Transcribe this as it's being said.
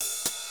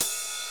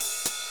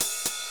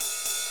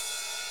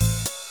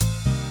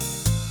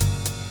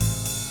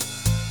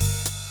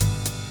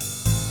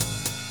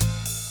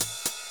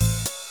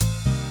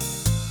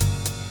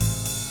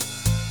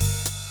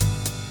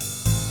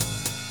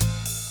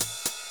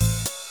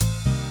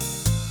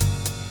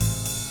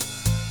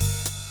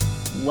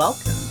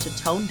Welcome to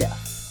Tone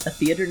Deaf, a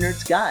theater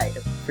nerd's guide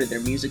for their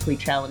musically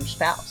challenged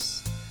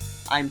spouse.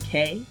 I'm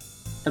Kay,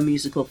 a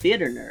musical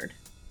theater nerd.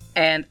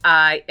 And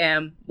I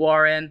am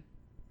Warren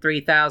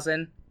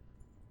 3000,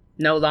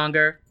 no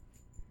longer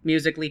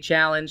musically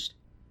challenged.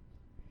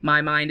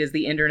 My mind is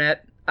the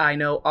internet. I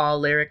know all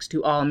lyrics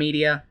to all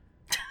media.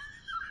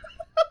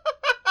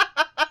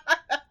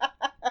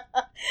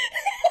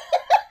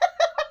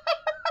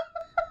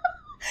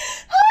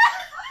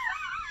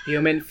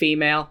 Human,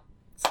 female,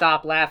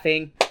 stop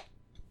laughing.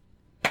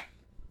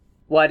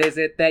 What is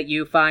it that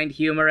you find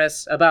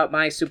humorous about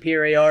my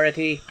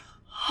superiority?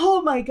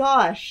 Oh my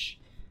gosh.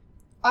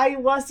 I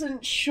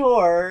wasn't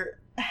sure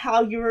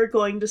how you were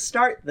going to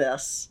start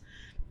this,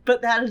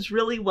 but that is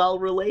really well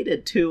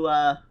related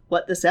to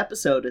what this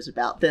episode is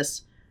about.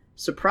 This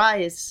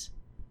surprise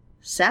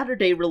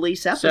Saturday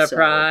release episode.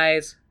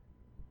 Surprise.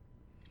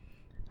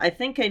 I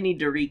think I need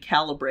to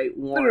recalibrate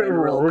Warren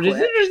real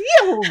quick.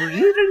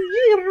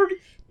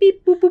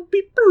 Beep, boop, boop,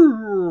 beep,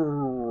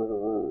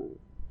 boop.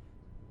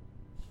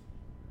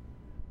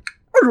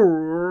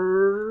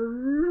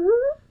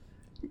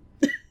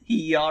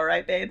 You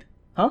alright, babe?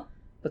 Huh?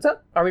 What's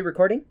up? Are we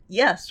recording?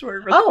 Yes, we're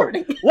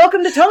recording. Oh,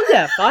 welcome to Tone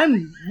Deaf.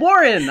 I'm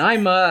Warren.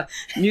 I'm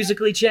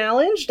musically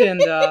challenged, and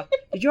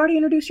did you already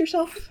introduce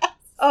yourself?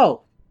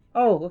 Oh,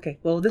 okay.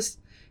 Well, this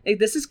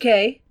is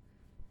Kay,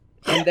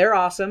 and they're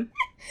awesome.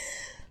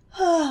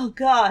 Oh,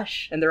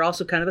 gosh. And they're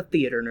also kind of a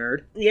theater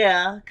nerd.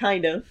 Yeah,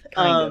 kind of.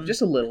 Kind of,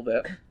 just a little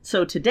bit.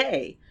 So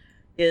today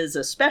is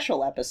a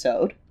special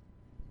episode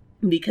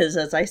because,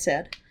 as I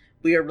said,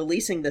 we are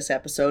releasing this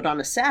episode on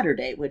a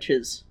Saturday, which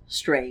is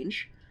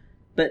strange.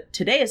 But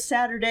today is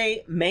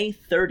Saturday, May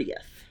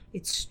 30th.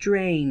 It's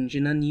strange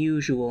and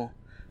unusual,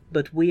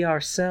 but we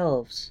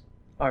ourselves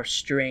are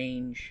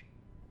strange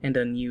and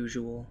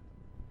unusual.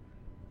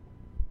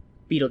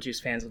 Beetlejuice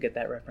fans will get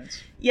that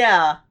reference.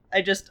 Yeah.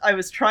 I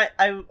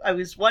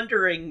was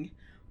wondering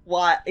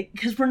why,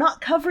 because we're not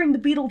covering the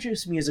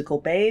Beetlejuice musical,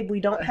 babe. We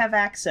don't have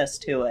access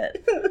to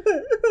it.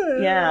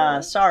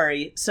 Yeah,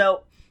 sorry.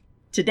 So,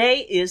 today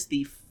is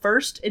the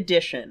first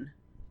edition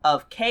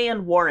of Kay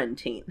and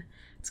Warrantine.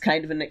 It's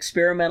kind of an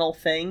experimental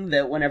thing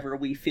that whenever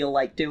we feel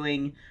like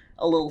doing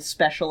a little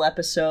special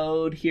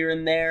episode here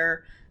and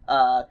there,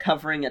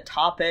 covering a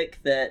topic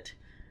that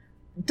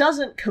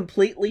doesn't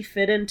completely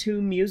fit into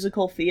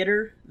musical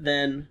theater,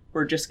 then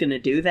we're just going to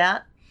do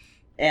that.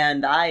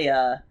 And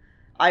I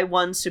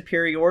won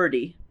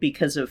superiority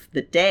because of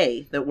the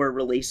day that we're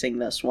releasing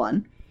this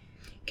one.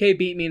 Kay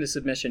beat me into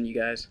submission, you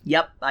guys.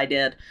 Yep, I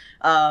did.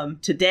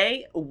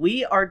 Today,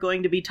 we are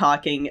going to be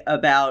talking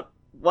about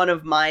one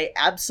of my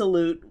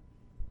absolute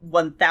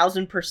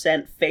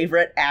 1000%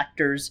 favorite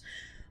actors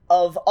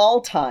of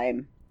all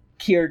time,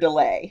 Keir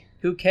Dullea.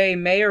 Who Kay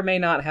may or may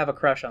not have a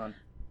crush on.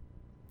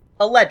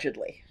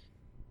 Allegedly.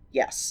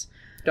 Yes.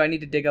 Do I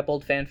need to dig up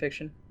old fan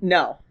fiction?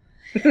 No.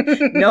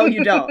 No,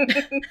 you don't.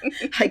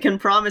 I can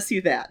promise you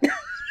that.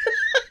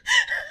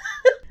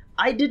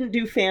 I didn't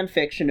do fan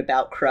fiction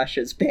about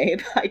crushes,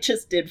 babe. I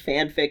just did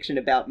fan fiction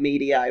about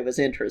media I was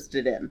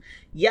interested in.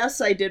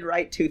 Yes, I did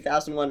write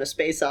 2001: A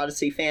Space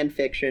Odyssey fan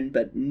fiction,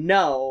 but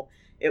no,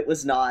 it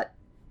was not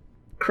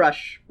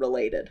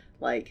crush-related,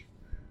 like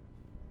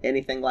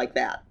anything like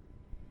that.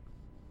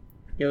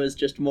 It was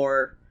just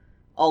more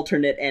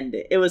alternate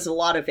ending. It was a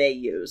lot of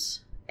AUs.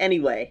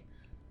 Anyway.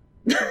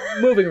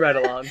 Moving right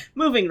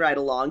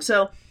along.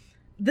 So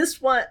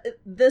this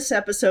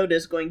episode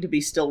is going to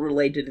be still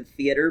related to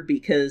theater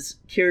because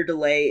Keir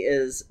Dullea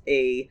is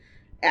a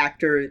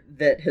actor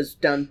that has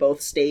done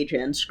both stage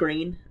and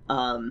screen.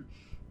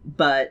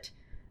 But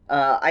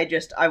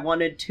I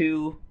wanted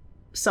to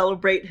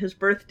celebrate his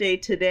birthday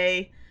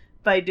today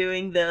by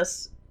doing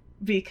this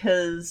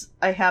because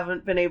I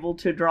haven't been able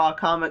to draw a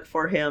comic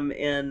for him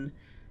in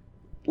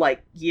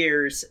like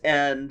years,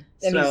 and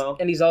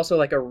he's also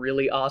like a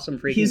really awesome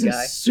freaking guy. He's a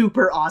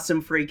super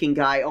awesome freaking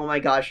guy. Oh my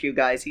gosh, you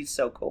guys, he's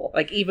so cool.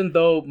 Like, even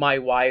though my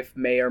wife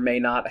may or may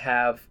not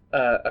have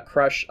a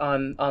crush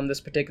on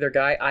this particular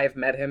guy, I've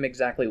met him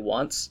exactly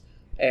once,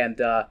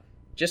 and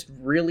just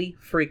really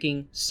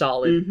freaking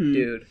solid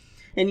dude.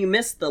 And you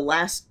missed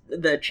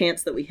the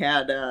chance that we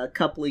had a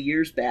couple of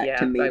years back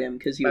to meet him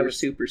because you were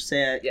super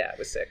sick. Yeah, I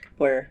was sick.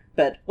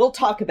 But we'll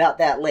talk about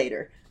that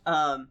later.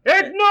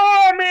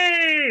 Ignore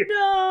me!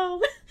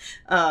 No!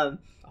 Oh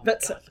my God,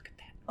 look at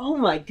that. Oh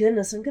my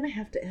goodness, I'm gonna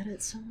have to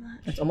edit so much.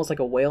 It's almost like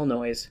a whale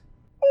noise.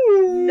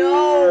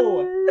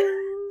 No!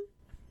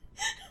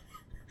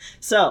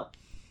 So,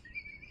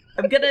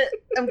 I'm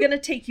gonna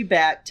take you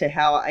back to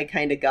how I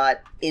kind of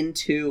got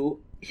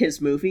into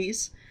his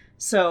movies.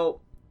 So,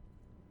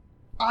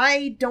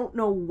 I don't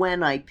know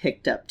when I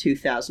picked up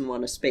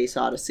 2001: A Space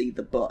Odyssey,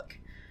 the book,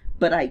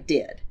 but I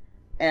did.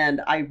 And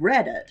I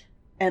read it.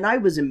 And I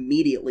was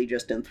immediately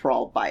just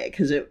enthralled by it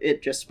because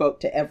it just spoke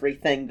to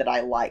everything that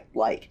I liked,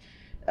 like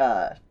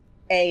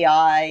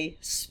AI,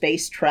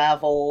 space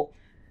travel,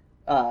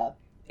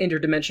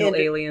 interdimensional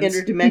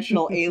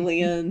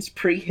aliens,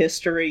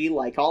 prehistory,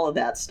 like all of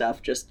that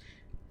stuff just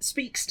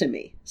speaks to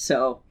me.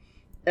 So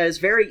I was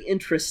very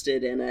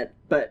interested in it,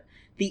 but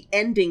the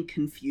ending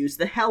confused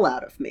the hell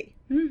out of me.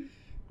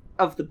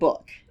 Of the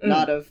book,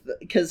 not of the...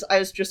 Because I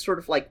was just sort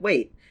of like,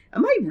 wait,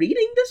 am I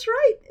reading this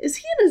right? Is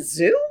he in a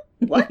zoo?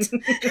 What?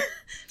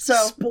 So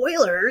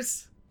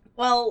spoilers!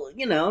 Well,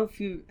 you know, if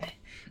you...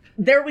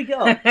 There we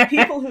go.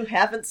 People who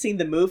haven't seen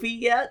the movie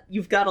yet,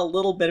 you've got a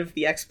little bit of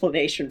the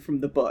explanation from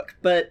the book.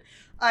 But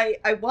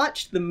I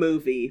watched the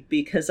movie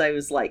because I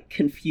was, like,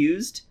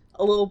 confused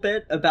a little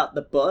bit about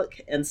the book.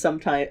 And so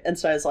I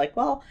was like,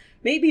 well,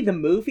 maybe the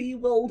movie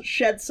will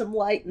shed some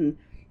light. And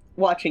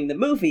watching the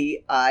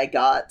movie, I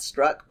got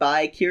struck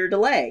by Keir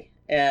Dullea.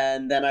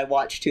 And then I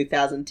watched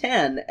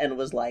 2010 and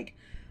was like,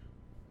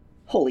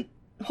 holy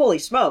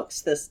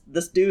smokes,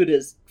 this dude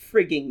is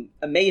frigging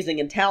amazing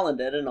and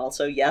talented, and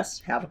also,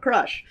 yes, have a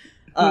crush.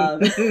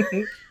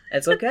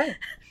 It's okay.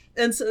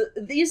 And so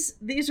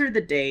these are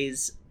the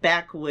days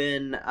back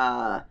when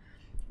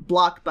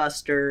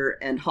Blockbuster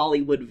and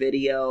Hollywood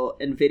Video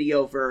and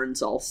Video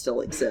Verns all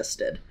still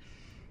existed.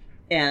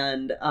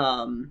 And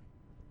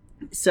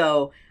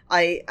so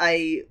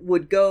I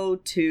would go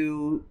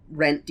to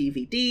rent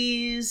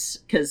DVDs,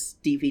 because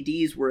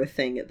DVDs were a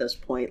thing at this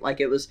point. Like,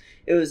 it was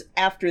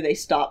after they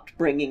stopped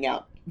bringing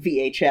out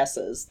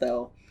VHSs,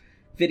 though.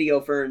 Video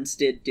Verns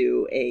did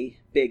do a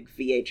big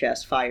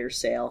VHS fire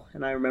sale,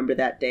 and I remember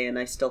that day, and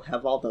I still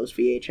have all those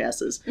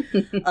VHSs.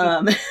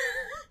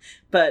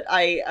 But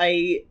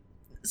I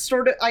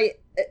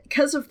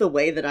because of the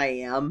way that I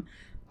am,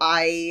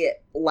 I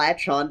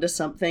latch onto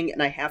something,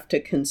 and I have to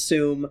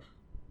consume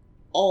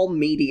all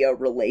media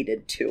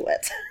related to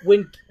it.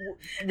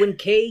 When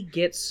Kay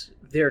gets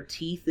their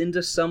teeth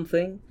into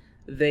something,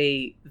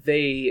 they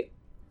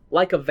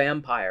like a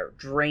vampire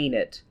drain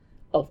it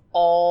of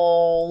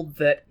all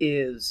that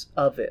is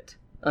of it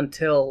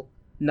until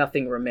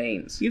nothing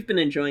remains. You've been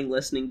enjoying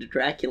listening to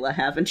Dracula,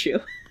 haven't you?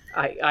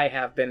 I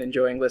have been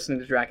enjoying listening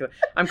to Dracula.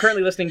 I'm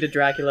currently listening to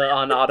Dracula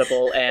on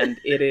Audible, and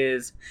it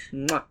is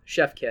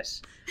chef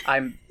kiss.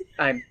 I'm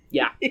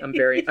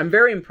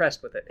very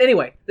impressed with it.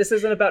 Anyway, this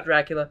isn't about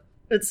Dracula.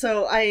 But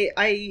so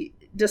I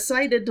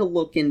decided to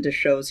look into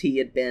shows he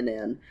had been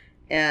in,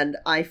 and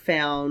I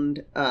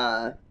found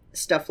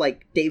stuff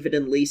like David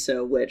and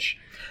Lisa, which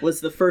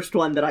was the first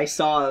one that I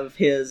saw of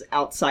his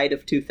outside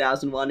of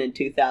 2001 and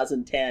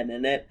 2010,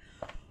 and it...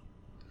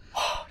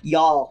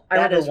 Y'all,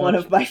 that is one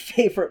of my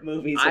favorite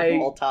movies of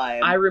all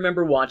time. I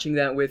remember watching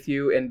that with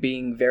you and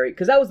being very...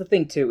 Because that was the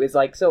thing, too, is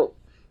like, so...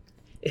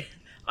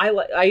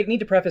 I need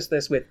to preface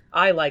this with,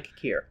 I like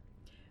Keir.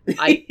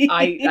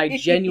 I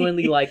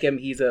genuinely like him.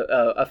 He's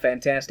a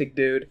fantastic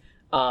dude.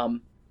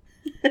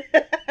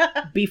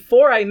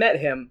 Before I met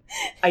him,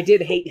 I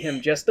did hate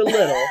him just a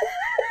little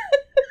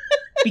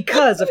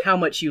because of how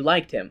much you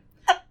liked him.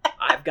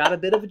 I've got a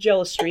bit of a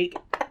jealous streak,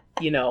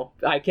 you know.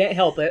 I can't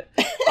help it.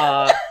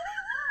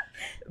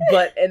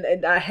 But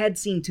and I had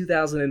seen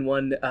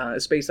 2001: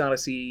 Space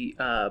Odyssey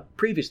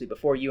previously,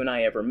 before you and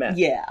I ever met.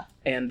 Yeah.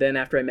 And then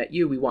after I met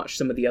you, we watched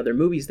some of the other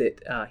movies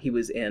that he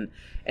was in.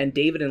 And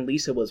David and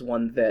Lisa was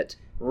one that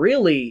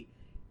really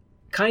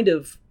kind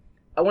of,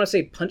 I want to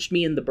say, punched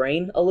me in the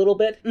brain a little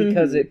bit,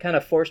 because it kind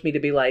of forced me to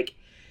be like,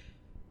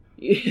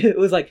 it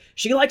was like,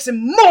 she likes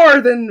him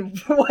more than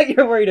what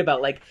you're worried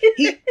about. Like,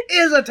 he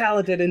is a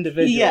talented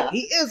individual. Yeah.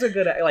 He is a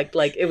good,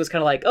 like it was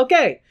kind of like,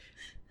 okay,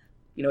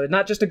 you know,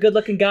 not just a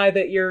good-looking guy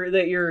that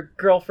your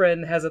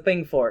girlfriend has a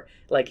thing for.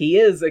 Like, he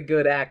is a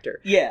good actor.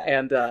 Yeah.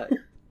 And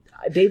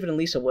David and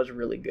Lisa was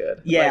really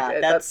good. Yeah,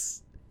 like,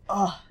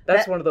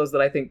 that's one of those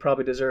that I think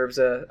probably deserves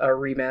a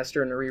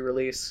remaster and a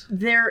re-release.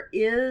 There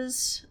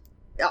is...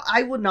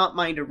 I would not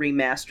mind a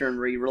remaster and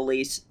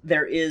re-release.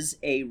 There is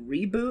a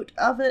reboot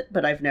of it,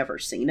 but I've never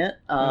seen it.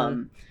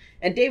 And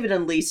David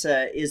and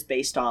Lisa is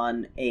based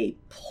on a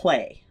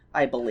play,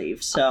 I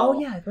believe. So oh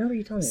yeah, I remember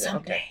you telling me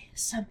that.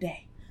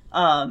 Someday.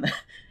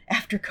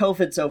 After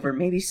COVID's over,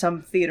 maybe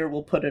some theater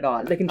will put it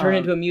on. They can turn it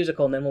into a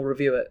musical, and then we'll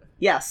review it.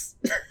 Yes.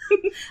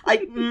 No,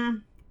 you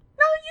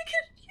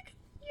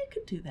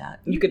could do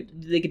that.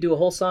 They could do a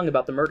whole song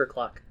about the murder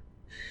clock.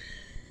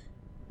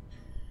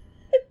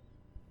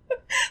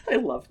 I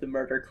love the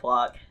Murder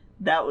Clock.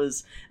 That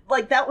was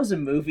a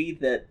movie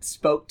that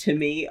spoke to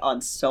me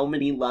on so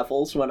many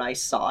levels when I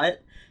saw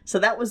it. So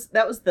that was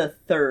the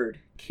third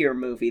Keir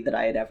movie that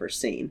I had ever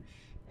seen.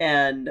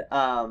 And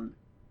all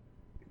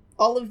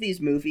of these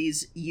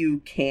movies you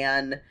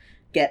can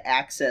get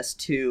access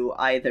to.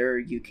 Either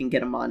you can get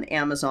them on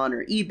Amazon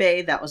or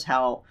eBay.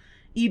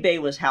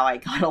 eBay was how I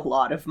got a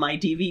lot of my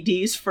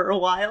DVDs for a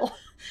while,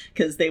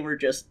 because they were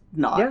just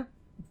not... Yeah.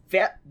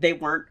 They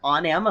weren't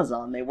on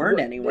Amazon. They weren't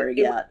anywhere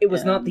yet. It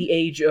was not the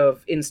age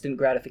of instant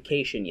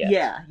gratification yet.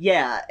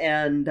 Yeah.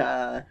 And,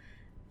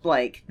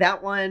 like,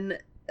 that one,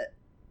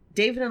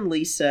 David and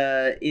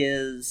Lisa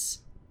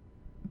is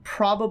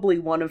probably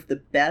one of the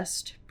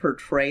best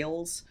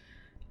portrayals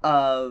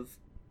of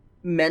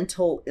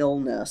mental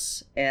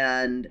illness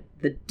and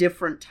the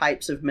different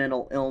types of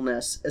mental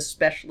illness,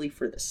 especially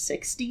for the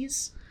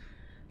 60s.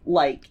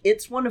 Like,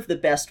 it's one of the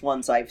best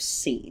ones I've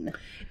seen.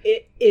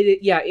 It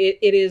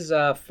is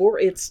for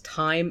its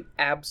time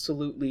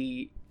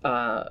absolutely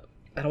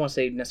I don't want to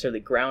say necessarily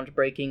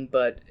groundbreaking,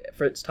 but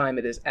for its time,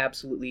 it is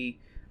absolutely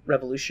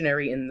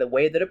revolutionary in the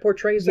way that it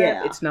portrays that.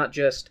 Yeah. It's not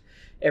just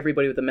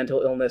everybody with a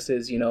mental illness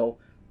is, a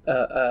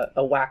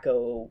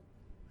wacko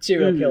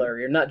serial killer,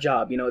 your nut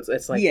job.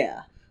 It's like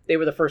they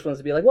were the first ones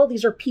to be like, well,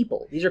 these are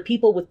people. These are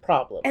people with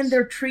problems. And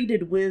they're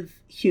treated with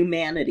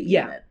humanity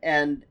in it.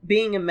 And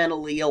being a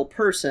mentally ill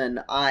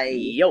person,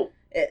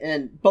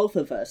 and both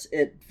of us,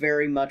 it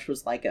very much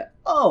was like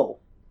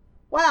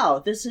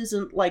wow, this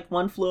isn't like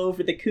One Flew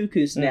Over the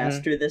Cuckoo's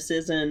Nest, or this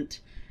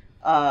isn't,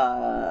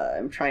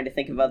 I'm trying to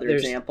think of other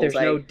examples.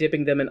 There's no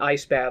dipping them in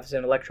ice baths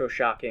and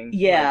electroshocking.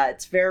 Yeah,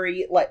 it's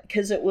very,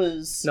 because it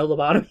was... No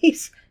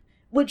lobotomies?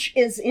 Which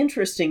is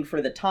interesting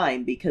for the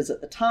time, because at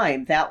the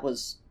time, that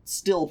was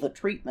still the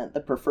treatment.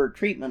 The preferred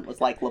treatment was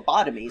like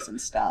lobotomies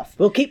and stuff.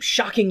 We'll keep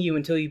shocking you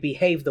until you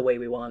behave the way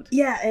we want.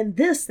 Yeah, and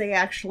this, they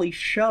actually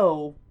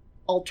show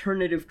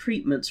alternative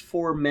treatments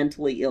for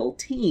mentally ill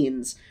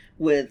teens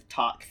with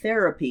talk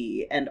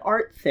therapy and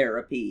art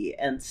therapy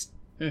and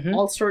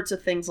all sorts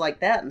of things like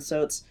that. And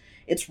so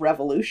it's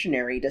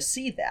revolutionary to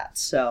see that.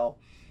 So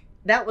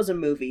that was a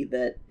movie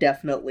that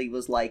definitely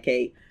was like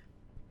a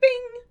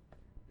bing,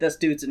 this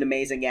dude's an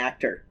amazing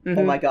actor.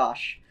 Oh my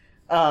gosh.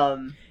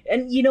 And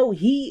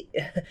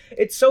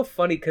it's so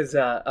funny because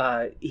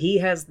he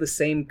has the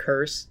same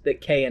curse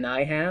that Kay and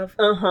I have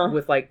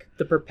with like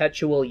the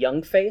perpetual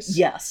young face.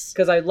 Yes.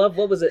 Because I love,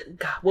 what was it?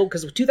 Well,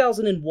 because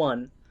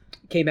 2001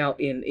 came out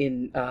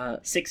in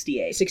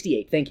 68.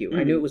 68, thank you.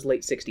 I knew it was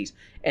late 60s.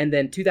 And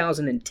then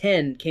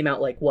 2010 came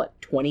out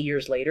 20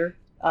 years later?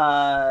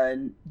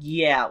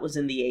 Yeah, it was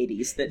in the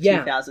 80s that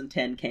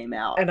 2010 came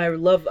out. And I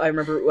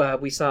remember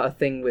we saw a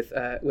thing with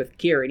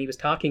Keir, and he was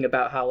talking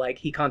about how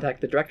he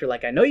contacted the director,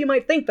 I know you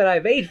might think that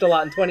I've aged a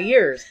lot in 20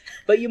 years,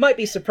 but you might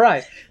be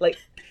surprised.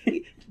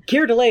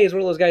 Keir Dullea is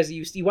one of those guys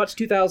that you watch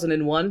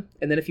 2001,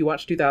 and then if you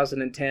watch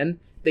 2010,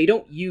 they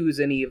don't use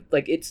any of,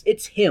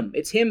 it's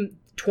him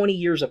 20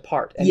 years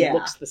apart, and it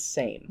looks the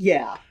same.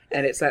 Yeah.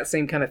 And it's that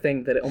same kind of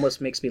thing that it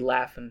almost makes me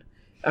laugh, and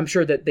I'm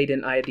sure that they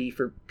didn't ID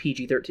for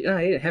PG-13. No,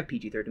 they didn't have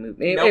PG-13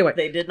 movie. Nope, anyway,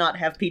 they did not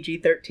have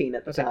PG-13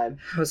 at the time.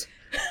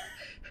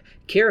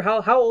 Keir,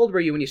 how old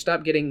were you when you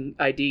stopped getting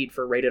ID'd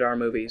for rated R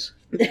movies?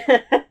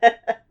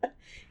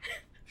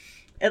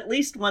 At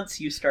least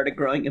once you started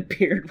growing a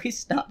beard, we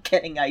stopped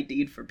getting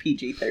ID'd for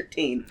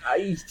PG-13.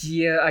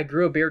 I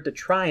grew a beard to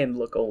try and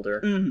look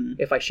older.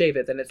 If I shave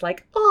it, then it's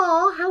like,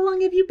 oh, how long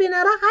have you been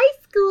out of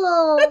high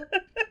school?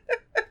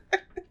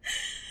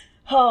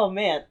 Oh,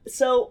 man.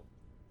 So,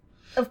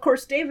 of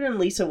course, David and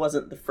Lisa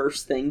wasn't the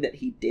first thing that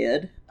he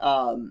did.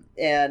 And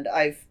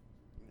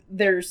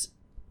there's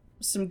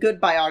some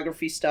good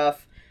biography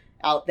stuff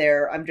out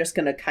there. I'm just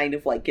going to kind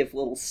of give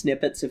little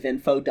snippets of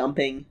info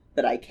dumping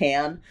that I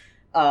can.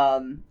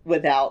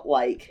 Without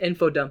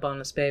info dump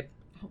on us, babe.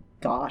 Oh,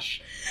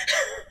 gosh.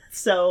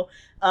 So,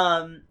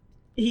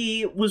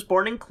 he was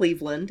born in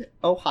Cleveland,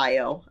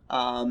 Ohio.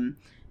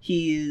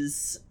 He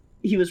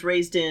was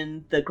raised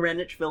in the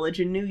Greenwich Village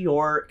in New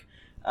York.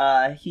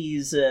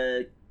 He's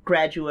a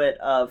graduate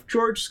of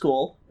George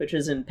School, which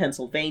is in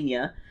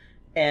Pennsylvania,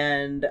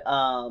 and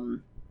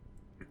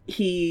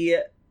he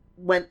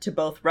went to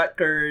both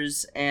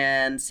Rutgers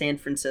and San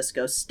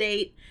Francisco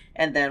State,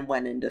 and then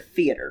went into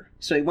theater.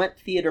 So he went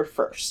theater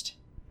first,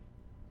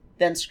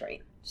 then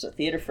screen. So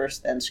theater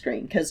first, then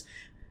screen, because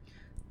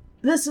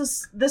this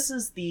is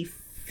the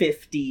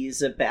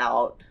 50s,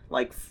 about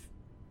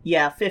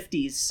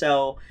 50s.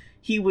 So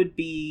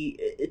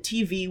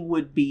TV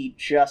would be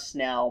just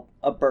now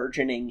a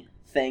burgeoning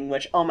thing,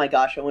 which, oh my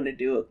gosh, I want to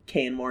do a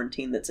Kay and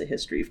Warrantine that's a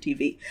history of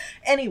TV.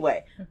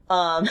 Anyway,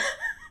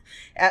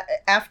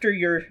 after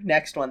your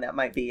next one, that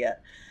might be it.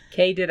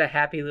 Kay did a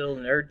happy little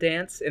nerd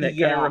dance, and it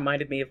kind of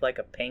reminded me of a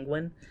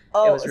penguin.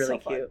 Oh, it was really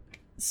cute.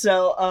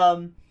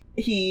 So,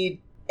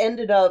 he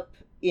ended up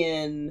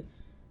in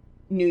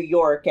New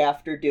York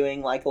after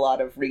doing a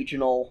lot of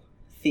regional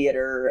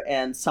theater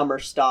and summer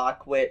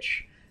stock,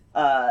 which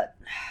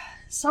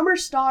summer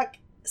stock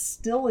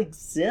still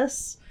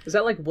exists. Is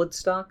that like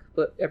Woodstock,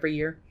 but every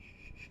year?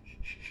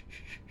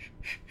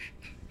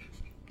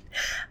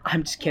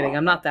 I'm just kidding.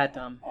 I'm not that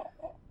dumb.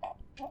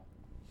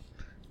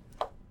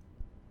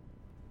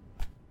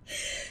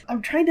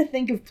 I'm trying to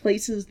think of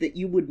places that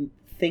you would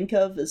think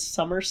of as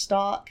summer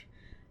stock.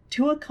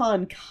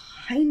 Tuacahn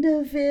kind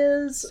of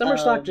is. Summer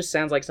stock just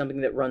sounds like something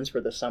that runs for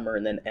the summer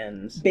and then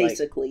ends.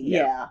 Basically,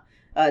 yeah.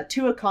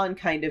 Tuacahn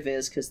kind of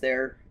is, because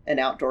they're an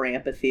outdoor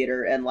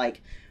amphitheater, and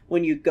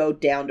when you go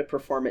down to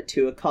perform at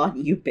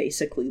Tuacahn, you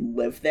basically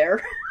live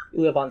there.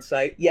 You live on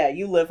site? Yeah,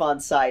 you live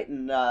on site,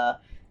 and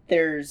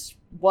there's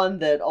one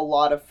that a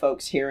lot of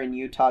folks here in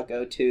Utah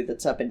go to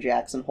that's up in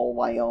Jackson Hole,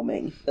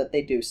 Wyoming, that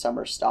they do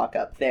summer stock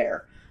up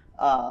there.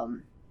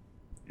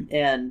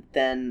 And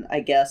then I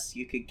guess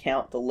you could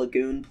count the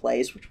Lagoon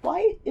place, which,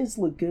 why is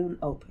Lagoon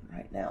open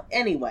right now?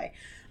 Anyway.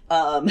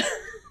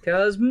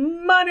 'Cause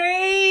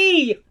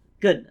money!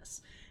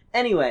 Goodness.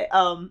 Anyway,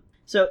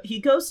 so he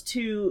goes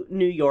to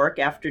New York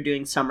after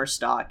doing summer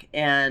stock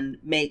and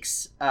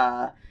makes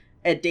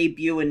a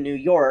debut in New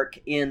York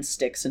in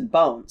Sticks and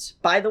Bones.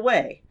 By the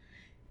way,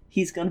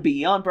 he's going to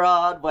be on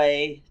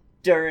Broadway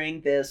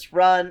during this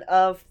run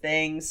of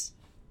things.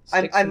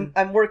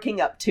 I'm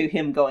working up to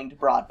him going to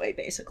Broadway,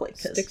 basically.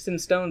 Sticks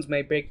and stones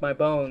may break my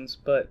bones,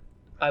 but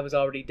I was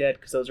already dead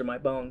because those are my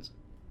bones.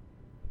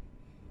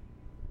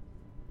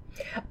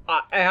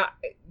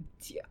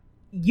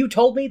 You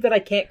told me that I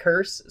can't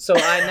curse, so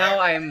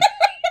I'm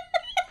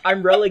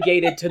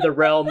relegated to the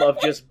realm of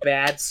just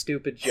bad,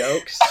 stupid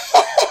jokes.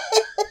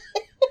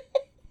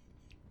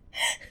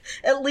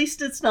 At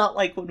least it's not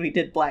like when we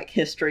did Black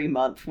History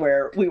Month,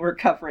 where we were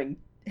covering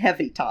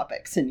heavy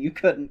topics and you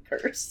couldn't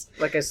curse.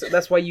 Like I said,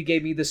 that's why you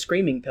gave me the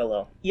screaming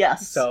pillow.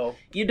 Yes. So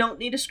you don't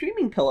need a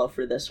screaming pillow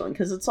for this one,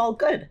 because it's all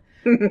good.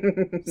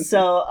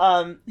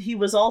 So he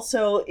was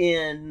also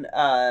in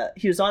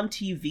he was on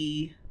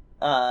TV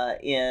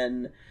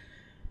in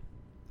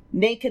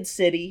Naked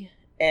City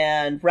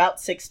and Route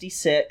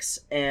 66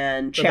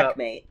 and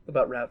Checkmate.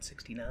 About Route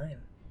 69.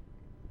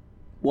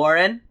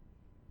 Warren?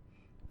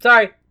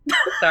 Sorry.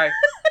 Are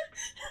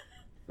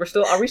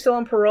we still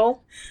on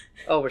parole?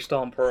 Oh, we're still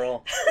on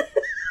parole.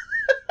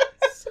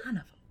 Son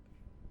of a...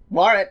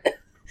 Warren.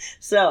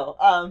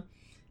 So,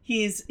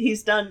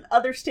 he's done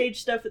other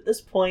stage stuff at this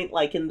point,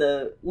 like in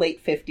the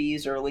late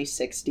 50s, early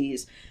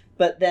 60s,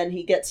 but then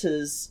he gets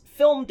his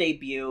film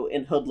debut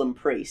in Hoodlum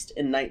Priest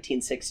in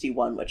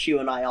 1961, which you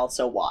and I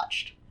also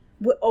watched.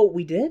 Oh,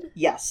 we did?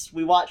 Yes,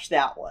 we watched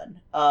that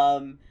one.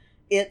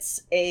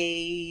 It's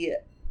the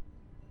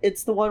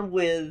one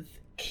with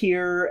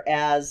Keir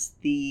as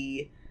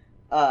the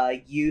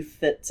youth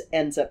that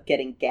ends up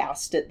getting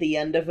gassed at the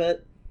end of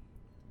it.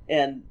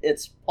 And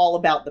it's all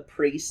about the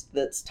priest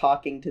that's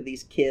talking to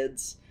these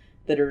kids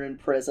that are in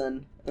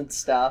prison and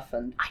stuff.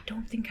 And I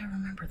don't think I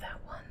remember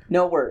that one.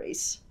 No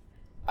worries.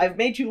 I've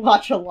made you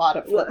watch a lot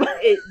of them.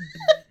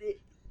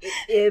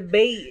 It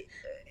may...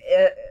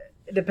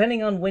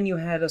 depending on when you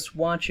had us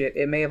watch it,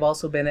 it may have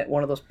also been at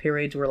one of those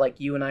periods where, like,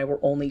 you and I were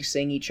only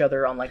seeing each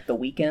other on, like, the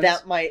weekends.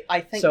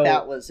 I think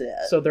that was it.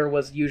 So there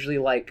was usually,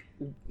 like,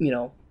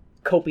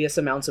 copious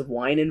amounts of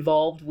wine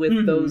involved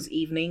with those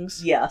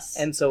evenings. Yes.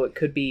 And so it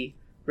could be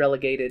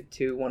relegated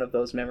to one of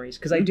those memories.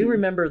 Because I do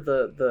remember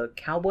the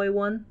cowboy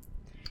one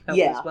as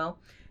well.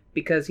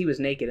 Because he was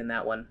naked in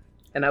that one.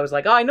 And I was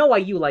like, oh, I know why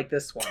you like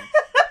this one.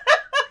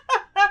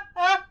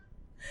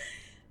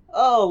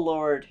 Oh,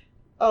 Lord.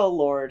 Oh,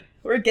 Lord.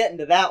 We're getting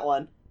to that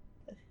one.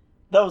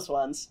 Those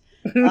ones.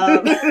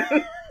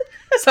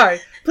 Sorry.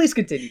 Please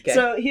continue, Kay.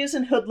 So he was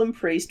in Hoodlum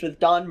Priest with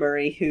Don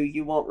Murray, who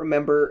you won't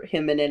remember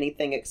him in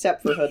anything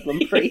except for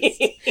Hoodlum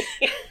Priest.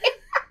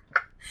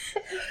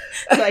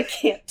 So I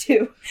can't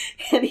do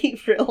any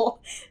real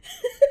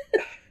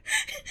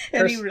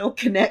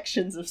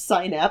connections of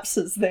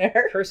synapses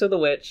there. Curse of the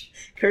Witch.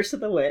 Curse of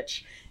the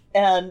Witch.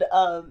 And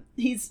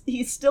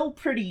he's still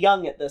pretty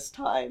young at this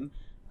time.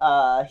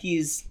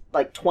 He's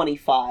like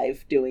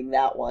 25 doing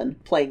that one,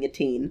 playing a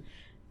teen.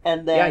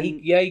 And then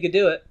he could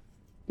do it.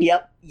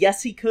 Yep.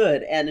 Yes, he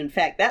could. And in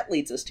fact, that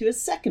leads us to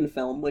his second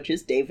film, which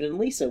is David and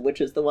Lisa,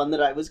 which is the one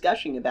that I was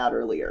gushing about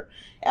earlier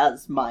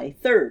as my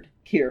third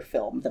Keir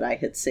film that I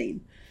had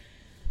seen.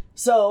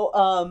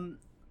 So,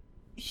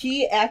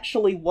 he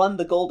actually won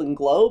the Golden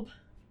Globe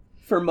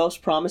for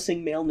Most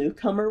Promising Male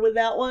Newcomer with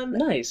that one.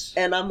 Nice.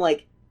 And I'm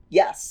like,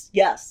 yes.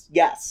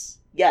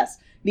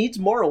 Needs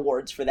more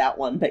awards for that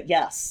one, but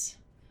yes.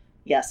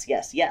 Yes.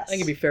 I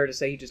think it'd be fair to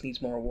say he just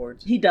needs more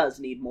awards. He does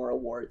need more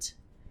awards.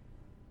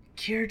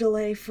 Keir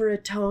Dullea for a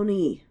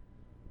Tony.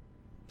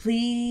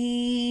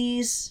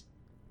 Please.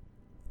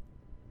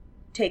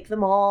 Take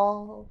them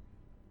all.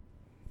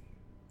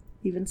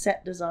 Even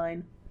set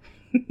design.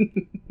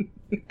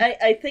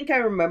 I think I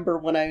remember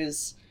when I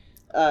was,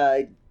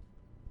 I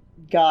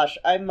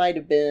might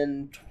have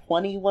been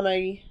 20 when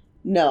I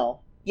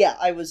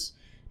was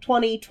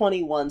 20,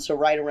 21, so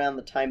right around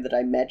the time that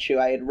I met you,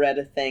 I had read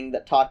a thing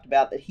that talked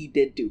about that he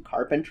did do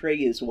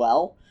carpentry as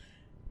well.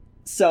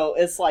 So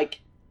it's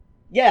like,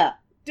 yeah,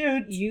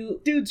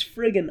 dude's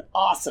friggin'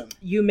 awesome.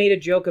 You made a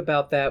joke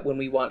about that when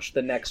we watched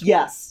the next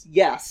one.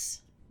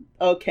 Yes.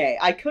 Okay,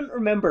 I couldn't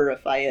remember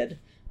if I had...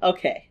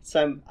 Okay,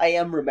 so I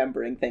am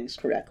remembering things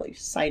correctly.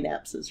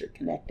 Synapses are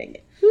connecting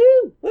it.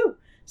 Woo!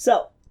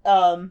 So,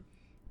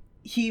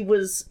 he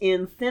was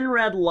in Thin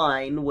Red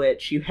Line,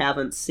 which you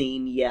haven't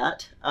seen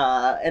yet.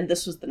 And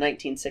this was the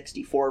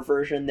 1964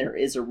 version. There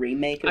is a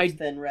remake of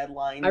Thin Red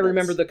Line. I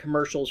remember the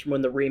commercials from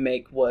when the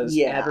remake was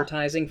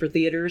advertising for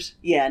theaters.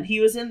 Yeah, and he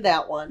was in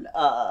that one.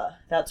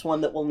 That's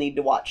one that we'll need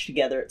to watch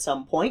together at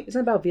some point. Is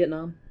that about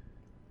Vietnam?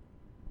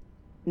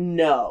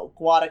 No,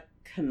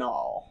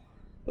 Guadalcanal,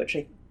 which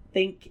I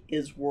think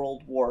is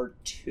World War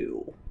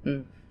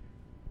II.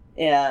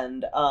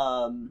 And,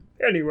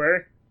 Anyway.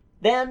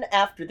 Then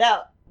after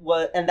that,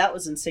 and that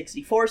was in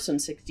 64, so in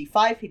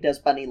 65 he does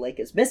Bunny Lake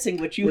is Missing,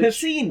 which have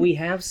seen. We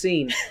have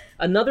seen.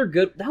 Another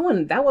good...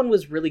 That one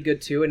was really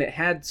good, too, and it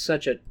had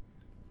such a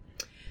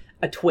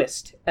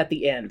twist at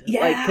the end.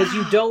 Yeah. Because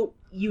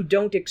you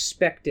don't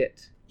expect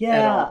it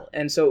at all.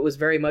 And so it was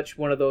very much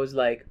one of those,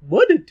 like,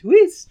 what a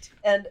twist!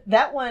 And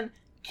that one,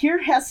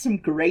 Keir has some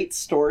great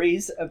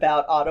stories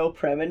about Otto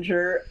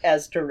Preminger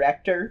as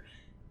director,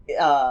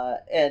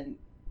 and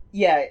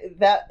yeah,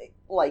 that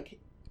like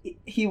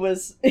he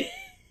was.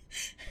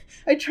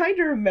 I tried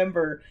to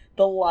remember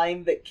the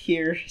line that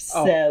Keir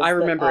says. I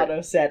remember that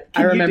Otto said.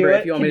 I remember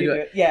if you want me to do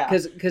it. Yeah,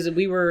 because I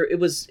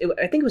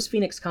think it was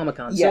Phoenix Comic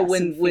Con. Yes,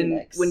 so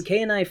when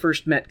Kay and I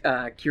first met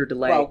Keir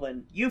Delay. Well,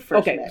 when you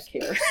first met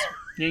Keir.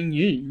 When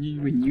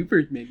you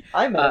first met.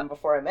 I met him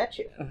before I met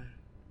you.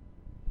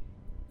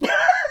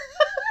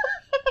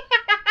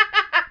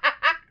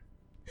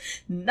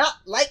 Not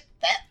like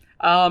that.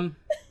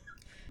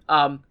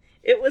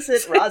 It was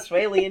at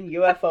Roswellian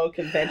UFO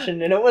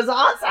convention, and it was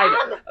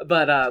awesome.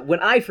 But when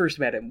I first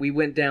met him, we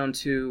went down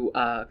to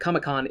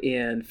Comic-Con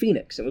in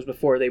Phoenix. It was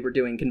before they were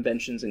doing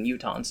conventions in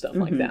Utah and stuff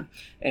like that.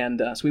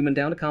 And so we went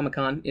down to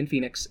Comic-Con in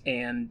Phoenix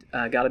and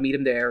got to meet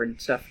him there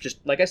and stuff. Just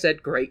like I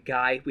said, great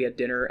guy. We had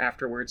dinner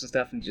afterwards and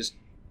stuff, and just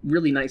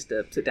really nice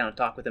to sit down and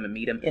talk with him and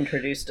meet him.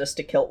 Introduced us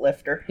to Kilt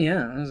Lifter.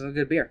 Yeah, it was a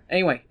good beer.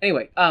 Anyway.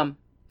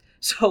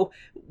 So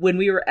when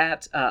we were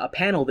at a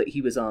panel that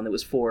he was on that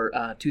was for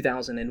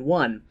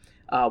 2001,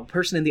 a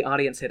person in the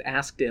audience had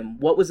asked him,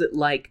 what was it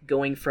like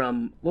going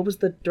from, what was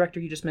the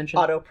director you just mentioned?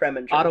 Otto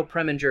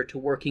Preminger to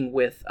working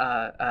with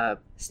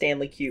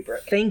Stanley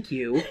Kubrick. Thank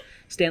you,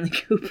 Stanley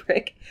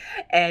Kubrick.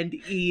 And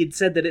he had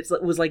said that it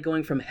was like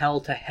going from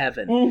hell to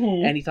heaven.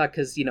 And he talked,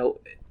 because,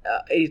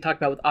 he talked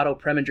about with Otto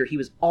Preminger, he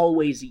was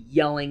always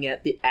yelling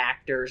at the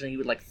actors and he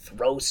would like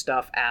throw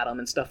stuff at them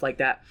and stuff like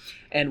that.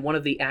 And one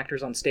of the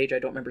actors on stage, I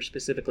don't remember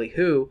specifically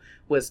who,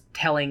 was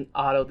telling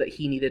Otto that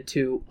he needed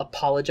to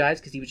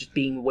apologize because he was just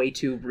being way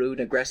too rude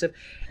and aggressive.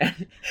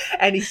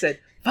 And he said,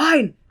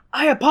 "Fine,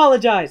 I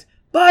apologize,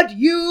 but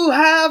you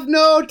have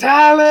no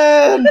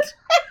talent."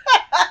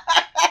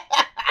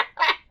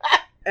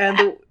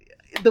 And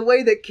the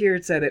way that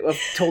Keir said it,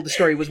 told the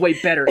story, was way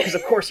better because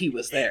of course he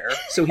was there,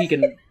 so he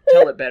can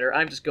tell it better.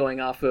 I'm just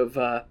going off of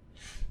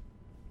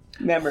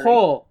memory.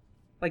 Oh,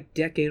 like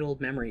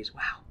decade-old memories.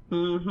 Wow.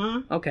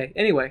 Okay.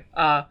 Anyway,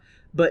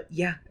 but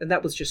yeah, and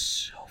that was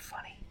just so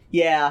funny.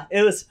 Yeah,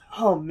 it was.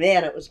 Oh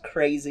man, it was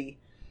crazy.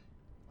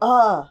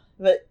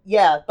 But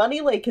yeah,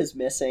 Bunny Lake is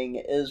Missing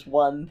is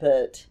one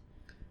that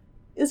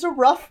is a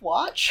rough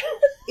watch.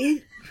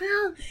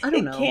 Well, I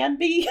don't know. It can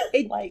be.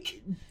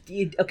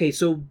 Okay,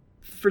 so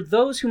for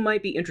those who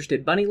might be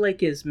interested, Bunny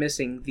Lake is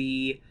Missing.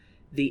 The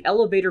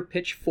elevator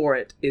pitch for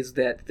it is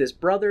that this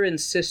brother and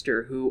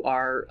sister who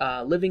are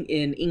living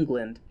in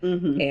England,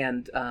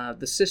 and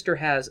the sister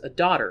has a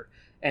daughter,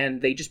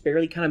 and they just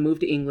barely kind of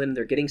moved to England.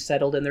 They're getting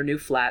settled in their new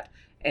flat,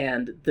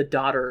 and the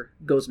daughter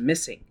goes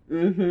missing.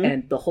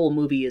 And the whole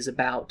movie is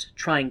about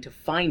trying to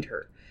find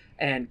her.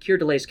 And Keir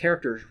Dullea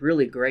character is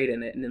really great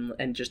in it,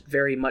 and just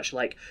very much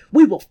like,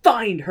 we will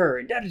find her,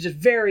 and that is just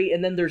very.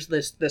 And then there's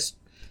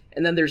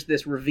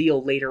this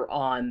reveal later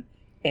on.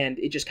 And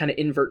it just kind of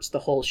inverts the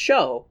whole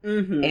show,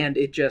 and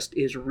it just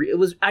is.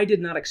 I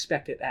did not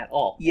expect it at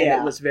all. Yeah,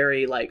 and it was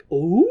very like,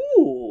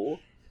 ooh.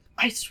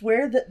 I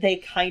swear that they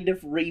kind of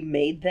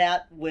remade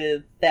that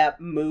with that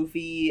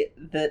movie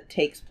that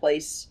takes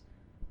place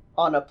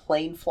on a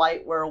plane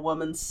flight where a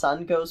woman's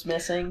son goes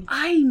missing.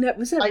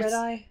 Was that Red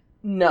Eye?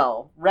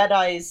 No, Red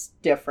Eye's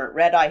different.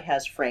 Red Eye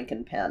has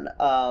Frankenpen.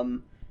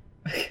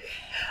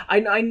 I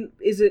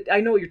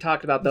know what you're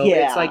talking about though.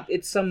 Yeah. It's like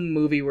it's some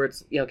movie where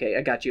it's okay.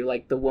 I got you.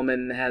 Like the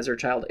woman has her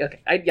child.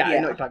 Okay, I know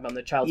what you're talking about.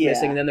 The child's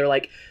missing, and then they're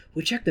like,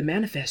 "We checked the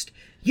manifest.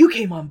 You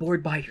came on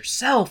board by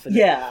yourself." And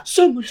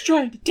someone's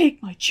trying to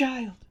take my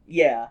child.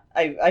 Yeah,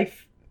 I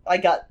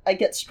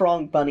get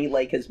strong Bunny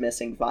Lake is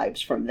Missing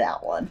vibes from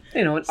that one.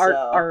 And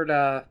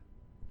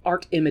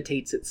art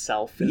imitates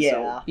itself. And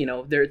so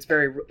it's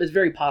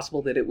very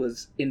possible that it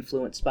was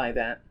influenced by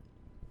that.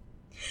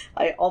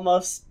 I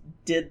almost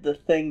did the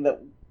thing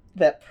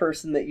that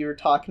person that you were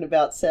talking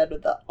about said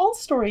with all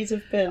stories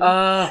have been.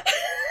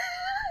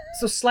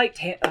 So slight.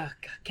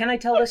 Can I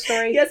tell this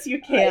story? Yes,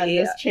 you can.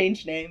 Just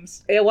change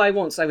names. Well, I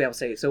won't. I will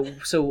say. So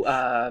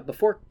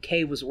before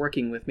Kay was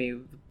working with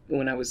me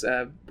when I was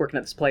working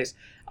at this place,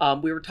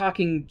 we were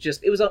talking.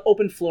 It was an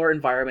open floor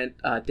environment,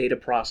 data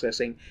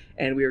processing,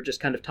 and we were just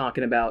kind of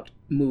talking about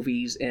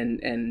movies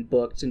and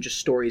books and just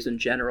stories in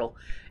general,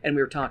 and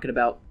we were talking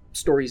about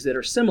stories that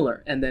are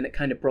similar, and then it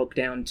kind of broke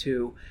down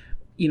to,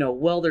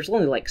 there's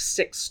only like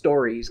 6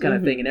 stories kind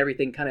of thing, and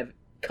everything kind of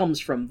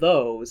comes from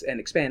those and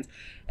expands.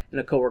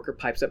 And a coworker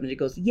pipes up and she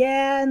goes,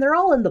 "Yeah, and they're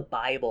all in the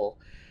Bible."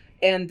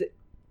 And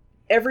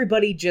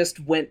everybody just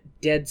went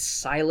dead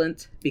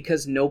silent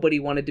because nobody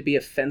wanted to be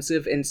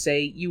offensive and say,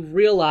 "You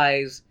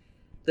realize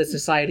that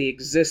society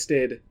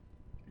existed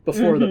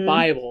before the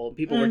Bible.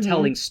 People were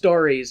telling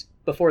stories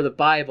before the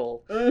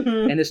Bible,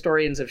 and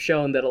historians have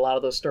shown that a lot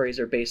of those stories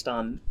are based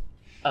on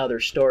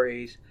other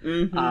stories."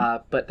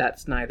 But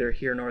that's neither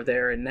here nor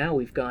there, and now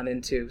we've gone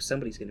into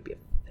somebody's going to be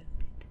offended.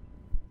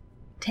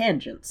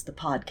 Tangents, the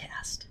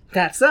podcast.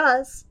 That's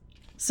us.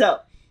 So,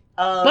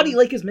 Bunny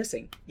Lake is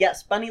Missing.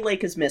 Yes, Bunny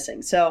Lake is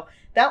Missing. So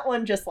that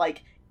one just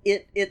like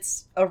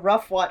it's a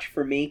rough watch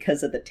for me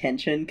because of the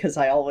tension. Because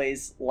I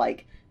always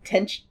like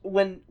tension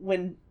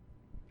when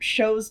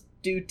shows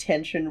do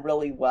tension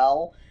really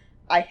well,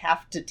 I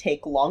have to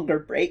take longer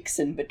breaks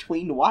in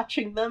between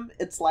watching them.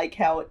 It's like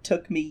how it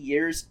took me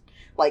years.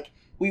 Like,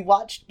 we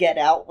watched Get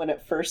Out when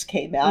it first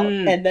came out,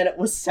 and then it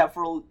was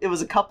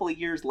a couple of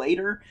years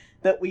later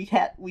that we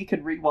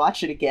could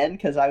rewatch it again,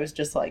 because I was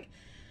just like,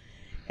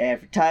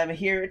 every time I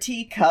hear a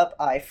teacup,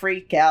 I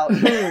freak out.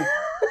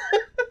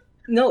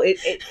 No,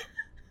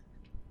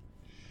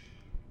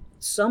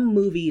 some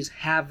movies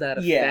have that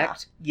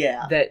effect.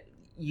 Yeah. That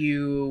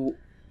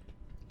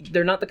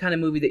they're not the kind of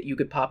movie that you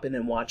could pop in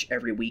and watch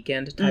every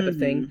weekend type of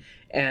thing.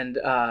 And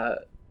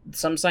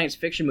some science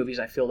fiction movies,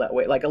 I feel that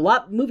way. Like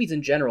movies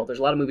in general, there's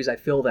a lot of movies I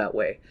feel that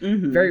way.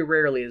 Very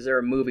rarely is there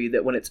a movie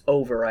that when it's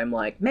over, I'm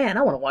like, man,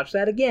 I want to watch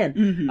that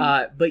again.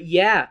 But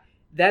yeah,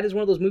 that is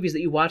one of those movies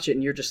that you watch it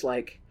and you're just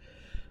like,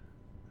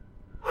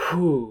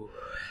 whew.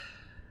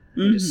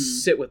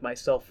 Just sit with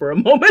myself for a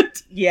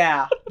moment.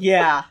 Yeah.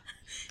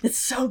 It's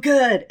so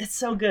good. It's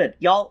so good.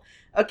 Y'all,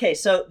 okay,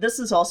 so this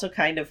is also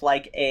kind of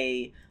like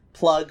a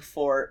plug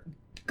for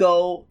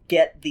go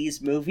get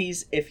these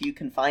movies if you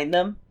can find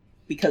them,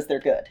 because they're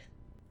good.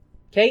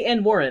 Kay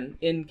and Warren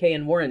in Kay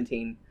and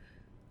Warrantine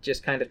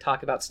just kind of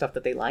talk about stuff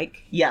that they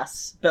like.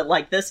 Yes, but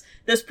like this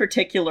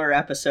particular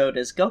episode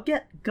is go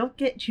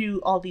get you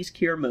all these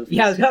Cure movies.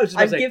 Yeah,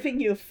 I'm giving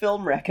you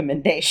film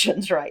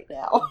recommendations right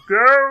now.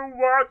 Go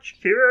watch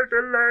Cure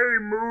Delay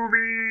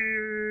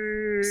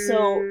movies.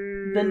 So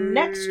the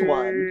next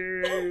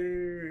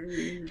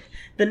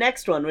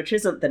one, which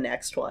isn't the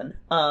next one.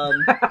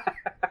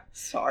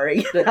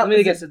 Sorry. Let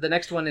me guess. The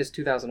next one is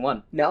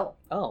 2001. No.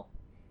 Oh.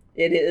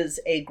 It is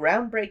a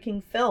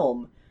groundbreaking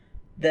film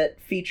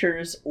that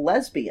features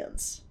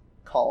lesbians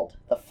called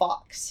The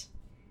Fox.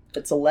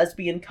 It's a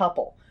lesbian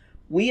couple.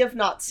 We have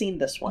not seen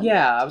this one yet.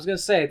 I was going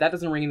to say, that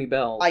doesn't ring any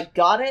bells. I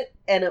got it,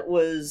 and it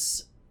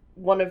was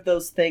one of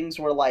those things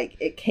where, like,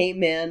 it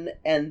came in,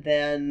 and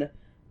then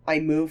I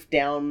moved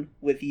down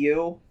with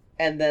you,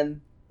 and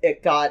then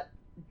it got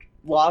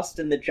lost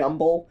in the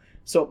jumble,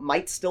 so it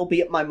might still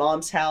be at my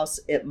mom's house.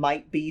 It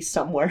might be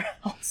somewhere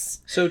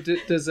else. So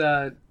does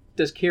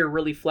Keir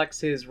really flex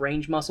his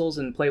range muscles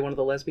and play one of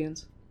the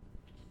lesbians?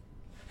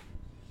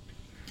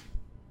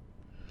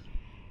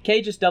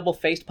 Kay just double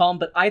facepalm,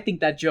 but I think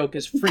that joke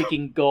is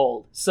freaking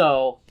gold.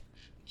 So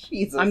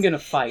Jesus. I'm gonna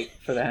fight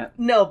for that.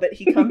 No, but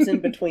he comes in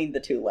between the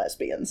two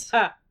lesbians.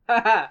 Ha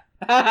ha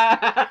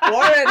ha!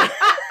 Warren.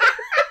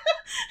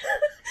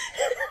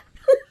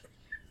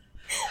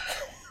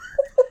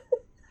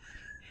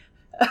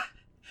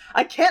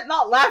 I can't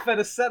not laugh at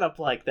a setup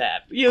like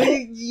that. You know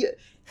me.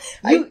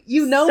 I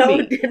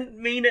didn't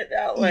mean it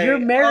that way. You're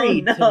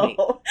married to me.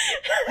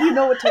 You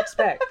know what to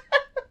expect.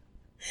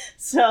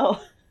 So,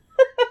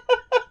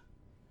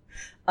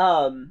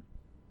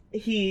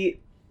 he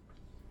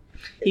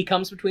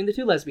comes between the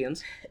two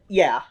lesbians.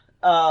 Yeah.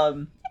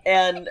 And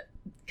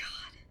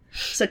God,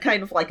 so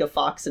kind of like a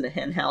fox in a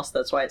hen house.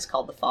 That's why it's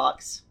called The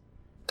Fox.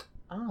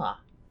 Ah.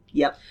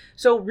 Yep.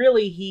 So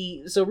really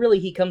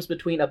he comes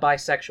between a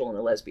bisexual and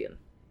a lesbian.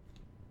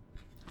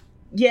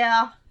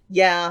 Yeah.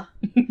 Yeah,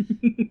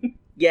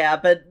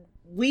 but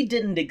we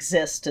didn't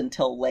exist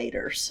until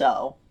later,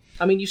 so.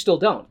 I mean, you still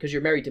don't, because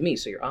you're married to me,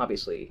 so you're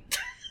obviously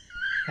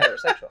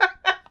heterosexual.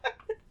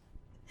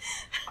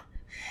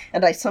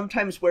 And I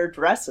sometimes wear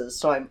dresses,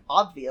 so I'm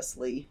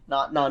obviously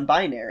not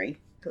non-binary.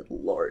 Good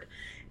lord.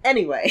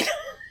 Anyway.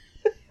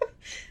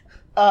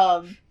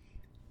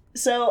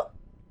 So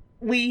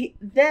we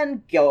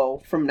then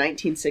go from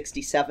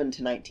 1967 to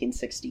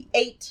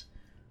 1968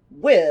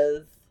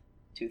 with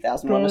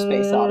 2001: A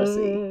Space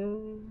Odyssey.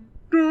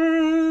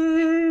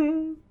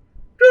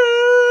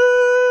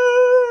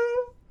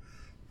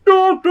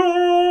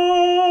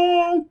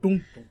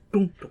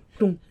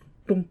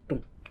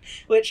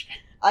 Which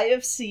I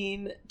have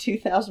seen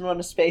 2001: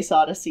 A Space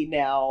Odyssey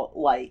now,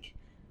 like,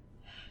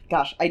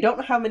 gosh, I don't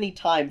know how many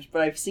times,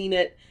 but I've seen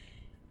it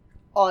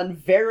on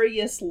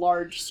various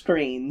large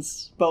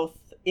screens, both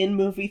in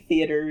movie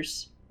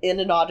theaters, in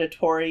an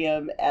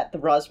auditorium, at the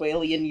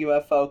Roswellian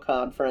UFO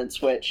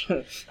conference, which...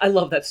 I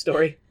love that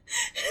story.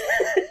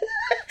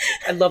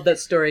 I love that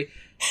story.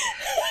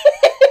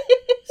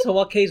 So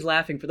while Kay's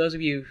laughing, for those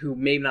of you who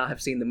may not have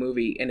seen the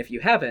movie, and if you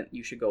haven't,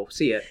 you should go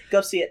see it.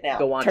 Go see it now.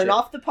 Go watch Turn it.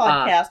 off the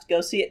podcast,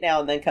 go see it now,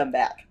 and then come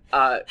back.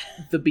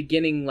 The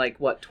beginning,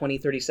 20,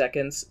 30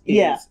 seconds?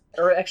 Yeah.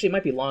 Or actually, it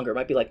might be longer. It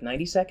might be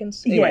 90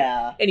 seconds?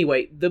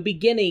 Anyway, the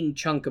beginning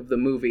chunk of the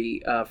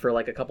movie, for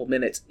a couple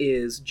minutes,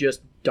 is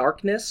just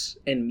darkness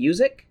and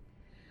music.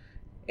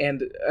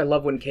 And I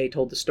love when Kay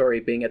told the story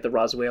being at the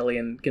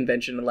Roswellian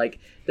convention and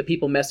the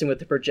people messing with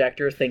the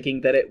projector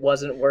thinking that it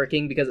wasn't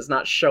working because it's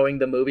not showing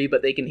the movie,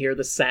 but they can hear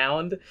the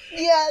sound.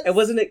 Yes. And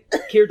wasn't it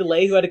Keir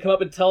Delay who had to come up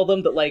and tell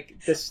them that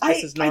this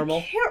is normal?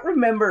 I can't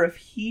remember if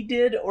he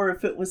did or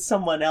if it was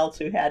someone else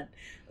who had,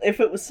 if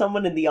it was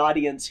someone in the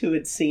audience who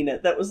had seen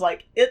it that was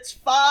like, it's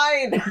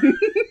fine.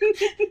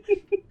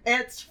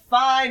 It's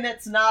fine.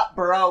 It's not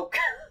broke.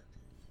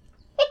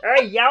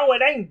 Hey, yo,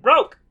 it ain't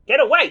broke. Get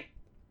away.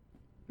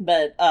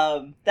 But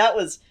that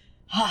was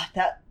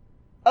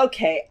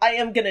Okay, I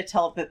am gonna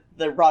tell the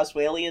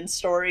Roswellian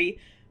story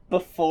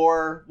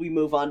before we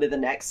move on to the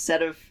next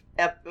set of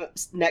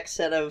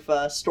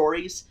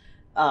stories,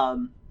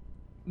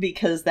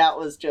 because that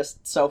was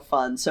just so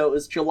fun. So it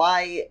was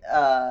July.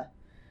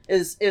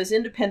 It was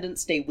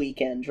Independence Day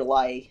weekend,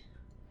 July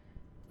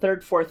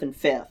 3rd, 4th, and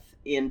 5th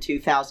in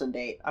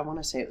 2008. I want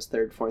to say it was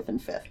 3rd, 4th,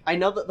 and 5th. I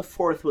know that the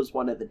 4th was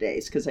one of the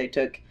days because I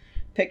took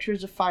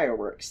pictures of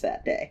fireworks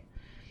that day.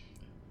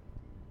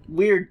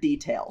 Weird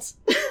details.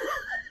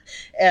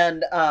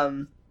 And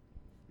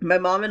my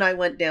mom and I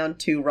went down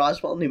to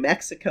Roswell, New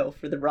Mexico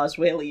for the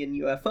Roswellian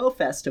UFO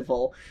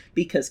Festival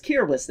because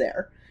Keir was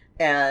there.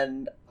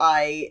 And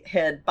I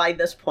had, by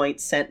this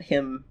point, sent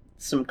him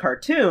some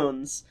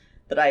cartoons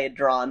that I had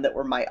drawn that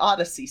were my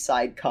Odyssey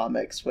side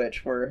comics,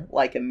 which were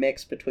like a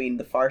mix between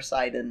The Far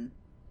Side and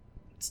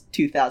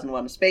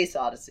 2001: A Space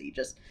Odyssey,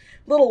 just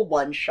little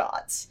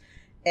one-shots.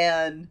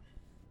 And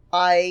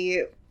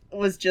I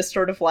was just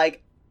sort of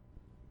like,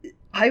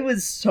 I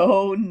was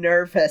so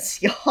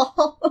nervous,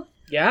 y'all.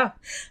 Yeah.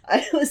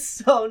 I was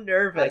so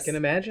nervous. I can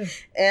imagine.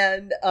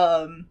 And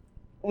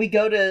we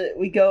go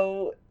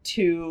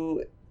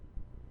to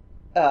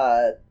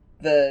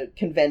the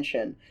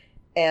convention,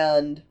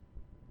 and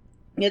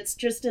it's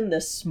just in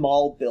this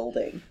small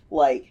building.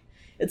 Like,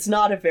 it's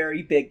not a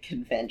very big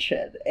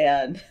convention,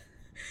 and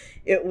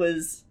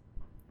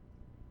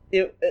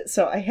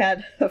so I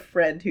had a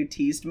friend who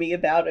teased me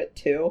about it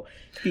too,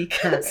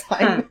 because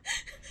I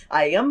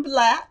am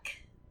black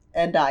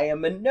and I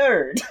am a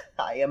nerd.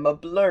 I am a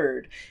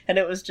blurred. And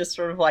it was just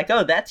sort of like,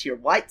 oh, that's your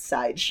white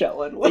side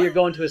showing. You're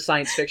going to a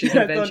science fiction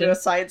convention? Going to a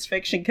science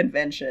fiction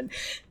convention.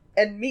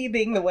 And me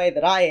being the way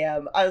that I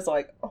am, I was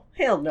like, oh,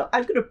 hell no,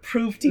 I'm going to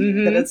prove to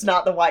you that it's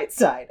not the white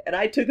side. And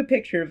I took a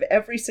picture of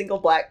every single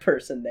black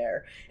person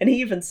there. And he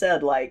even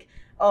said, like,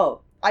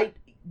 oh,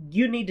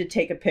 you need to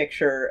take a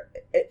picture.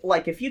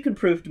 Like, if you can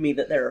prove to me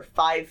that there are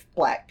 5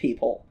 black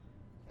people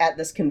at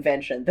this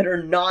convention that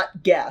are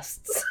not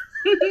guests,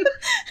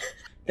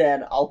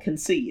 then I'll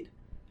concede.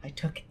 I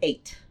took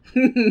 8.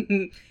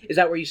 Is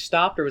that where you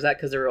stopped, or was that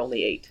because there were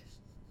only 8?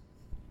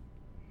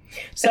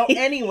 So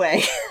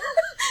anyway,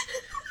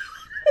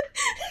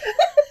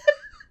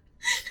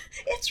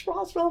 it's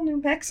Roswell,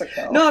 New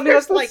Mexico. No, I mean,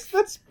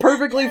 that's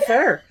perfectly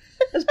fair.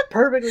 That's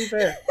perfectly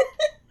fair.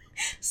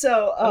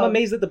 So I'm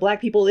amazed that the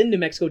black people in New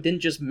Mexico didn't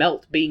just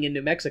melt being in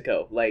New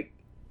Mexico, like,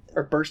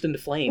 or burst into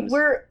flames.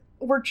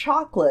 We're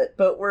chocolate,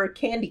 but we're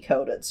candy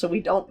coated, so we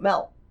don't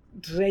melt.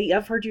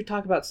 I've heard you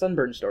talk about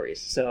sunburn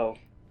stories, so...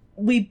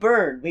 We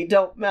burn, we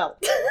don't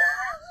melt.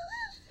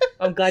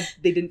 I'm glad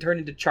they didn't turn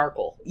into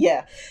charcoal.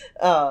 Yeah.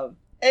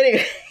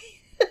 Anyway.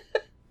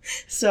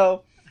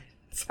 So...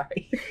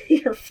 Sorry.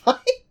 You're fine.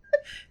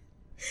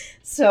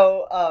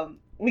 So,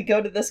 we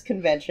go to this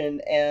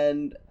convention,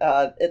 and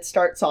it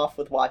starts off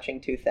with watching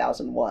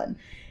 2001.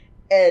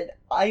 And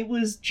I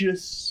was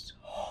just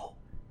so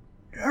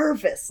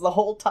nervous the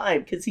whole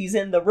time, because he's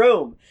in the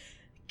room.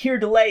 Keir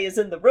Dullea is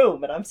in the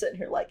room, and I'm sitting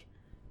here like,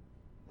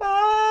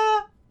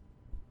 oh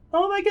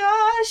my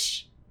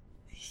gosh,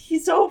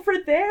 he's over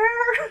there.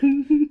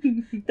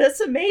 This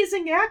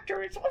amazing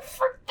actor is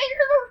over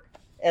there.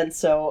 And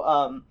so,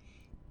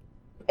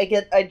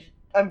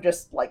 I'm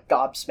just like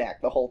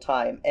gobsmacked the whole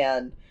time.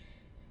 And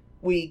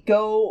we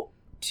go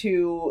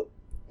to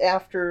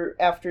after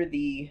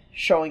the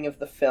showing of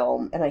the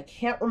film, and I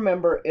can't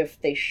remember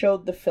if they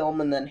showed the film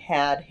and then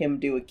had him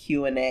do a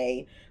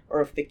Q&A,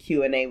 or if the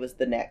Q&A was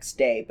the next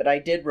day, but I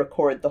did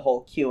record the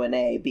whole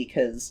Q&A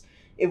because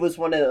it was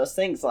one of those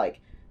things like,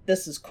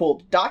 this is cool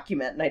to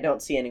document, and I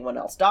don't see anyone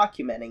else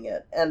documenting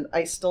it, and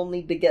I still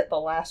need to get the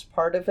last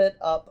part of it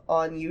up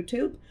on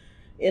YouTube.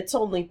 It's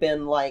only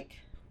been like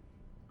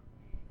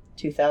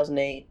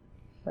 2008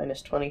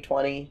 minus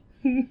 2020.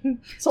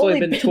 It's only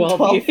been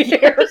 12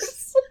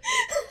 years.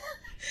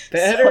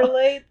 Better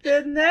late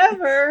than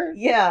never.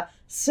 Yeah,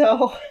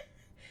 so,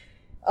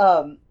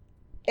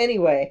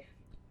 anyway...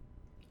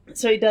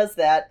 So he does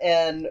that,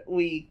 and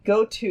we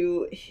go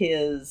to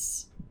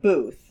his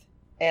booth,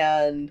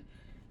 and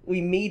we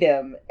meet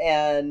him,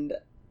 and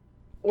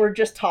we're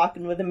just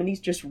talking with him, and he's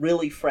just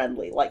really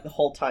friendly, like the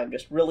whole time,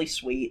 just really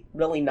sweet,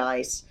 really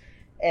nice.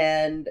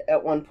 And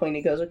at one point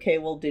he goes, okay,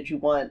 well, did you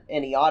want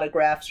any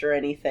autographs or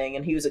anything?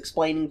 And he was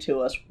explaining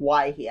to us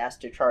why he has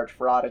to charge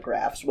for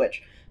autographs,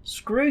 which,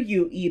 screw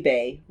you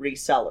eBay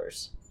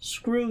resellers.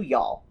 Screw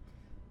y'all.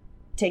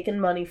 Taking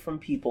money from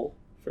people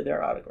for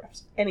their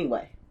autographs.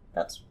 Anyway.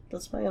 That's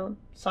my own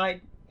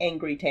side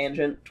angry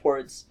tangent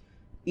towards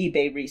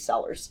eBay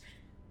resellers.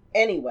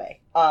 Anyway,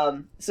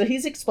 so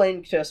he's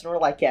explaining to us, and we're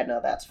like, yeah, no,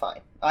 that's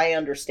fine. I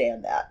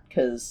understand that,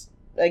 because,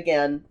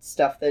 again,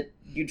 stuff that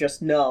you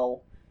just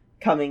know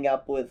coming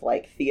up with,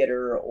 like,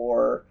 theater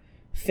or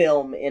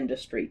film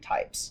industry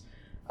types.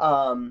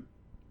 And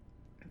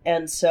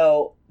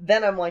so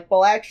then I'm like,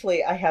 well,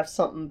 actually, I have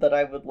something that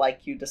I would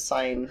like you to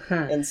sign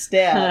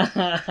instead.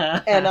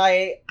 And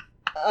I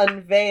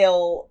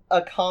unveil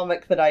a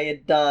comic that I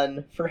had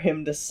done for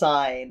him to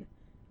sign.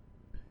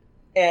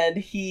 And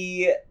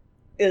he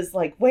is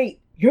like,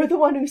 wait, you're the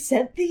one who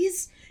sent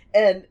these?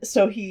 And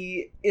so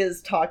he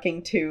is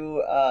talking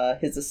to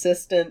his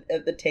assistant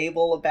at the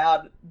table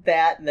about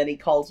that, and then he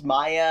calls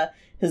Maya,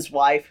 his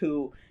wife,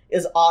 who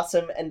is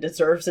awesome and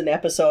deserves an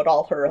episode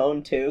all her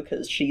own, too,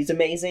 because she's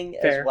amazing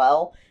as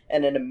well,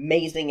 and an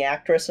amazing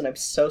actress, and I'm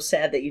so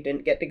sad that you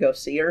didn't get to go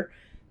see her.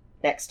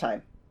 Next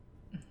time.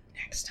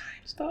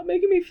 Stop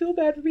making me feel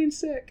bad for being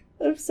sick.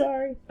 I'm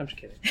sorry. I'm just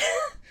kidding.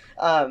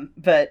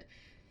 But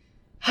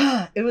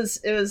it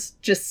was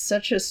just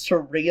such a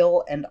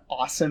surreal and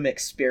awesome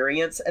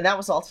experience. And that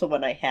was also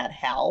when I had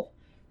Hal,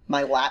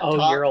 my laptop.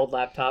 Oh, your old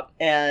laptop.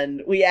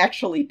 And we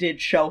actually did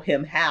show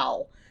him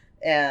Hal.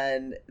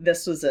 And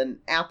this was an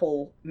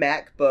Apple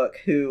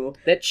MacBook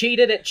that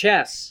cheated at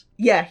chess.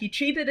 Yeah, he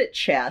cheated at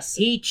chess.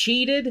 He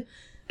cheated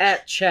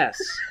at chess.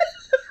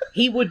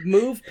 He would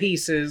move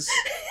pieces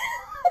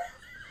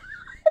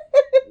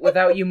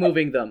without you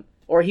moving them.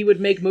 Or he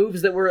would make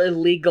moves that were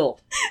illegal.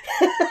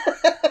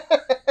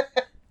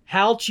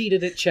 Hal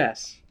cheated at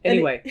chess.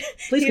 Anyway,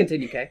 please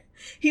continue, Kay.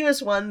 He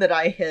was one that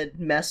I had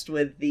messed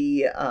with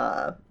the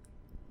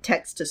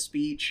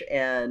text-to-speech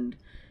and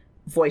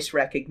voice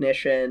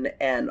recognition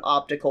and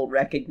optical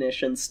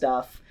recognition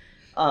stuff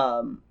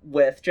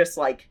with just,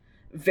 like,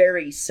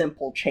 very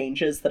simple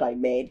changes that I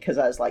made because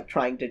I was, like,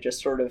 trying to just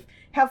sort of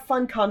have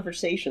fun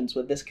conversations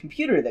with this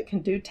computer that can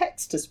do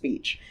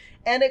text-to-speech.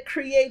 And it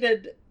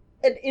created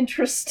an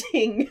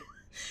interesting...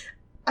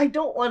 I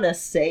don't want to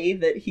say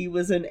that he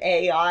was an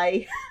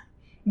AI...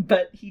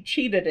 but he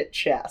cheated at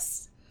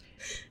chess.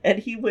 And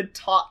he would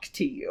talk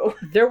to you.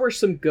 There were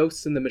some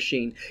ghosts in the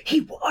machine.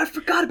 I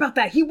forgot about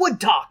that. He would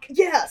talk.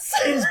 Yes.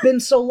 It has been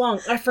so long.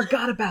 I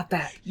forgot about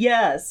that.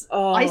 Yes.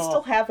 Oh, I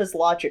still have his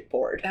logic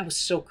board. That was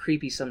so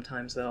creepy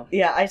sometimes, though.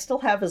 Yeah, I still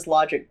have his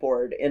logic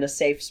board in a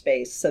safe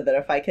space so that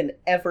if I can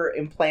ever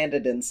implant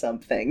it in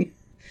something,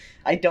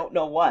 I don't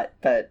know what,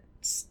 but...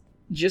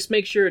 Just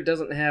make sure it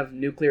doesn't have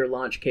nuclear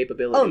launch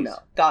capabilities. Oh, no.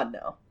 God,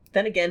 no.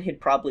 Then again, he'd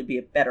probably be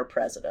a better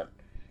president.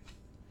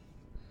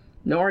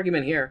 No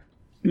argument here.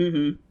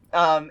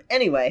 Mm-hmm.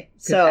 Anyway,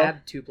 Could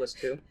add 2 +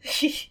 2.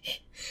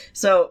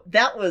 So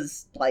that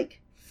was,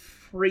 like,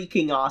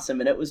 freaking awesome,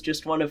 and it was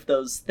just one of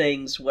those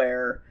things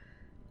where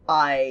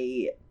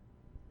it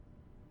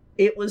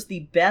was the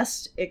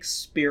best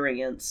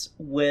experience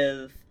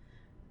with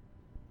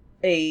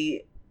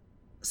a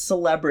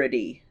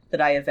celebrity that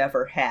I have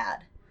ever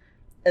had.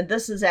 And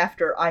this is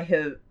after I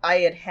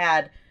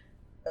had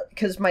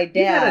because my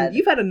dad...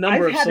 You've had a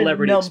number of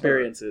celebrity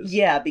experiences.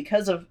 Yeah,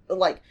 because of,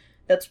 like...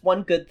 That's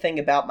one good thing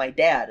about my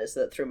dad, is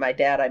that through my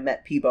dad I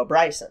met Peebo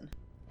Bryson.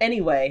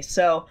 Anyway,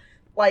 so,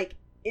 like,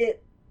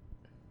 it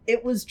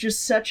was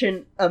just such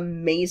an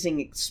amazing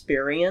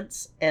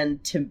experience,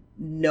 and to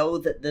know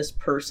that this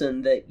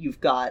person that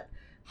you've got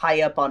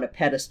high up on a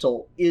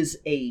pedestal is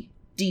a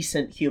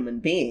decent human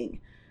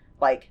being.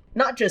 Like,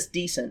 not just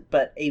decent,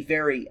 but a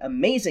very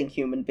amazing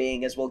human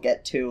being, as we'll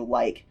get to,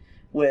 like,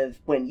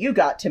 with when you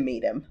got to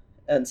meet him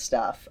and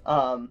stuff.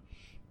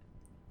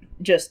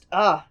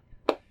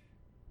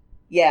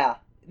 Yeah,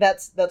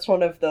 that's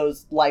one of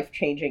those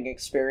life-changing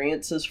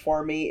experiences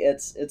for me.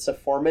 It's a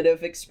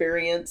formative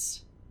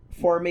experience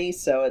for me,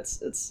 so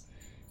it's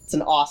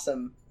an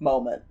awesome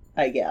moment,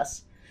 I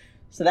guess.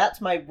 So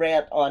that's my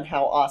rant on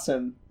how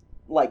awesome,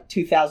 like,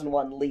 seeing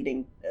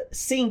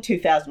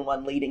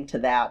 2001 leading to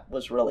that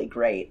was really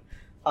great.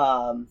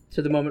 To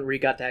the moment where you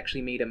got to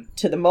actually meet him.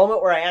 To the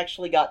moment where I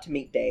actually got to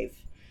meet Dave.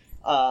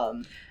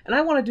 And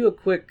I want to do a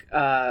quick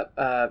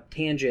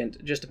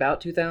tangent just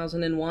about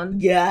 2001.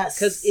 Yes.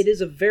 Because it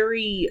is a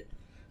very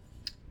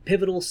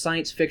pivotal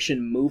science fiction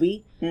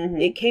movie.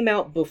 Mm-hmm. It came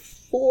out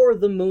before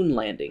the moon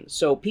landing.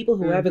 So people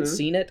who haven't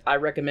seen it, I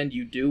recommend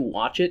you do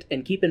watch it.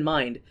 And keep in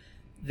mind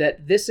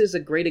that this is a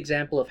great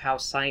example of how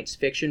science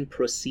fiction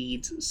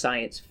precedes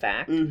science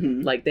fact.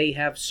 Mm-hmm. Like, they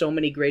have so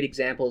many great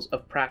examples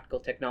of practical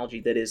technology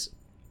that is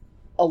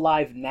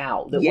alive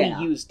now, that we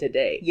use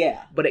today.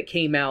 Yeah. But it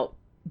came out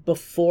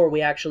before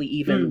we actually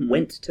even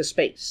went to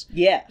space.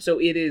 Yeah. So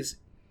it is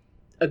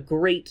a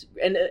great...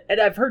 And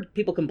I've heard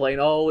people complain,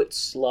 oh, it's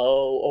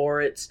slow,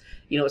 or it's,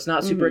 it's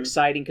not super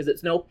exciting because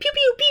it's no pew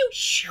pew pew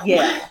shoo.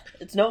 Yeah.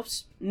 It's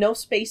no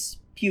space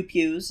pew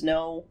pews,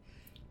 no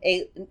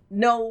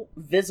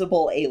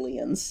visible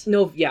aliens.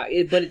 No, yeah,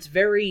 but it's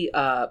very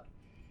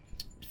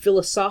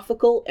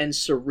philosophical and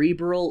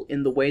cerebral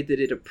in the way that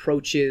it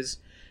approaches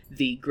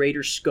the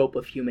greater scope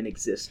of human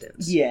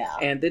existence. Yeah.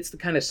 And it's the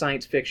kind of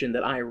science fiction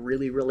that I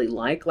really, really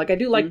like. Like, I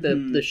do like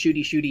the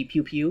shooty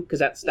pew-pew, because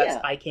that's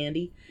eye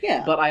candy.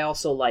 Yeah. But I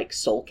also like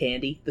soul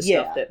candy, the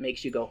stuff that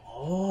makes you go,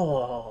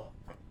 oh.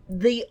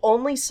 The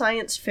only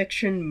science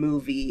fiction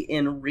movie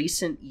in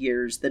recent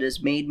years that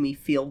has made me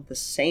feel the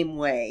same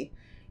way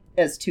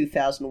as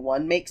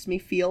 2001 makes me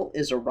feel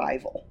is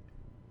Arrival.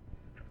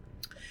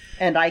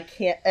 And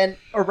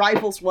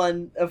Arrival's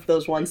one of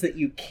those ones that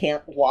you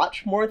can't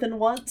watch more than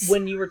once.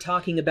 When you were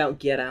talking about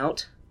Get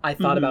Out, I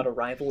thought about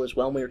Arrival as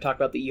well. And we were talking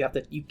about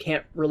that you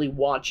can't really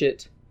watch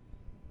it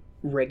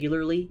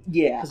regularly.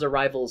 Yeah. Because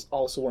Arrival is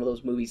also one of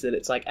those movies that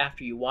it's like,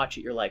 after you watch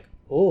it, you're like,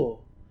 oh.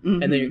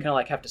 and then you kind of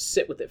like have to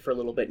sit with it for a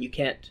little bit.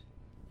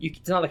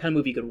 It's not the kind of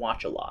movie you could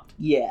watch a lot.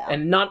 Yeah.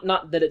 And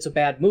not that it's a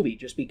bad movie,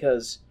 just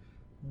because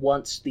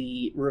once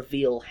the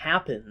reveal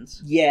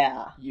happens,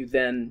 you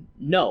then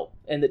know.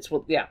 And it's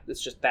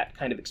just that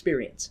kind of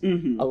experience.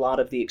 Mm-hmm. A lot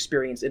of the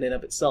experience in and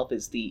of itself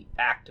is the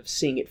act of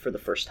seeing it for the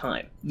first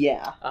time.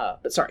 Yeah.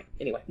 But sorry,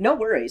 anyway. No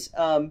worries.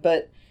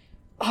 But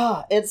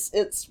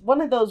it's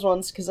one of those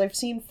ones, because I've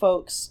seen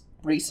folks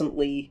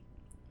recently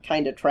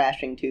kind of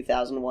trashing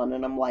 2001,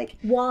 and I'm like,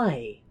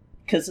 why?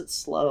 Because it's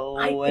slow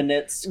and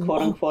it's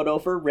quote unquote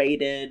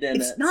overrated, and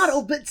it's not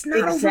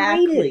exactly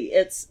overrated.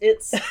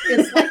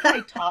 It's like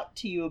I talked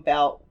to you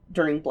about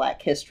during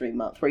Black History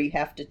Month, where you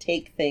have to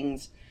take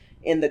things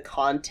in the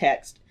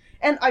context,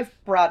 and I've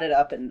brought it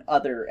up in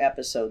other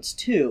episodes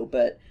too,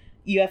 but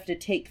you have to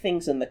take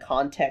things in the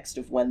context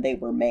of when they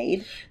were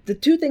made. The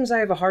two things I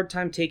have a hard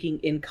time taking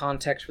in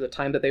context for the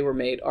time that they were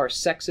made are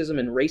sexism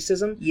and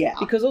racism. Yeah.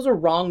 Because those are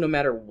wrong no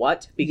matter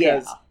what.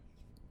 Because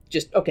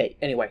okay,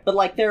 anyway. But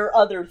like there are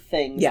other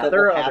things that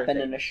will happen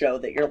in a show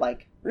that you're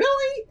like,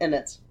 really? And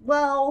it's,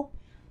 well,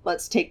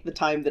 let's take the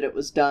time that it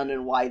was done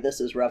and why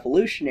this is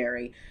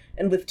revolutionary.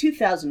 And with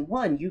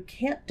 2001, you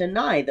can't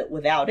deny that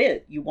without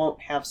it, you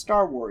won't have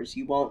Star Wars.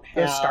 You won't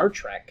have Star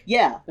Trek.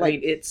 Yeah. Like, I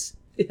mean, it's,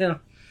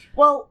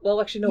 Well,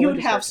 actually, no. You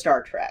would have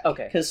Star Trek.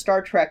 Okay. Because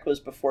Star Trek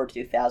was before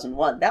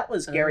 2001. That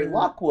was Gary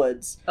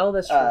Lockwood's. Oh,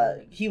 that's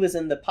true. He was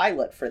in the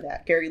pilot for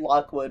that. Gary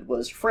Lockwood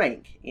was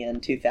Frank in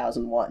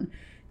 2001.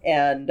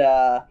 And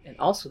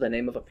also the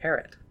name of a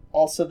parrot.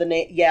 Also the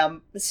name, yeah.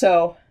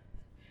 So,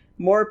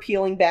 more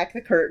peeling back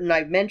the curtain.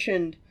 I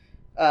mentioned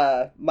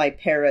my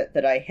parrot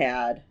that I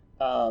had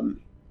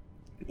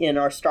in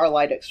our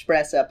Starlight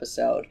Express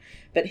episode,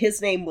 but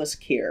his name was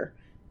Kier,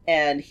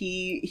 and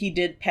he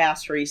did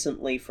pass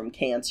recently from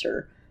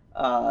cancer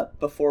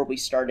before we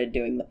started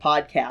doing the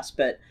podcast.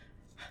 But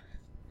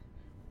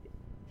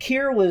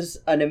Kier was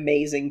an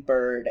amazing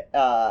bird,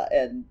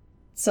 and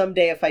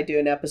someday, if I do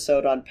an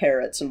episode on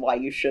parrots and why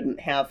you shouldn't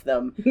have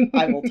them,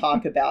 I will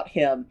talk about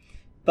him.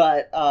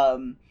 But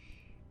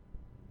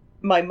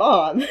my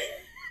mom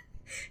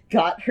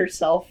got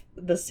herself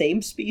the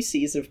same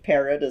species of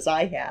parrot as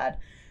I had.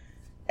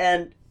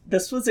 And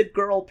this was a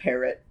girl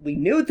parrot. We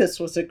knew this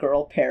was a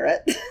girl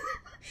parrot.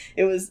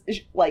 It was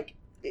like,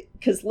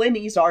 because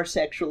Linnies are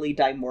sexually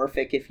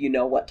dimorphic if you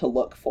know what to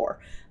look for.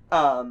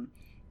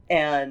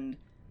 And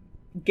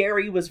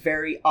Gary was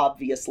very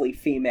obviously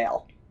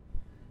female.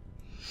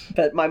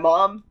 But my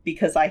mom,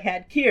 because I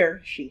had Kier,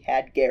 she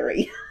had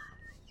Gary.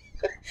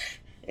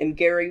 And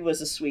Gary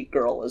was a sweet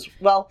girl as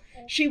well.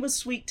 She was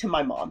sweet to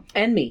my mom.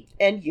 And me.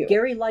 And you.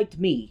 Gary liked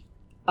me,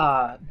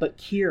 but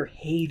Kier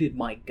hated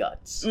my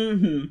guts.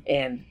 Mm-hmm.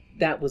 And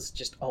that was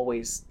just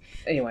always...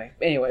 Anyway,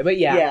 but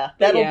yeah. Yeah,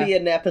 that'll be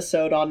an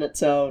episode on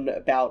its own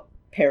about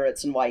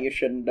parrots and why you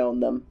shouldn't own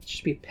them. It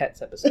should be a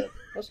pets episode.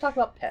 Let's talk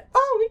about pets.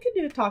 Oh, we could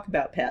do a talk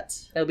about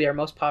pets. That'll be our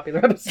most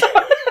popular episode.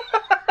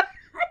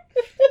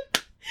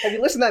 Have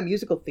you listened to that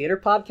musical theater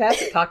podcast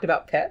that talked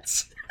about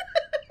pets?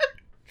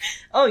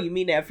 Oh, you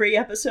mean every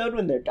episode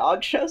when their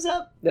dog shows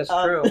up? That's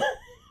true.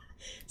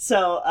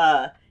 So,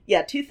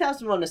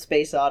 2001 A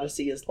Space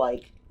Odyssey is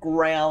like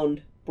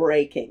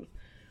groundbreaking.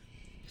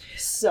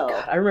 So,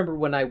 God, I remember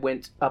when I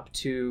went up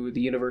to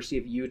the University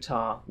of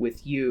Utah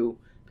with you,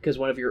 because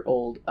one of your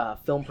old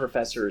film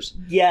professors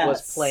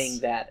was playing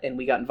that, and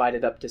we got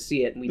invited up to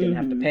see it, and we didn't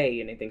have to pay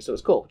anything, so it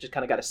was cool. Just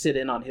kind of got to sit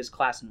in on his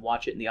class and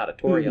watch it in the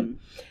auditorium.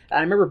 Mm-hmm. And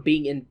I remember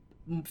being in...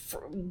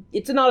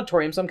 It's an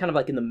auditorium, so I'm kind of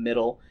like in the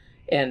middle,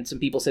 and some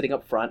people sitting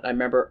up front. I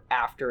remember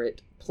after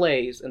it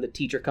plays, and the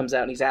teacher comes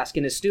out, and he's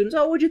asking his students,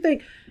 oh, what'd you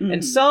think? Mm-hmm.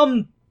 And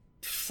some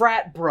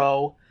frat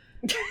bro...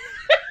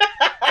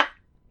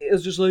 It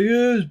was just like,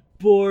 it's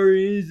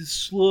boring, it's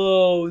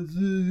slow,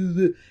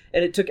 and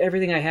it took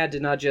everything I had to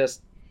not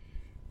just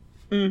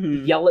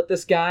yell at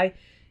this guy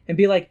and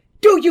be like,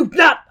 do you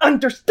not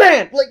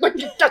understand? Like, what?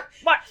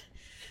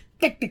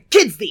 The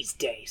kids these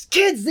days,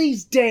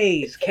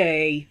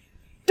 Kay,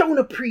 don't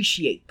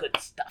appreciate good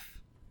stuff.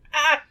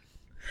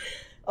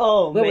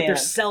 Oh, man. With their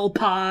cell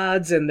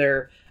pods and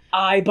their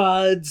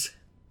iBuds.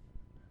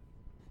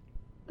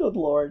 Good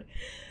Lord.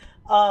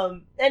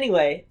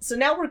 Anyway, so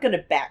now we're going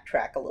to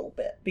backtrack a little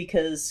bit,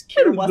 because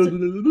Kier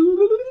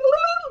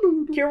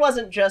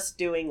wasn't just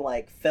doing,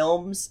 like,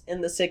 films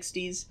in the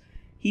 60s.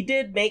 He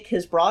did make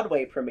his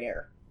Broadway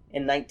premiere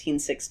in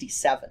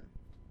 1967.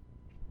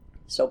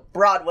 So,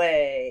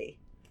 Broadway!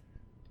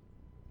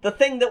 The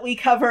thing that we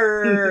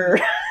cover!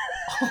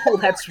 Oh,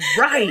 that's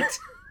right!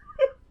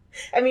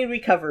 I mean, we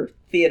cover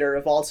theater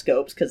of all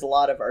scopes, because a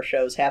lot of our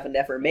shows haven't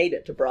ever made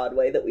it to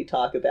Broadway that we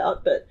talk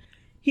about, but...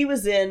 He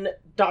was in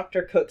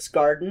Dr. Cook's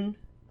Garden,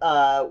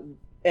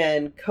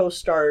 and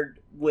co-starred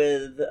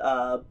with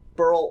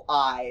Burl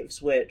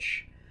Ives,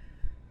 which...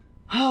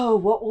 Oh,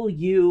 what will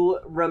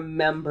you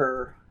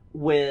remember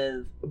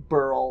with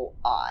Burl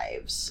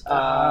Ives?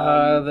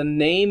 The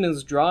name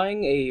is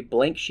drawing a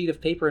blank sheet of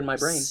paper in my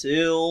brain.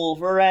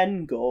 Silver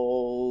and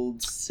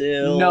gold,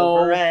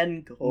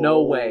 and gold.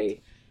 No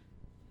way.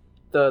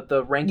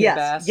 The Rankin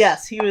Bass?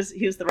 Yes, he was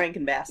the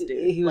Rankin Bass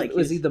dude.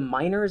 Was he the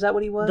miner? Is that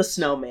what he was? The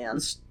snowman.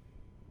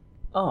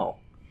 Oh.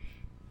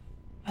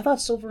 I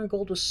thought Silver and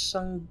Gold was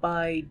sung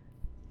by...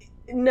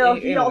 No,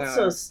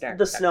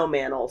 the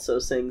snowman also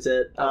sings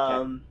it.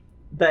 Okay.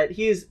 But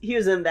he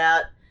was in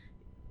that.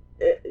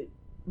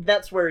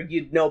 That's where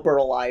you'd know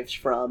Burl Ives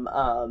from.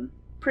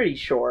 Pretty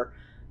sure.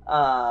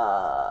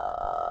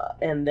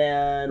 And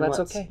then That's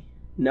okay.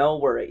 No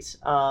worries.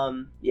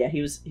 Yeah,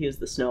 he was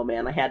the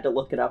snowman. I had to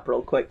look it up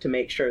real quick to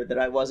make sure that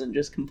I wasn't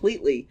just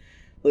completely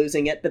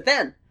losing it. But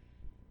then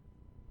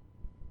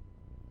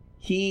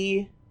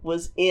he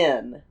was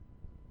in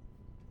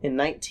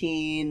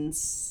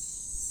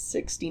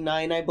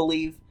 1969, I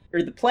believe,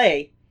 or the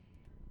play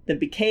that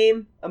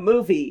became a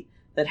movie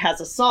that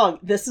has a song.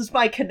 This is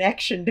my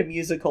connection to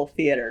musical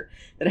theater.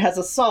 That has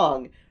a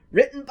song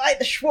written by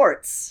the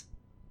Schwartz.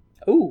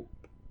 Ooh.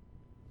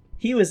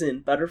 He was in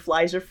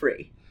Butterflies Are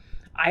Free.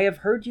 I have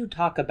heard you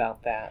talk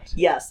about that.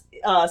 Yes.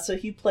 So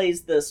he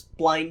plays this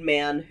blind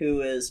man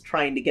who is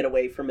trying to get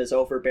away from his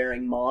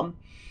overbearing mom.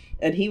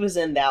 And he was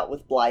in that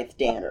with Blythe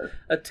Danner.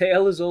 A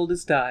tale as old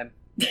as time.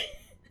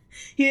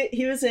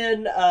 He was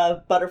in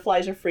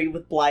Butterflies Are Free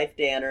with Blythe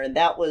Danner, and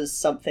that was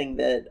something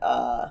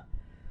that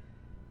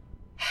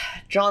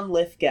John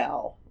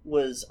Lithgow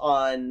was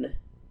on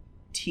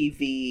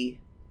TV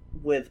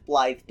with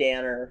Blythe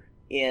Danner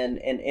in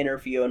an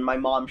interview, and my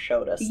mom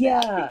showed us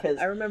that. Because,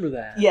 I remember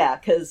that. Yeah,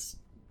 because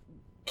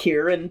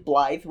Keir and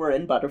Blythe were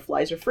in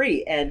Butterflies Are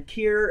Free, and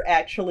Keir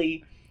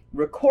actually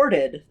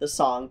recorded the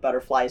song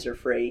Butterflies Are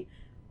Free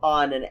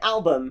on an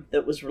album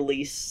that was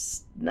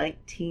released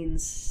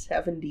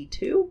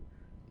 1972.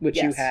 Which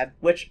yes. You had.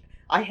 Which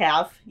I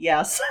have,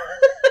 yes.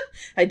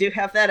 I do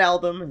have that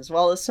album, as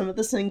well as some of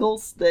the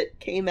singles that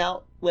came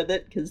out with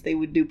it, because they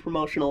would do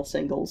promotional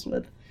singles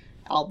with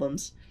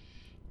albums.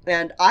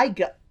 And I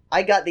got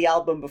the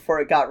album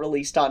before it got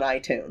released on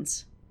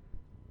iTunes.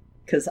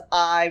 Because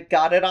I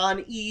got it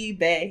on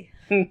eBay.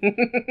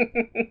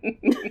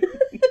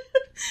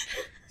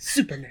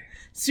 Super nerd.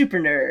 Super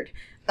nerd.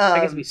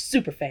 I guess be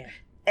super fan.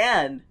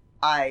 And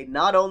I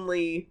not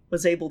only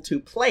was able to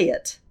play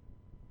it,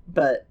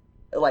 but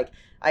like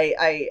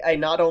I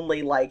not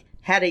only like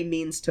had a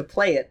means to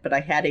play it, but I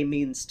had a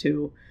means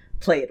to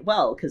play it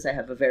well, because I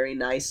have a very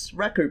nice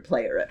record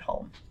player at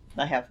home.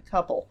 I have a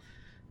couple,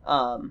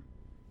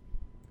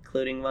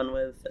 including one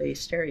with a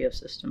stereo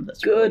system.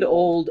 That's good really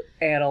old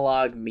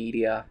analog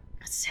media.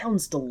 It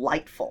sounds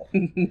delightful.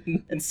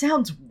 It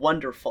sounds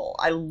wonderful.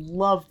 I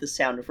love the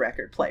sound of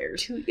record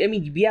players. I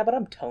mean, yeah, but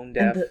I'm tone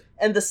deaf.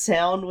 And the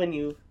sound when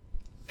you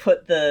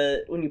put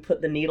the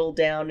needle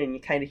down and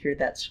you kind of hear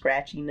that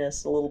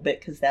scratchiness a little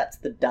bit, because that's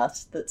the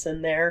dust that's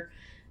in there.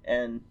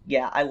 And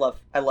yeah, I love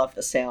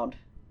the sound.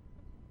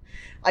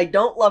 I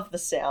don't love the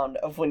sound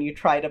of when you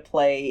try to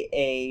play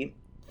a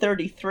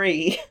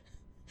 33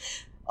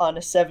 on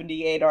a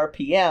 78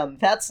 RPM.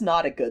 That's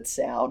not a good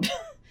sound.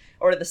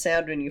 Or the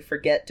sound when you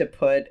forget to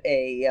put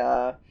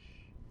a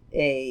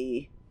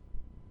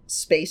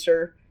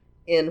spacer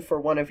in for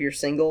one of your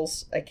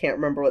singles. I can't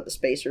remember what the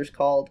spacer's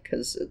called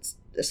because it's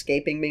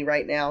escaping me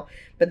right now.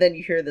 But then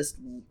you hear this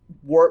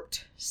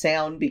warped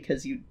sound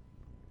because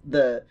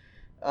the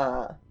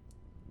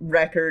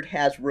record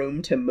has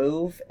room to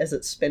move as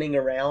it's spinning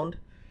around.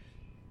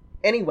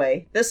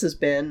 Anyway, this has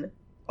been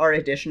our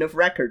edition of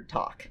Record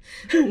Talk.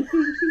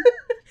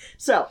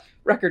 So,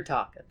 Record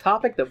Talk, a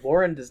topic that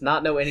Warren does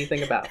not know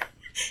anything about.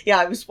 Yeah,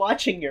 I was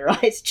watching your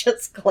eyes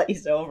just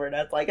glaze over, and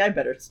I was like, I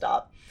better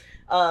stop.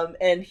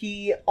 And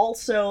he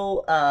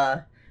also,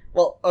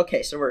 well,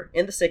 okay, so we're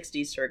in the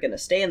 60s, so we're going to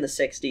stay in the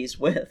 60s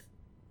with,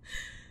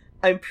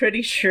 I'm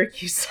pretty sure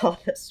you saw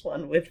this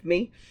one with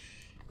me,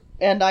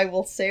 and I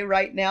will say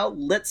right now,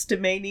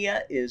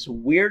 Lisztomania is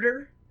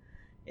weirder.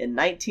 In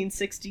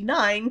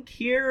 1969,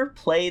 Keir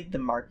played the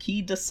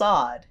Marquis de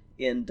Sade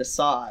in De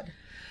Sade.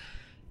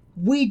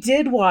 We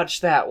did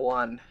watch that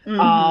one.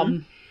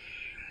 Mm-hmm.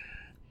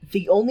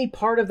 The only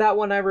part of that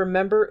one I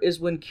remember is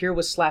when Keir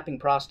was slapping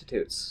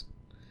prostitutes.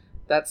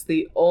 That's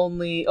the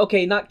only...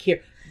 Okay, not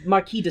Keir.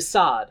 Marquis de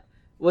Sade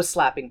was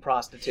slapping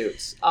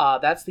prostitutes.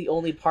 That's the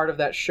only part of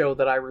that show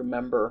that I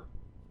remember.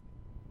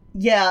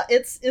 Yeah,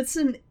 it's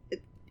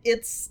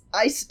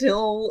I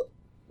still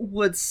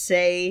would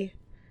say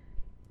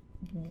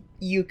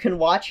you can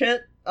watch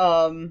it.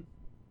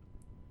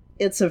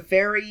 It's a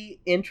very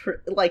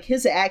like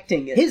his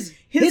acting is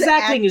his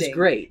acting is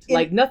great.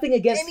 Like nothing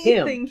against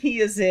him. Anything he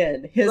is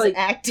in, his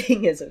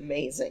acting is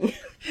amazing.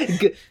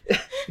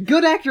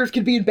 Good actors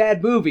can be in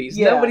bad movies.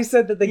 Yeah. Nobody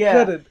said that they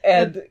couldn't.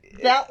 And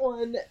that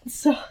one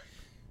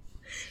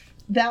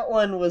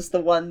was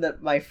the one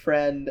that my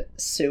friend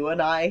Sue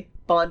and I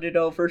bonded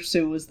over.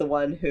 Sue was the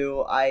one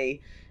who I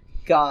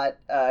got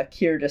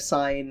Keir to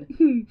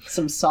sign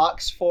some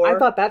socks for. I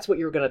thought that's what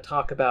you were going to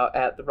talk about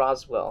at the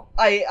Roswell.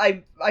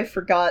 I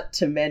forgot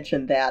to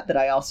mention that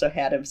I also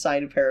had him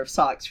sign a pair of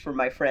socks for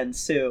my friend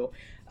Sue.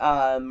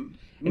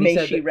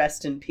 May she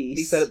rest in peace.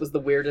 He said it was the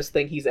weirdest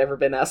thing he's ever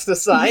been asked to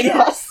sign.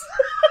 Yes.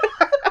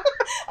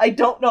 I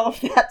don't know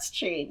if that's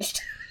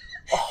changed.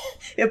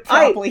 It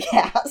probably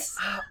has.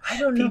 I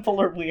don't know.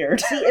 People are weird.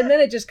 See, and then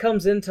it just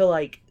comes into,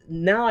 like,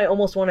 now I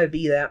almost want to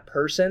be that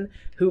person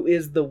who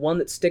is the one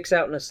that sticks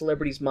out in a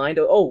celebrity's mind.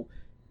 Oh,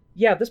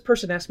 yeah, this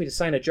person asked me to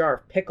sign a jar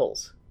of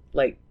pickles.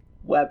 Like,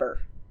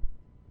 Weber.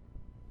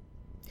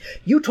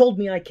 You told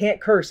me I can't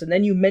curse, and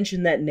then you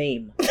mentioned that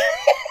name.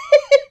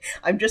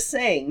 I'm just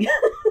saying.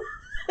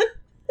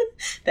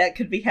 That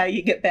could be how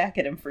you get back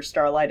at him for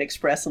Starlight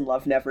Express and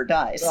Love Never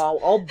Dies.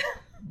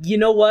 You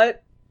know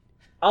what?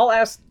 I'll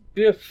ask...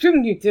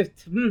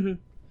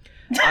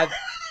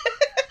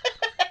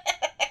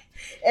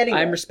 Anyway.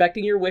 I'm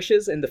respecting your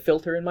wishes, and the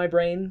filter in my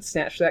brain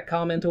snatched that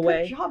comment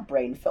away. Good job,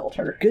 brain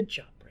filter. Good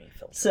job, brain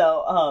filter.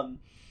 So,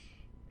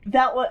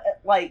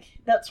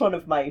 that's one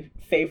of my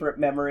favorite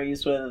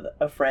memories with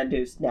a friend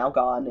who's now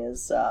gone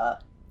is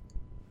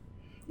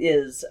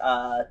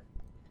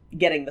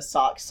getting the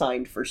socks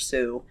signed for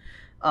Sue.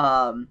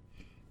 That's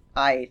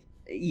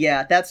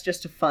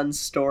just a fun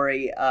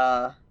story.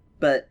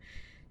 But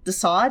The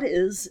Sod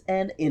is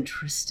an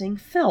interesting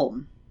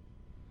film.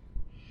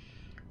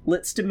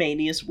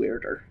 Lisztomania is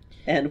weirder,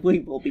 and we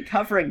will be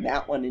covering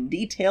that one in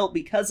detail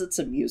because it's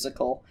a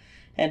musical,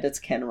 and it's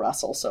Ken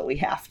Russell, so we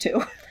have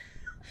to.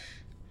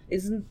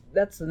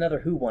 That's another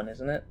Who one,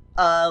 isn't it?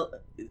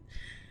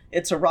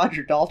 It's a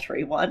Roger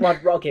Daltrey one.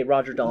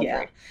 Roger Daltrey.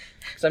 Yeah.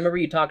 Because I remember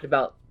you talked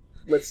about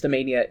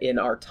Lisztomania in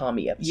our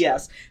Tommy episode.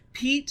 Yes.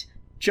 Pete,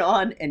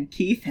 John, and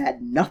Keith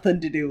had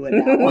nothing to do with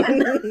that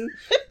one.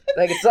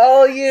 Like, it's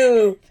all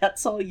you.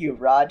 That's all you,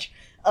 Raj.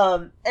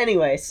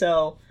 Anyway,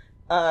 so,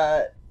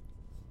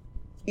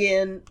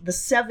 in the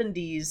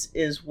 70s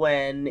is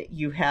when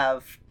you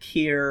have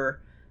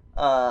Keir,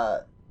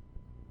 60s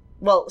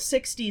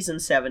and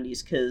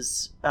 70s,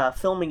 because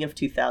filming of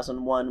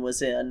 2001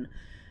 was in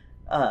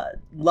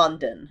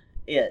London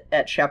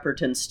at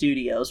Shepperton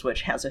Studios,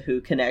 which has a Who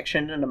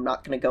connection, and I'm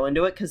not going to go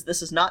into it because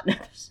this is not an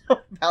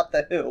episode about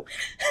the Who.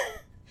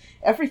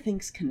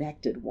 Everything's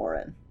connected,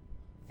 Warren.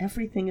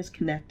 Everything is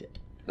connected.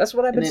 That's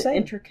what I've been in saying.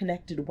 An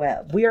interconnected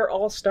web. We are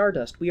all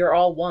stardust. We are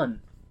all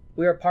one.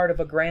 We are part of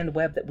a grand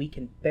web that we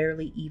can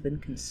barely even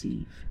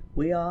conceive.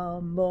 We are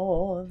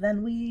more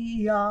than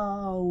we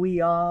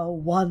are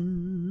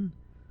one.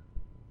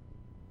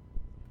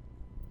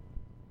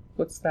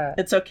 What's that?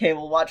 It's okay,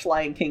 we'll watch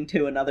Lion King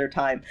 2 another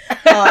time.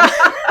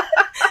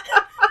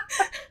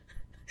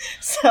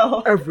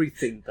 So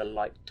everything the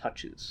light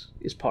touches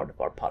is part of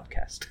our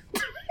podcast.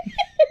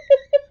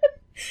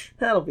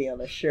 That'll be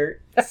on a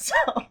shirt.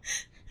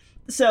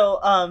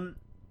 So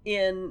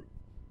in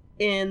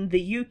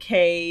the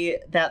UK,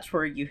 that's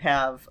where you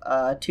have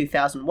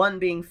 2001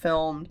 being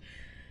filmed.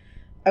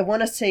 I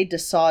want to say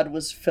Desaad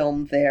was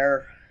filmed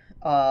there.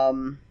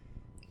 And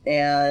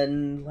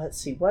let's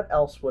see, what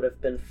else would have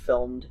been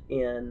filmed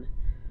in...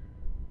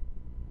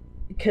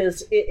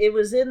 Because it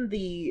was in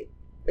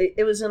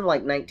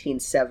like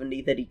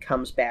 1970 that he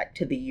comes back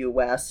to the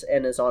U.S.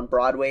 and is on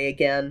Broadway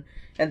again.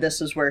 And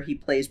this is where he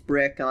plays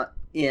Brick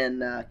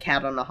in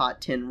Cat on a Hot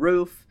Tin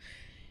Roof.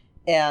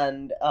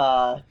 And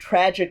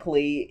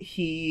tragically,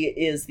 he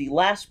is the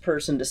last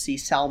person to see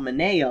Sal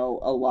Mineo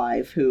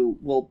alive, who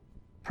we'll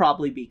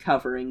probably be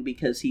covering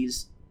because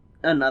he's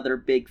another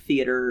big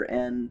theater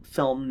and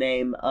film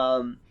name.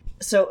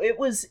 So it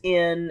was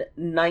in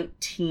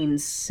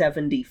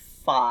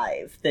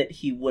 1975 that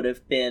he would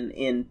have been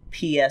in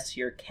P.S.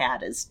 Your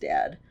Cat is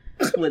Dead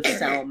with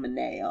Sal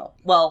Mineo.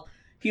 Well,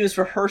 he was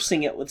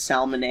rehearsing it with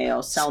Sal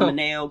Mineo. Sal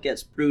Mineo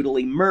gets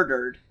brutally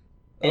murdered.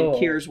 And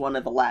Keir's one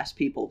of the last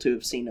people to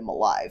have seen him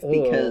alive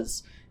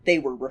because they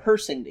were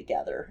rehearsing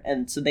together,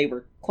 and so they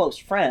were close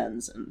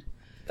friends. And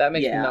that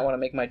makes me not want to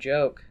make my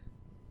joke,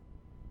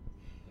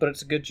 but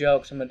it's a good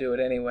joke, so I'm gonna do it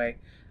anyway.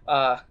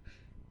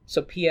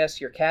 So,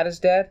 P.S. Your Cat is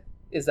Dead.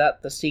 Is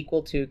that the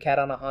sequel to Cat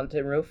on a Hot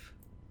Tin Roof?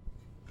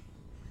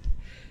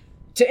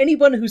 To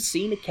anyone who's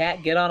seen a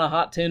cat get on a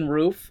hot tin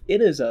roof,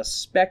 it is a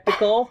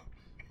spectacle.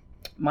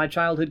 My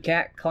childhood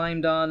cat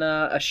climbed on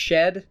a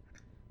shed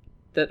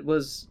that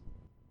was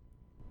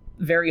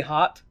very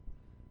hot,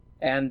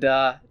 and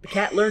the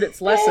cat learned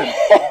its lesson.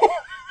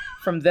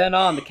 From then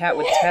on, the cat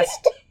would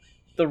test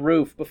the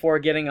roof before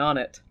getting on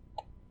it.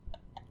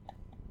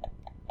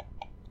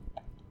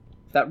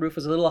 If that roof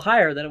was a little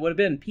higher than it would have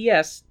been.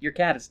 P.S. Your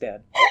cat is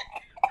dead.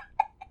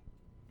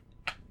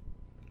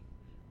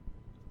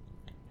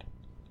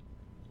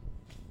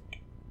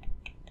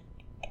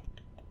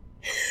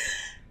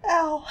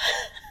 Ow.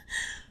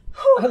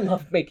 I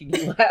love making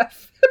you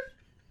laugh.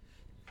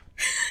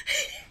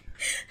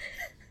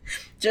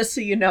 Just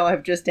so you know,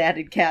 I've just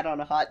added Cat on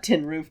a Hot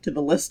Tin Roof to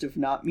the list of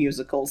not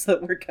musicals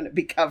that we're going to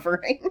be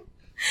covering.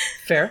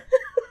 Fair.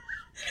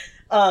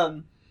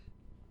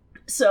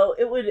 So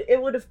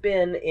it would have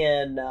been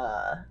in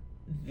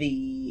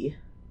the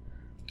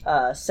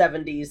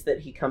 70s that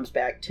he comes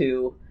back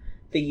to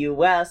the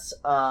U.S.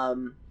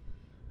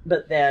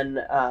 But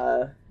then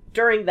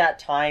during that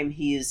time,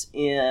 he's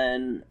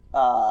in...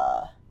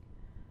 I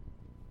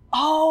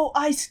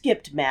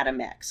skipped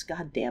Madam X.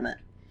 God damn it.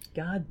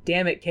 God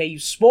damn it, Kay, you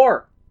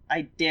swore!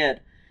 I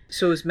did.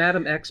 So is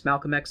Madam X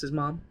Malcolm X's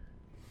mom?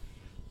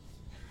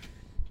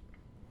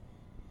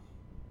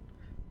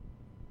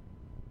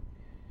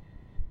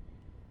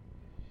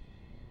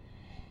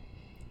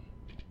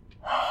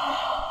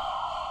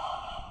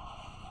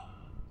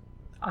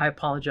 I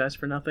apologize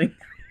for nothing.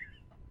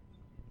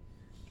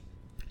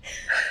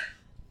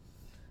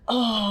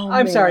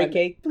 I'm sorry,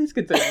 Kate. Please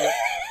continue.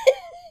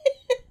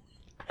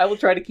 I will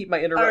try to keep my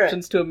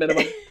interruptions to a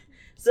minimum.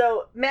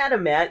 So,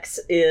 Madam X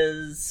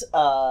is,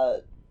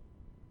 I'm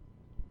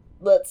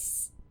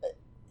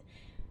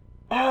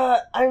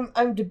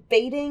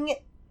debating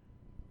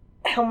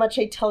how much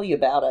I tell you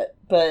about it,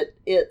 but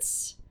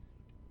it's,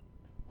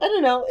 I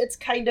don't know, it's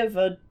kind of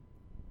a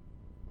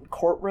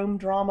courtroom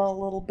drama a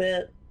little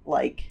bit,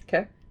 like,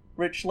 okay.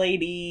 Rich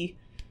lady,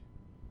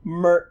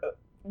 single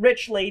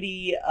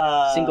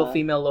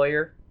female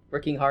lawyer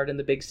working hard in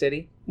the big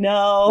city.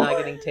 No. Not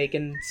getting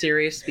taken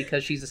serious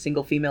because she's a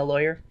single female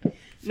lawyer.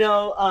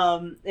 No,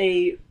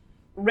 a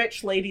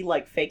rich lady,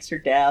 like, fakes her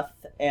death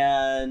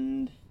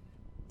and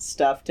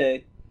stuff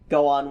to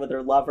go on with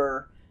her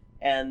lover,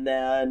 and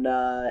then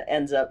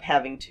ends up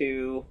having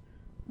to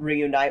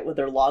reunite with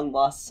her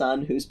long-lost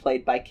son, who's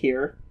played by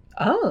Keir.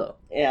 Oh.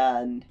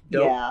 And,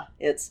 dope. Yeah,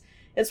 it's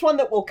one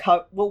that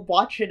we'll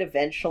watch it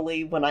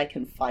eventually when I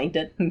can find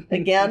it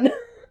again.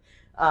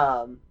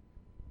 But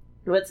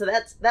so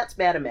that's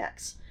Madam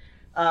X.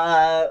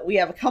 We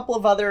have a couple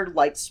of other,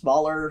 like,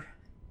 smaller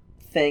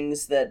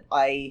things that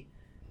I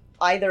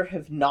either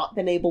have not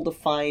been able to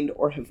find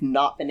or have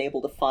not been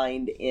able to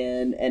find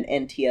in an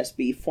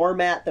NTSB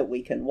format that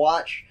we can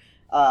watch.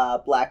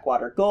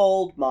 Blackwater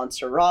Gold,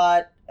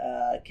 Montserrat,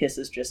 Kiss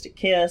is Just a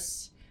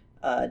Kiss,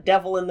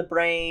 Devil in the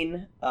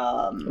Brain.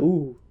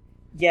 Ooh.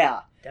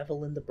 Yeah.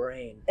 Devil in the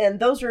Brain. And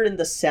those are in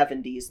the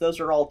 70s. Those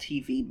are all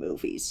TV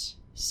movies.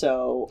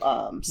 So,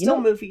 still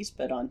movies,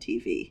 but on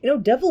TV.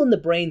 Devil in the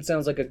Brain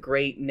sounds like a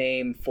great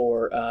name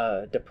for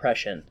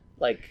depression.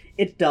 Like,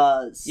 it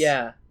does.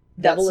 Yeah.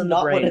 That's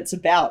not what it's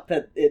about,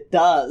 but it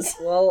does.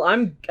 Well,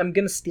 I'm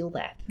gonna steal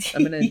that.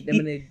 I'm gonna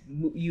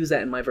use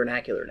that in my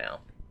vernacular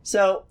now.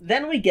 So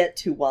then we get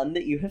to one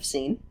that you have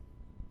seen,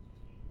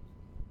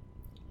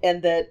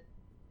 and that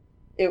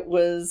it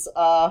was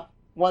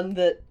one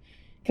that,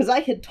 because I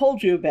had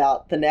told you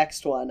about the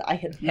next one, I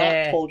had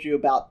not told you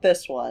about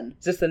this one.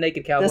 Is this the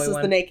naked cowboy one? This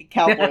is the naked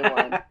cowboy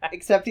one,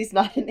 except he's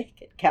not a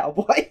naked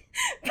cowboy,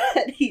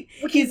 but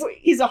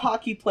he's a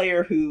hockey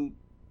player who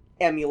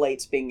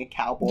emulates being a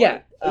cowboy.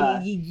 Yeah.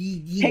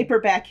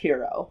 Paperback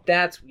Hero.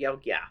 That's yeah.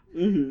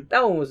 Mm-hmm.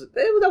 That one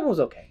was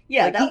okay.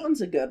 Yeah, like, that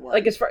one's a good one.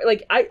 Like, as far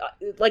I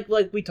like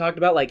we talked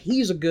about, like,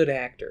 he's a good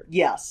actor.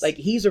 Yes. Like,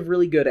 he's a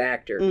really good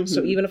actor. Mm-hmm.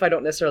 So even if I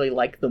don't necessarily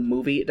like the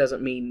movie, it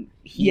doesn't mean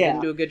he didn't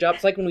do a good job.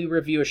 It's like when we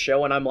review a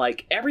show and I'm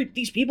like,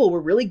 these people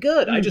were really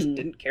good. I just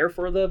didn't care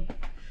for the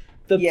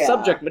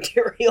subject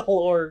material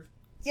or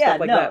stuff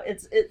like that.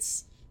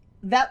 It's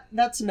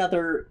that's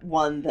another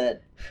one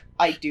that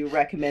I do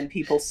recommend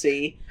people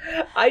see.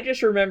 I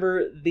just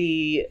remember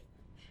it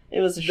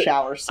was a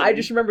shower scene. I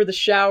just remember the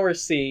shower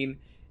scene,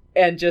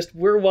 and just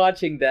we're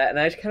watching that, and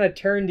I just kind of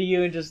turn to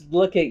you and just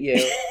look at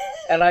you,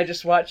 and I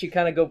just watch you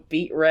kind of go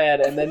beet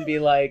red, and then be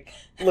like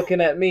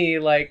looking at me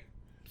like,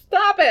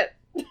 "Stop it!"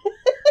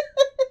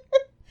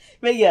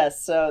 But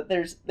yes, so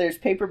there's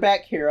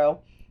Paperback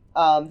Hero.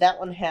 That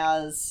one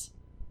has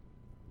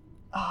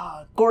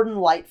Gordon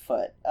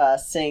Lightfoot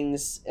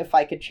sings "If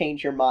I Could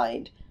Change Your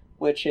Mind,"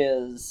 which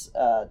is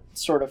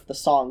sort of the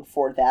song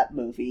for that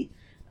movie.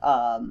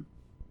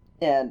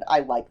 And I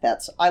like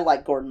that. I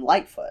like Gordon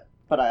Lightfoot,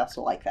 but I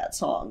also like that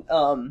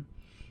song.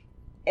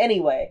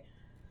 Anyway,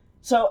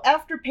 so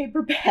after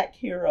Paperback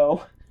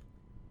Hero,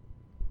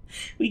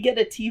 we get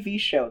a TV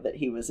show that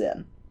he was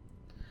in.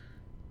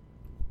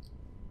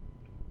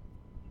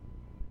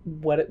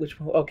 Which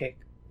one? Okay.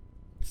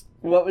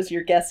 What was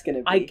your guess going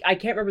to be? I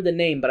can't remember the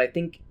name, but I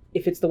think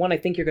if it's the one I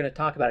think you're going to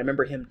talk about, I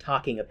remember him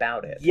talking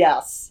about it.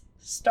 Yes.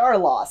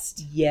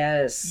 Starlost.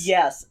 Yes.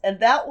 Yes. And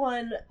that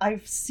one,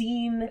 I've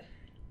seen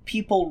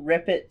people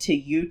rip it to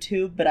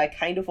YouTube, but I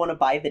kind of want to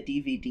buy the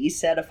DVD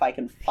set if I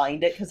can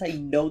find it, because I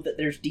know that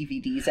there's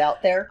DVDs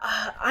out there.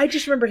 I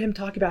just remember him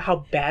talking about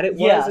how bad it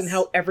was and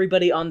how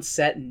everybody on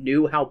set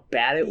knew how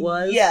bad it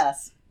was.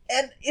 Yes.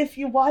 And if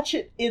you watch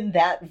it in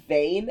that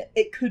vein,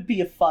 it could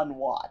be a fun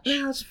watch.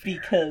 Yes.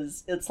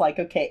 Because it's like,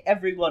 okay,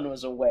 everyone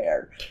was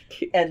aware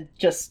and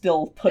just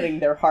still putting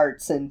their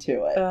hearts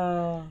into it.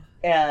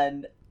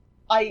 And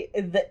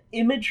the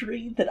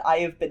imagery that I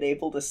have been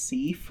able to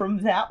see from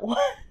that one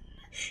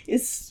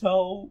is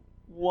so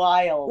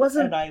wild,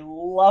 and I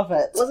love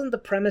it. Wasn't the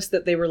premise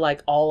that they were,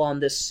 like, all on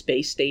this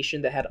space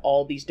station that had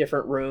all these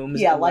different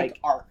rooms? Yeah, and, like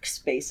Arcs,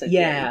 basically.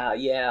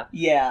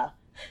 Yeah.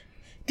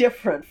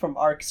 Different from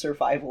Ark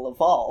Survival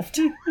Evolved.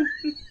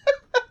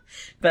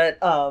 But,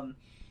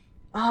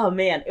 oh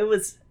man,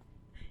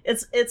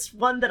 it's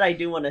one that I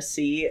do want to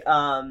see.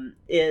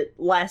 It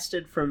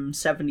lasted from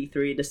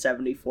 73 to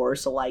 74,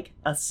 so like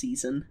a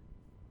season.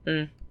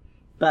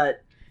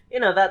 But,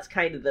 that's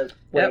kind of the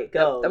way it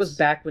goes. That was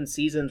back when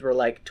seasons were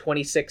like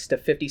 26 to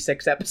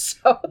 56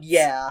 episodes.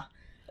 Yeah.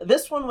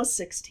 This one was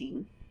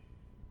 16.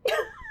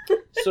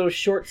 So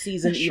short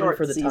season even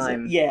for the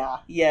time.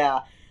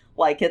 Yeah.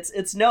 Like,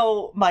 it's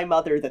no My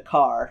Mother the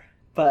Car,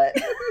 but...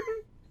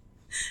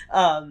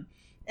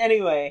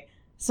 Anyway,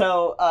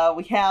 So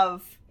we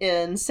have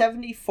in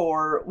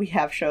 1974 we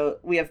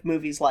have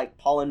movies like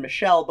Paul and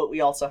Michelle, but we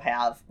also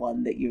have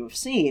one that you have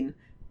seen,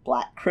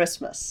 Black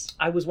Christmas.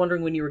 I was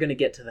wondering when you were going to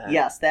get to that.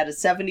 Yes, that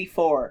is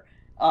 1974.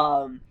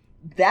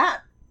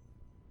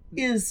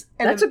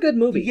 That's a good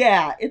movie.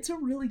 Yeah, it's a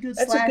really good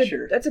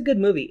slasher. That's a good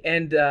movie,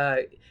 and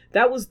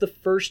that was the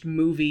first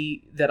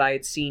movie that I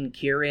had seen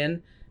Keir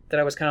in that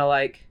I was kind of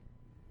like,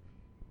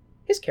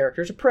 his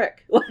character's a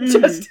prick.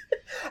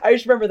 I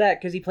just remember that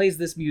because he plays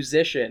this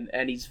musician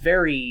and he's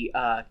very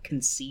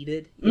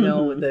conceited. You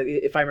know,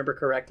 if I remember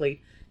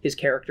correctly, his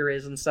character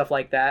is and stuff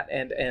like that.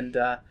 And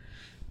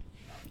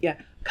yeah,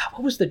 God,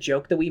 what was the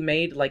joke that we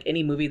made? Like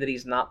any movie that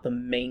he's not the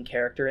main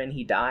character in,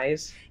 he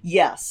dies.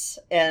 Yes,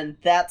 and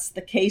that's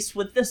the case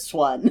with this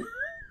one.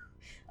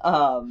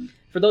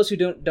 For those who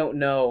don't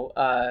know,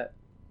 I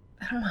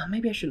don't know.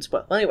 Maybe I shouldn't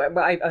spoil. Anyway,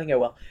 I think I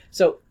will.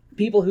 So.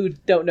 People who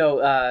don't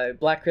know,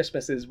 Black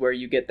Christmas is where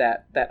you get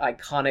that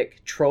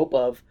iconic trope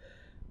of,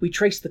 we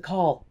trace the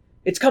call.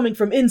 It's coming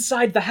from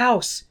inside the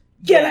house.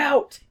 Get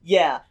out!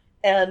 Yeah,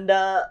 and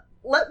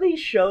let me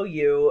show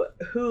you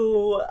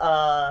who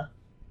or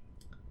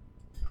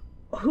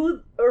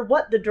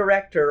what the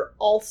director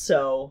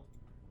also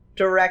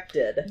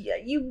directed. Yeah,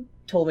 you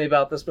told me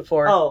about this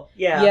before. Oh,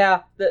 yeah.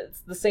 Yeah,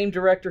 it's the same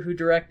director who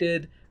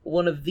directed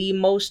one of the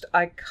most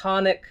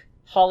iconic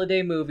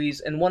holiday movies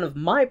and one of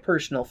my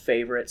personal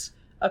favorites,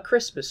 A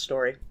Christmas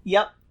Story.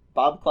 Yep,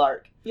 Bob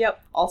Clark.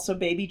 Yep. Also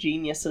Baby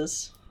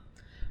Geniuses.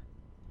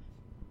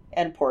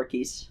 And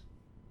Porky's.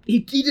 He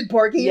did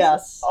Porky's?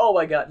 Yes. Oh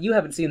my god, you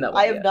haven't seen that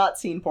one I have not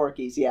seen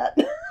Porky's yet.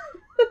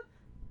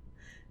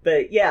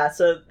 But yeah,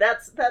 so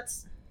that's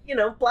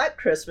Black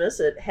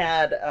Christmas. It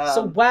had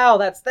that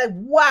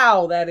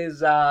is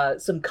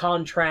some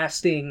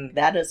contrasting,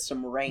 that is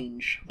some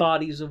range,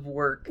 bodies of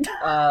work.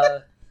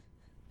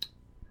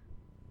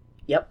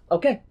 Yep.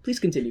 Okay. Please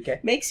continue,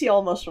 Kay. Makes you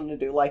almost want to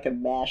do like a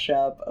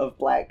mashup of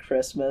Black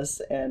Christmas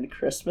and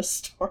Christmas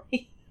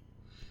Story.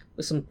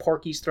 With some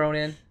Porky's thrown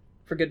in,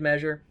 for good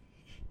measure.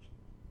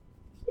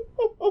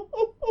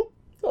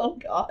 Oh,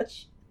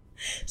 gosh.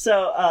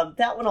 So,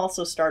 that one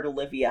also starred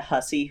Olivia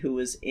Hussey, who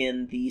was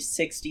in the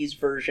 60s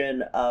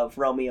version of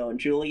Romeo and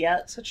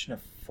Juliet. Such an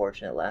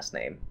unfortunate last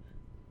name.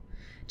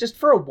 Just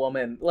for a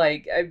woman.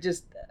 Like, I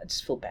just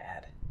feel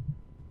bad.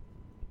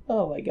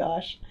 Oh my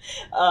gosh.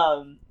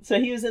 So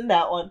he was in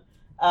that one.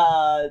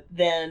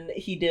 Then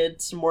he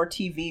did some more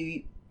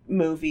TV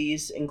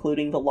movies,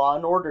 including the Law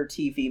and Order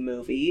TV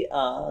movie.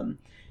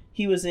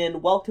 He was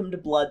in Welcome to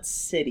Blood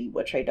City,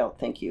 which I don't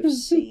think you've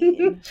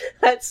seen.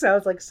 That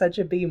sounds like such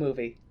a B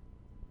movie.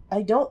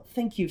 I don't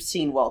think you've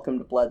seen Welcome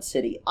to Blood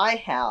City. I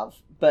have,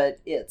 but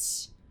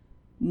it's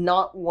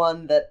not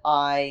one that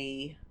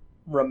I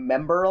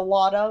remember a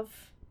lot of.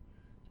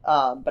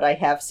 But I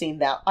have seen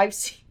that. I've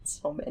seen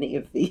so many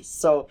of these,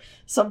 so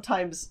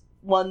sometimes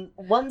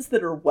ones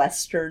that are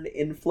Western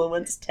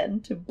influence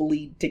tend to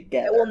bleed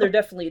together. Yeah, well, and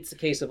it's the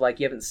case of like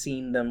you haven't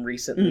seen them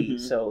recently,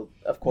 so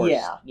of course,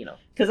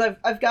 because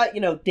I've got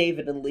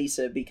David and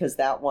Lisa, because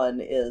that one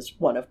is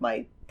one of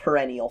my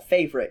perennial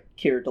favorite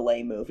Keir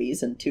Dullea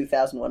movies, and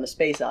 2001: A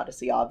Space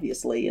Odyssey,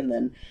 obviously, and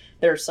then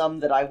there are some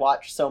that I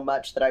watched so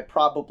much that I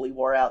probably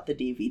wore out the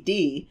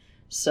DVD.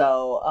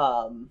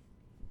 So,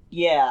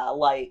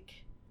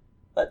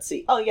 let's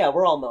see. Oh, yeah,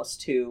 we're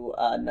almost to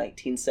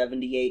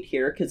 1978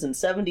 here, because in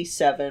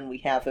 77 we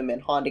have him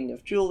in Haunting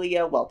of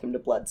Julia, Welcome to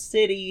Blood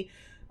City.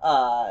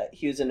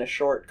 He was in a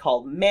short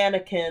called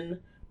Mannequin,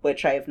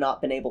 which I have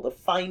not been able to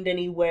find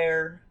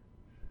anywhere.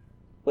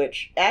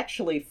 Which,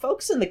 actually,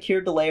 folks in the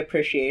Keir Dullea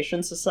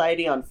Appreciation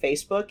Society on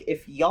Facebook,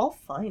 if y'all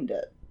find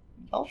it,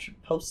 y'all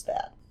should post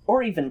that.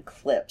 Or even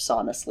clips,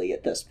 honestly,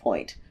 at this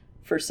point,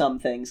 for some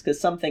things, because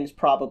some things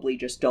probably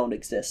just don't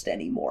exist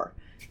anymore,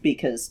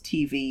 because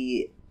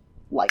TV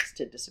likes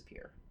to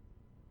disappear.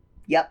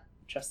 Yep,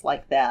 just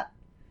like that.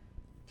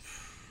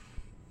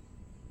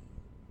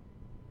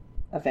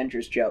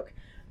 Avengers joke.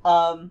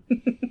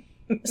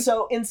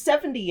 So in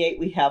 78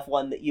 we have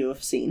one that you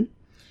have seen.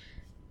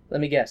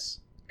 Let me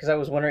guess, because I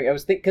was wondering.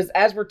 Because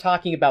as we're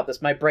talking about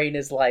this, my brain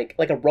is like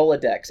a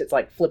Rolodex. It's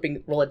like flipping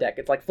Rolodex.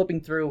 It's like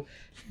flipping through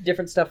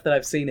different stuff that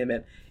I've seen him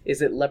in.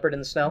 Is it Leopard in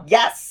the Snow?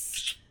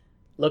 Yes.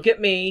 Look at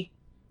me.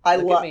 I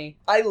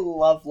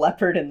love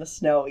Leopard in the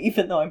Snow,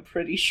 even though I'm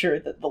pretty sure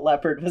that the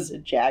leopard was a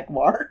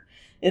jaguar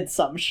in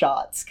some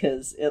shots,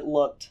 because it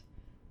looked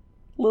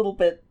a little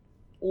bit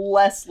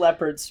less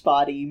leopard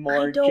spotty,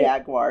 more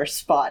jaguar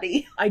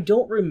spotty. I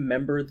don't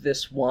remember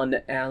this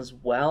one as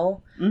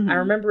well. Mm-hmm. I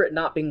remember it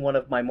not being one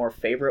of my more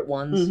favorite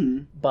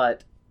ones,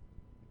 but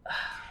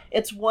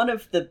it's one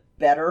of the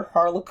better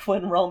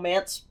Harlequin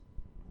romance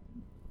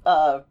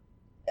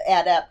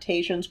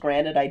adaptations.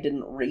 Granted, I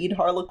didn't read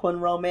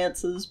Harlequin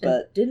romances, but...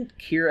 And didn't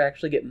Keir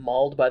actually get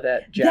mauled by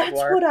that jaguar?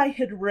 That's what I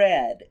had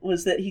read,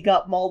 was that he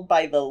got mauled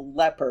by the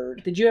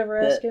leopard. Did you ever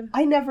ask him?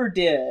 I never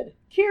did.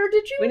 Keir,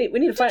 did you? We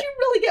need to find... Did you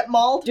really get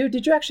mauled? Dude,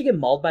 did you actually get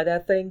mauled by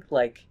that thing?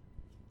 Like...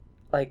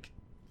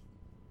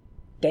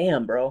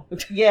 Damn, bro.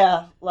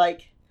 Yeah,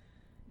 like...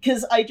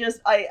 Because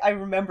I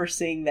remember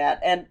seeing that,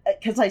 and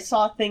because I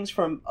saw things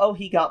from, oh,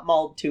 he got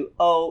mauled, to,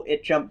 oh,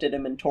 it jumped at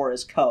him and tore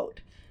his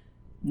coat.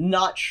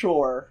 Not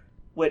sure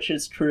which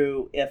is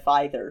true, if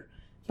either.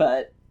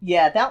 But,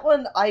 yeah, that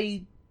one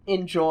I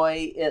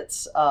enjoy.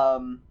 It's,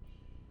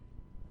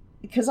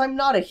 because I'm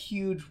not a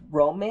huge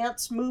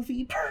romance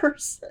movie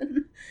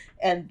person,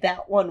 and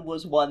that one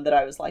was one that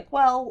I was like,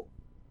 well,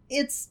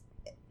 it's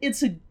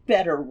a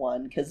better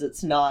one, because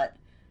it's not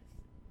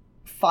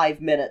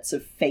 5 minutes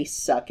of face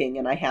sucking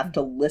and I have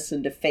to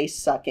listen to face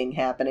sucking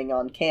happening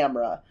on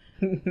camera.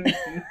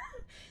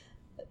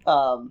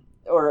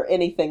 Or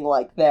anything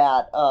like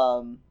that.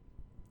 And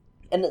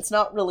it's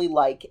not really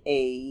like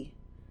I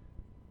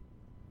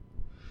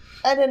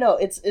don't know,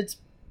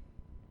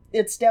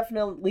 it's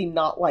definitely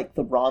not like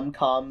the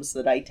rom-coms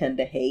that I tend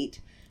to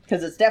hate,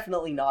 because it's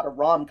definitely not a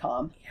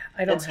rom-com.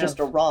 Yeah, it's just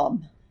a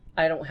rom.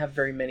 I don't have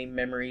very many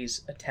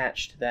memories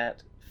attached to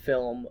that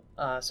film,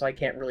 so I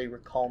can't really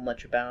recall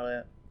much about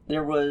it.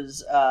 There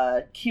was,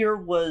 Keir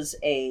was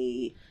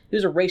He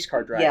was a race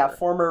car driver. Yeah,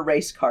 former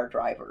race car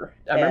driver.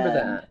 I remember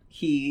that.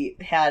 He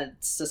had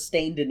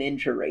sustained an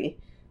injury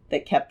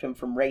that kept him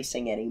from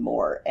racing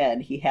anymore,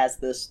 and he has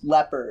this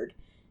leopard,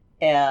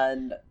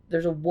 and...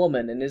 There's a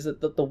woman, and is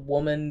it that the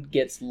woman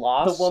gets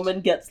lost? The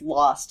woman gets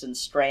lost and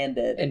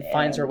stranded. And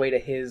finds her way to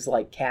his,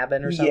 like,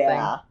 cabin or something?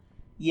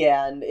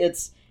 Yeah, and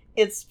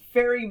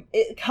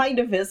it kind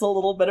of is a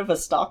little bit of a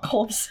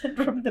Stockholm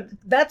Syndrome.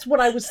 That's what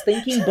I was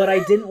thinking, but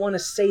I didn't want to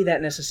say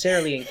that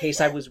necessarily in case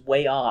I was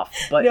way off.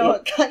 But no,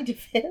 it kind of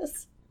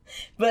is.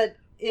 But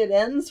it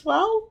ends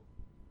well.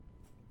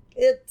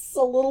 It's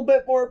a little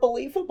bit more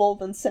believable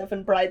than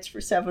Seven Brides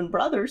for Seven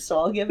Brothers, so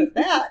I'll give it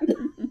that.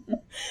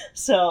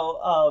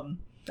 So,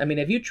 I mean,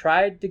 have you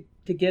tried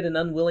to get an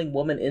unwilling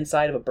woman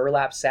inside of a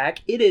burlap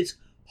sack? It is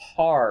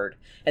hard.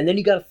 And then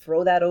you gotta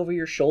throw that over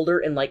your shoulder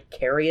and, like,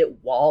 carry it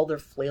while they're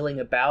flailing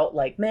about.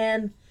 Like,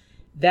 man,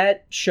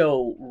 that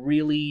show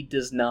really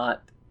does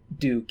not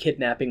do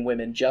kidnapping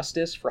women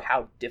justice for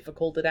how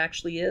difficult it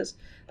actually is.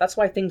 That's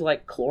why things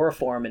like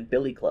chloroform and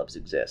billy clubs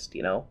exist,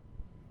 you know?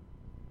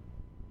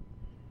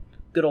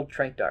 Good old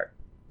trank dart.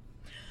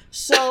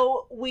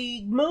 So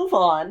we move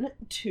on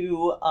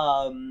to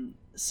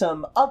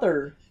some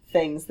other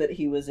things that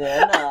he was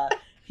in.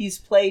 He's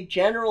played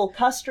General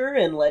Custer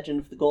in Legend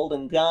of the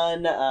Golden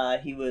Gun.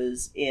 He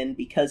was in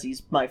Because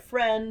He's My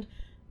Friend.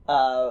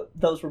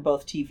 Those were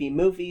both TV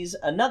movies.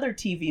 Another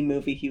TV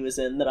movie he was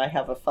in that I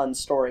have a fun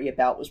story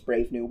about was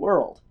Brave New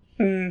World.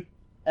 And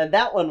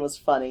that one was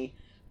funny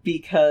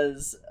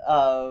because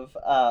of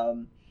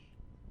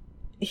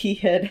he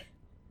had...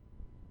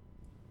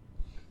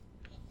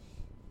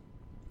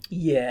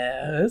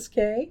 Yes,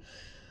 okay.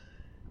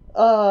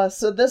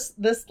 So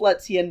this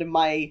lets you into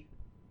my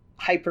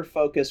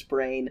hyper-focused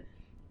brain.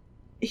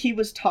 He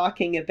was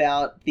talking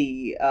about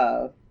the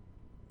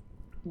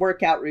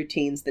workout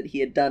routines that he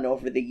had done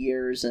over the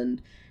years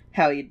and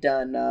how he'd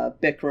done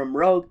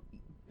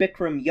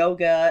Bikram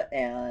yoga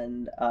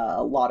and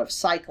a lot of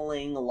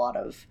cycling, a lot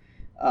of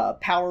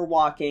power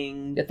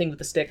walking. The thing with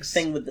the sticks.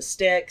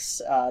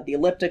 The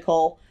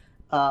elliptical.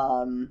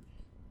 And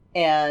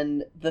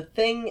the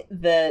thing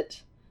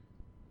that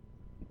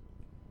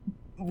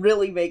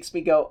really makes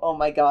me go, oh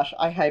my gosh,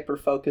 I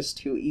hyper-focus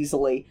too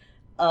easily,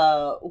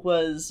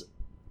 was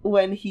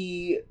when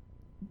he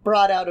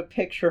brought out a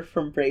picture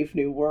from Brave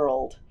New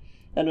World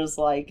and was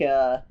like,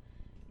 do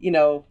you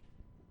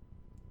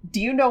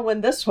know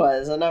when this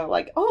was? And I'm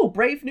like, oh,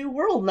 Brave New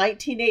World,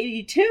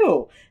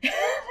 1982.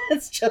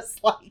 It's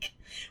just like,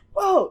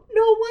 whoa,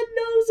 no one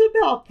knows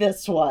about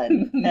this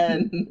one.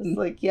 And it's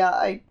like, yeah,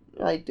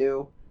 I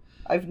do.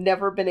 I've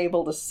never been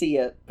able to see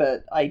it,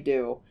 but I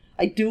do.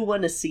 I do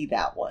want to see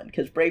that one,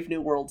 because Brave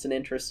New World's an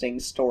interesting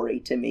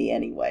story to me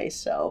anyway,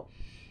 so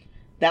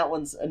that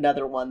one's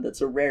another one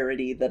that's a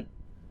rarity that,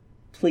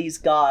 please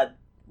God,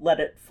 let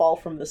it fall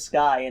from the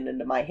sky and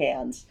into my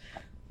hands.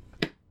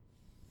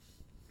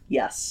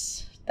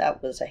 Yes,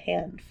 that was a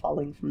hand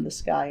falling from the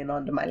sky and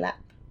onto my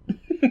lap.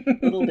 A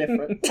little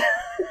different.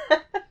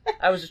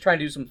 I was just trying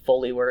to do some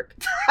Foley work.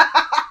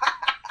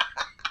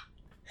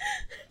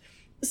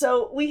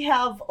 So we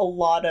have a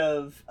lot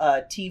of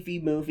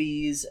TV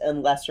movies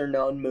and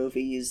lesser-known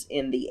movies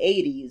in the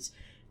 80s,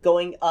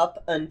 going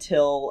up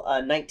until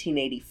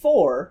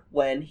 1984,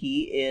 when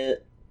he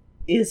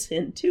is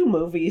in two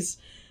movies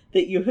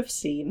that you have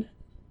seen.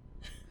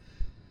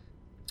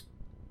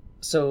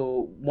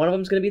 So one of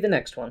them's going to be the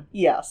next one.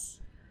 Yes.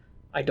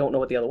 I don't know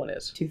what the other one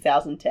is.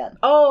 2010.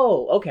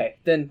 Oh, okay.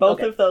 Then both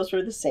of those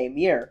were the same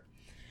year.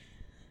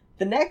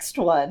 The next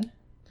one...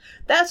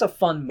 That's a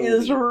fun movie.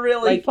 It's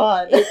really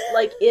fun.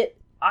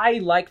 I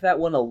like that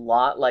one a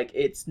lot. Like,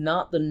 it's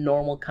not the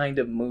normal kind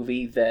of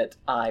movie that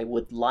I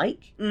would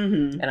like,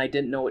 and I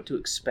didn't know what to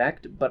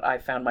expect, but I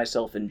found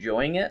myself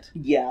enjoying it.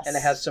 Yes. And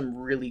it has some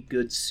really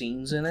good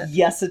scenes in it.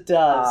 Yes, it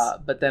does.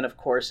 But then, of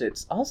course,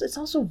 it's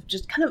also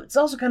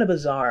kind of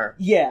bizarre.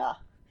 Yeah.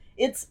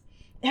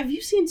 Have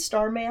you seen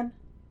Starman?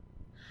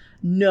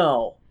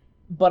 No.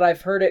 but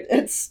I've heard it.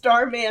 It's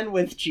Starman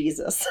with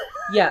Jesus.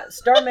 Yeah,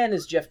 Starman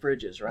is Jeff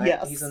Bridges, right?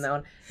 Yes. He's in that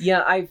one.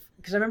 Yeah,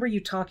 because I remember you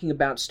talking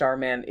about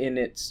Starman in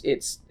its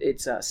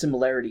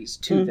similarities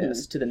to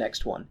this, to the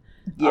next one.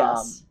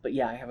 Yes. But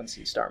yeah, I haven't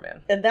seen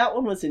Starman. And that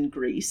one was in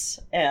Greece,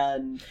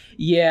 and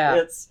yeah,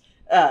 it's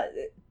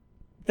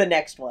the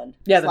next one.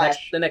 Yeah, the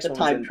next the one.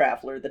 Time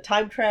Traveler. The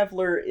Time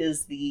Traveler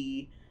is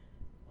the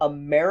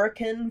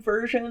American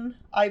version,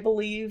 I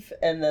believe,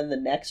 and then the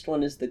next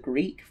one is the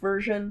Greek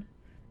version,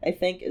 I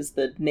think is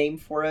the name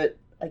for it.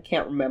 I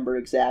can't remember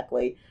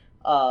exactly.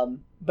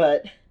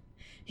 But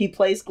he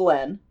plays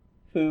Glenn,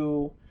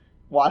 who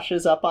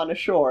washes up on a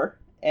shore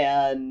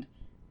and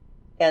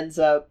ends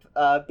up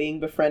being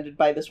befriended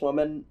by this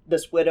woman,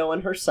 this widow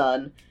and her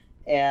son,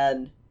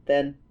 and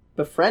then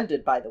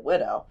befriended by the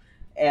widow.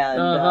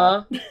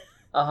 And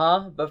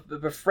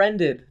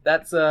befriended.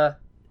 That's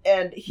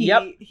and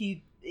you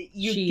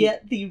She-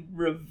 get the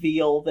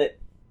reveal that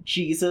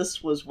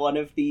Jesus was one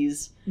of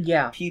these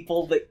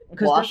people that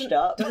washed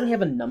up. Doesn't he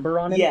have a number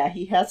on him? Yeah,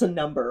 he has a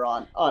number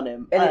on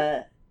him.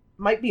 And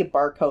might be a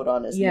barcode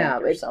on his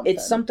neck or something.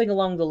 It's something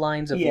along the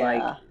lines of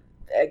like,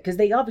 because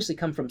they obviously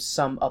come from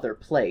some other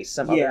place,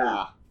 some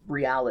other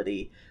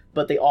reality,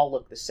 but they all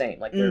look the same.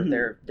 Like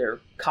they're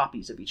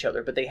copies of each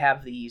other, but they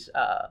have these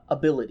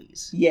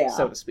abilities,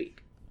 so to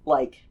speak,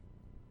 like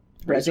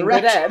raising the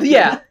resurrection. dead.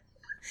 Yeah,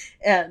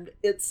 and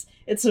it's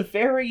a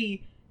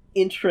very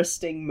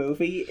interesting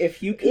movie.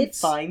 If you can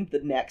find the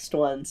next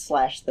one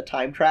 / the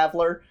Time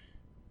Traveler,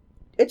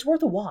 it's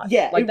worth a watch.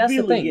 Yeah, like that's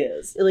really the thing.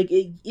 Is. Like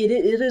it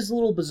is a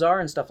little bizarre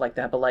and stuff like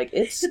that, but like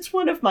it's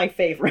one of my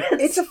favorites.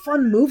 It's a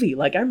fun movie.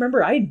 Like I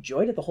remember, I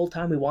enjoyed it the whole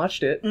time we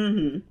watched it.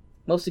 Mm-hmm.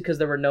 Mostly because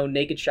there were no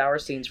naked shower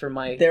scenes for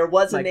my. There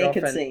was my a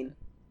naked girlfriend. scene.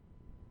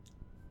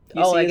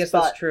 I guess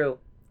that's true.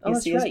 Oh,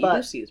 that's right. You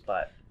do see his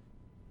butt.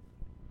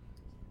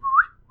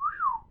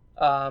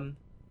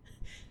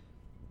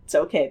 It's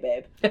okay,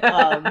 babe.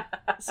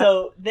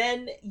 So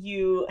then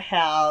you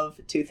have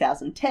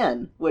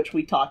 2010, which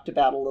we talked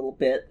about a little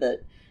bit,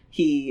 that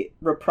he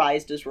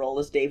reprised his role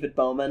as David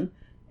Bowman,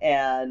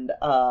 and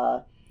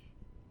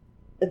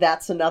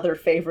that's another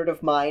favorite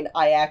of mine.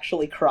 I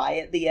actually cry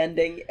at the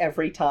ending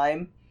every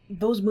time.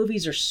 Those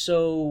movies are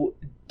so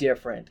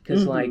different,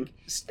 because like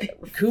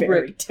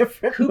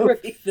Kubrick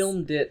movies.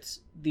 Filmed it,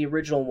 the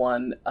original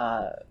one,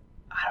 I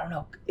don't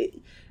know,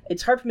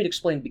 it's hard for me to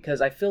explain, because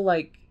I feel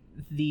like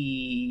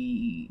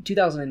the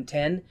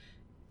 2010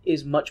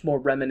 is much more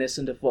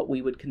reminiscent of what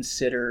we would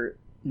consider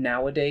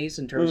nowadays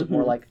in terms of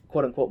more like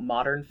quote unquote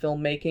modern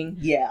filmmaking.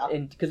 Yeah,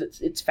 and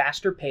because it's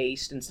faster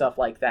paced and stuff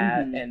like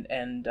that,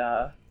 and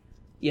a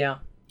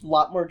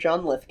lot more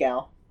John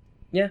Lithgow.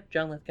 Yeah,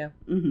 John Lithgow.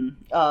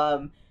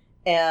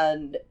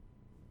 And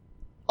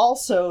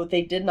also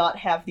they did not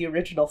have the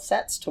original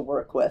sets to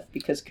work with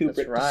because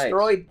Kubrick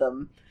destroyed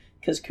them,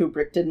 because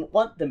Kubrick didn't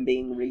want them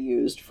being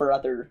reused for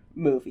other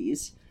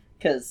movies.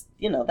 Because,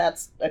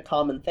 that's a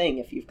common thing.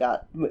 If you've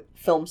got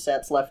film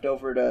sets left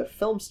over to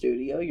film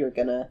studio, you're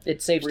going to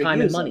it saves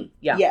time and money.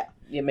 Them. Yeah.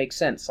 It makes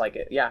sense.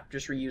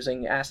 Just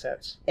reusing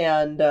assets.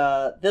 And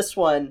this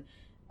one,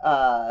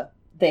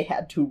 they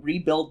had to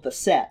rebuild the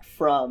set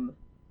from,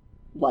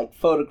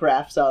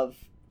 photographs of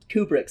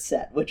Kubrick's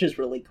set, which is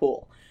really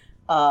cool.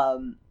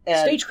 And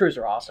stage crews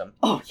are awesome.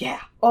 Oh, yeah.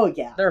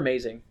 They're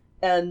amazing.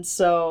 And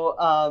so,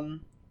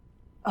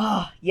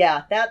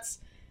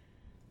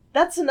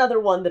 that's another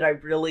one that I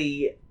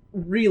really,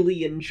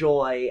 really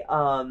enjoy.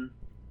 And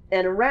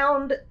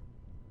around,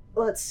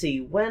 let's see,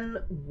 when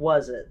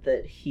was it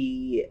that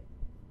he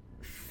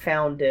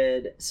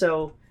founded...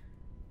 So,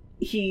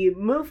 he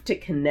moved to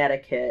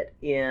Connecticut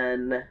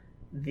in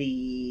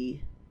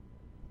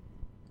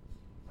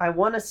I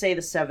want to say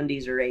the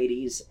 70s or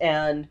 80s,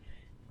 and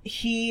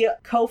he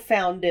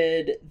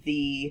co-founded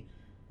the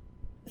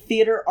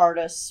Theater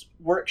Artists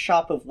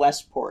Workshop of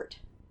Westport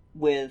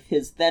with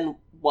his then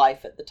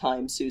wife at the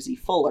time, Susie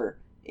Fuller,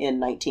 in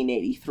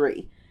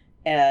 1983.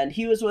 And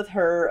he was with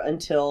her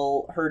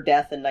until her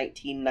death in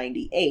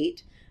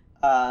 1998.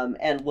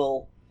 And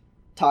we'll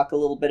talk a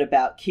little bit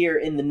about Keir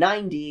in the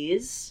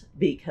 90s,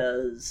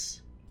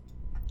 because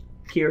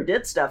Keir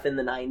did stuff in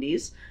the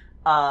 90s.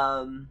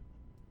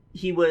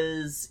 He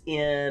was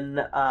in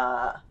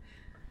a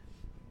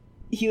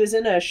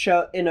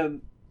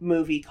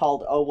movie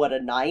called Oh, What a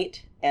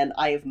Night, and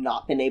I have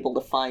not been able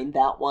to find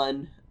that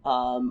one.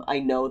 I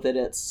know that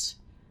it's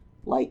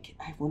I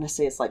want to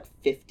say it's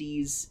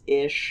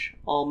 50s-ish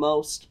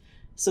almost.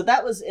 So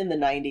that was in the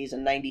 90s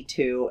and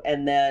 92,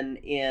 and then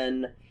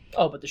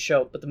but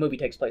the movie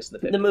takes place in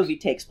the 50s. The movie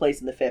takes place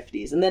in the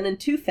 50s. And then in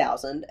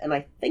 2000, and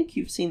I think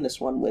you've seen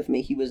this one with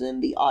me, he was in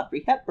the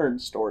Audrey Hepburn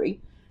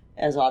Story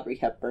as Audrey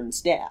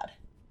Hepburn's dad.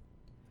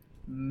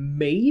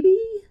 Maybe?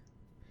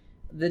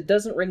 That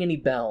doesn't ring any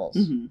bells.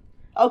 Mm-hmm.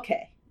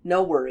 Okay,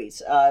 no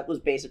worries. It was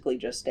basically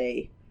just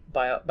a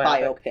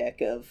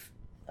biopic of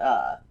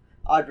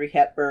Audrey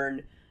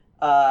Hepburn.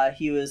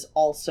 He was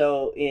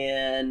also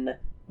in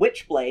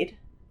Witchblade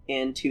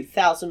in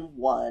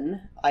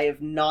 2001. I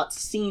have not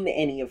seen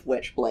any of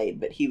Witchblade,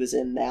 but he was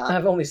in that.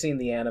 I've only seen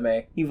the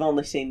anime. You've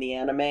only seen the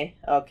anime?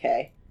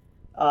 Okay.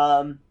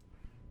 Yeah,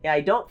 I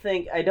don't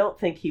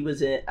think he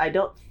was in...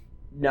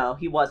 No,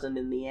 he wasn't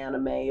in the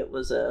anime. It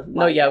was a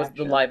it was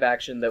the live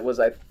action that was...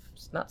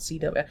 It's not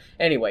CW.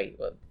 Anyway,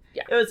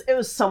 yeah. It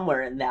was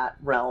somewhere in that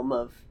realm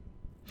of...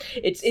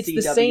 It's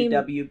the same...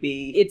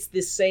 CWWB. It's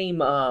the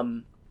same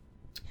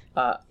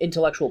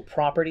intellectual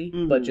property,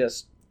 but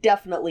just...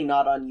 Definitely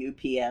not on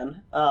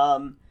UPN.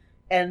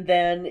 And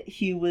then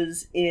he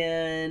was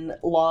in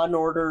Law &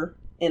 Order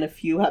in a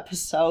few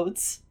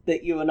episodes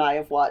that you and I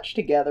have watched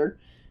together.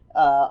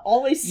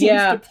 Always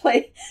seems to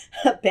play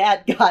a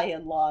bad guy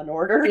in Law &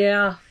 Order.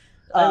 Yeah.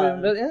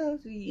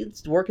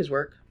 It's work is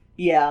work.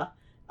 Yeah.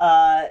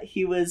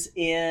 He was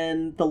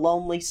in The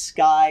Lonely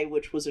Sky,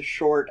 which was a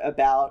short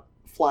about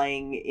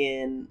flying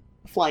a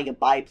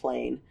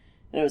biplane.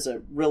 And it was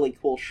a really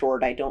cool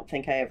short. I don't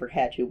think I ever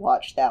had you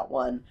watch that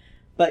one.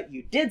 But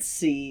you did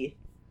see...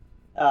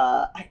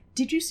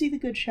 did you see The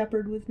Good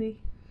Shepherd with me?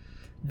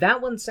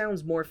 That one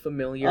sounds more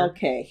familiar.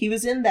 Okay, he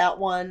was in that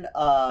one.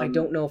 I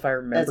don't know if I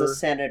remember. As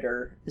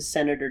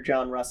Senator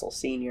John Russell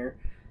Sr.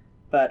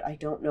 But I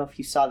don't know if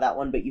you saw that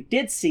one. But you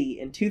did see,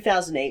 in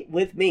 2008,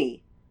 with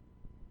me,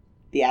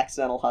 The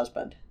Accidental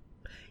Husband.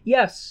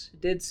 Yes,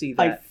 did see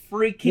that. I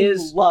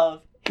freaking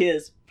love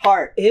his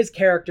part. His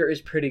character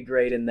is pretty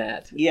great in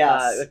that.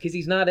 Yes. Because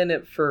he's not in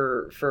it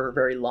for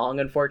very long,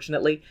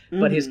 unfortunately,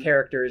 but his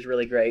character is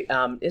really great.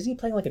 Isn't he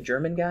playing like a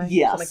German guy?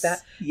 Yes. Something like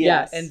that?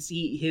 Yes. Yeah, and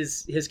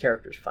his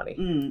character's funny.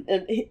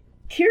 And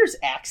Kier's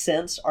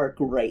accents are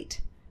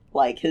great.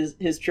 Like,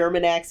 his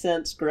German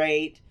accent's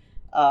great.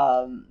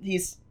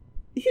 He's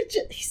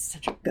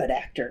such a good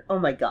actor. Oh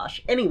my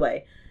gosh.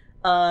 Anyway,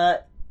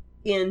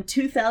 in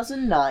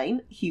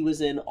 2009, he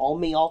was in All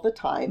Me All the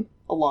Time,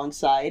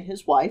 alongside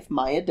his wife,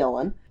 Maya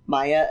Dillon.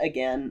 Maya,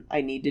 again,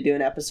 I need to do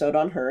an episode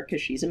on her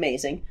because she's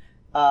amazing.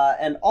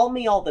 And All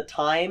Me All the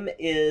Time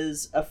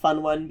is a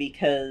fun one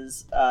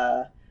because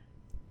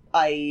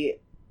I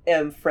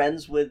am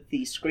friends with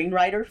the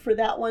screenwriter for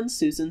that one,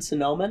 Susan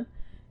Sonoman,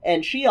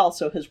 and she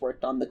also has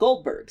worked on The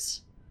Goldbergs.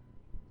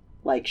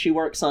 Like, she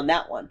works on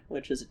that one,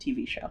 which is a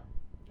TV show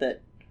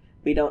that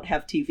we don't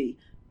have TV.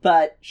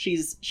 But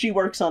she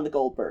works on The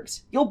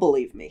Goldbergs. You'll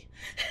believe me.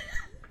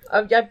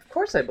 Of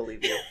course I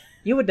believe you.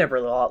 You would never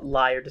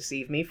lie or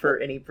deceive me for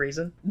any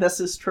reason. This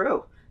is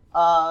true.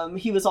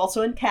 He was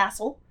also in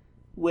Castle,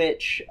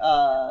 which...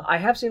 I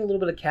have seen a little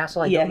bit of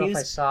Castle. I don't know if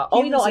I saw...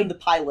 He was in the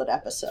pilot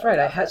episode.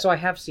 That's right. So I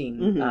have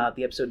seen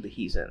the episode that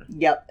he's in.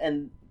 Yep,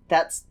 and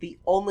that's the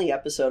only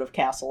episode of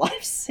Castle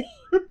I've seen.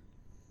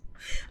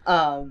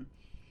 Honestly,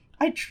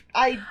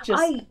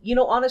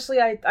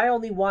 I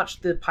only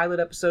watched the pilot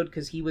episode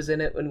because he was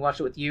in it and watched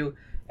it with you,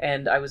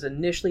 and I was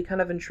initially kind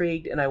of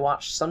intrigued, and I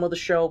watched some of the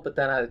show, but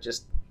then I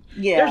just...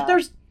 Yeah.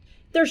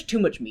 There's too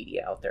much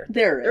media out there.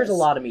 There's a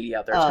lot of media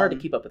out there. It's hard to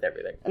keep up with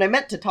everything. And I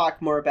meant to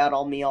talk more about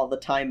All Me All the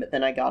Time, but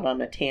then I got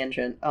on a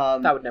tangent.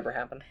 That would never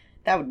happen.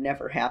 That would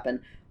never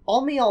happen.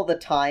 All Me All the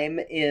Time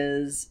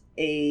is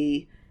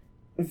a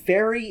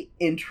very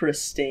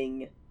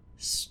interesting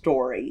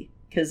story,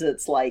 because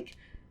it's like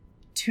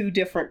two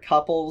different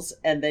couples,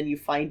 and then you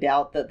find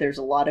out that there's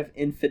a lot of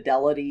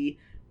infidelity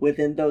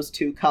within those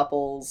two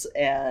couples,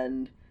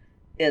 and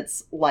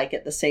it's like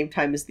at the same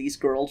time as these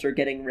girls are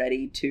getting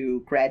ready to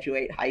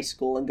graduate high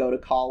school and go to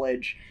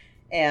college.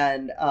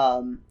 And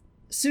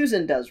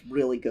Susan does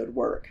really good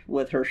work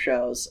with her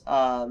shows.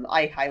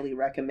 I highly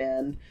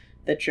recommend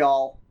that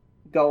y'all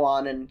go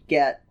on and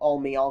get All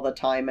Me All the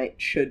Time. It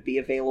should be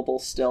available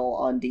still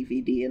on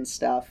DVD and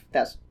stuff.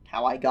 That's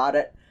how I got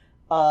it.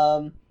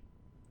 And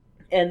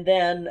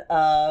then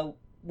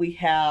we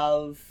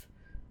have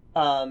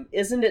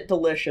Isn't It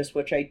Delicious,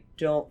 which I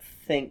don't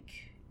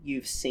think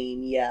you've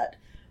seen yet.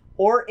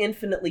 Or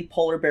Infinitely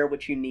Polar Bear,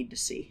 which you need to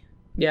see.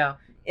 Yeah.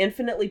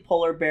 Infinitely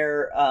Polar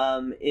Bear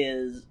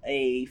is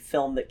a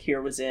film that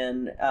Kier was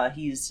in.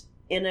 He's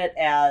in it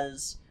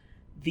as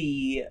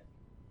the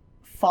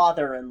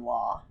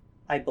father-in-law,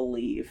 I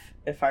believe,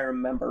 if I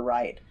remember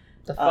right.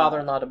 The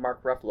father-in-law to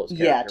Mark Ruffalo's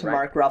character, yeah, to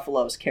Mark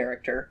Ruffalo's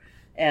character.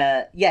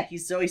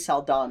 He's Zoe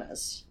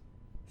Saldana's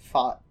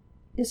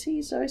Is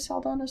he Zoe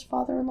Saldana's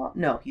father-in-law?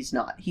 No, he's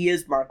not. He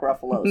is Mark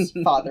Ruffalo's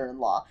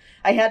father-in-law.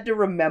 I had to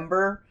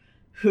remember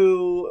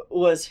who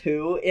was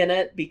who in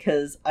it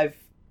because I've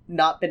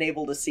not been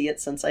able to see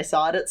it since I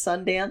saw it at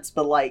Sundance,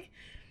 but like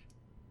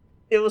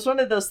it was one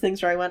of those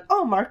things where I went,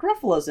 oh, Mark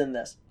Ruffalo's in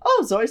this.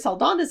 Oh, Zoe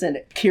Saldana's in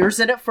it. Kier's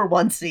in it for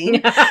one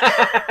scene.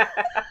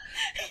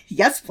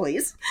 Yes,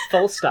 please.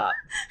 Full stop.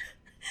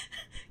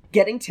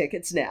 Getting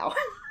tickets now.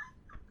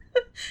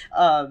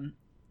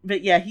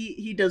 But yeah,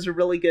 he does a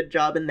really good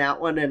job in that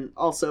one, and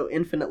also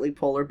Infinitely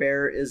Polar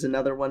Bear is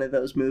another one of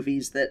those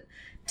movies that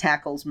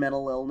tackles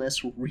mental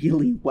illness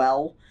really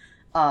well.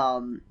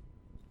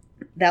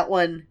 That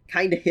one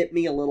kind of hit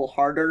me a little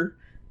harder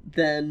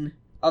than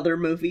other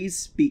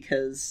movies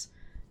because,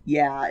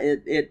 yeah,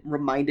 it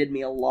reminded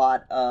me a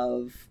lot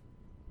of,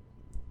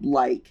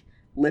 like,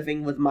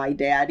 living with my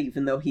dad,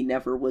 even though he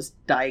never was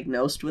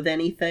diagnosed with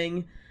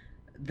anything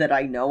that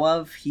I know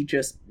of.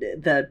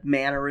 The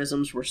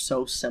mannerisms were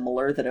so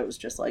similar that it was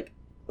just like,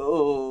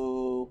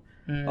 oh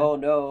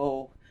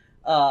no.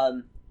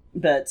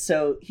 But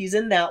so he's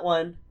in that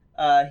one.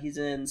 He's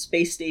in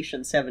Space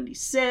Station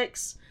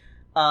 76.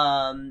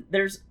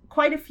 There's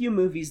quite a few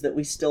movies that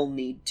we still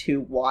need to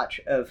watch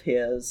of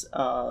his.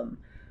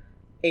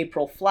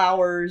 April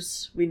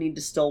Flowers, we need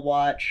to still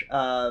watch.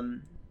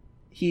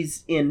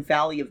 He's in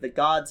Valley of the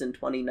Gods in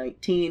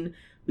 2019.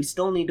 We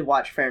still need to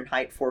watch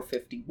Fahrenheit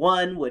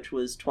 451, which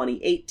was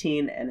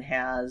 2018 and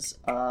has,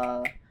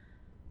 I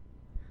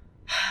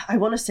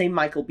want to say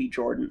Michael B.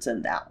 Jordan's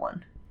in that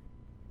one.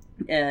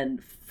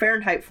 And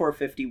Fahrenheit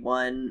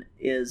 451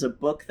 is a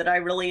book that I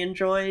really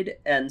enjoyed,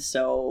 and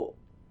so,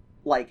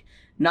 like,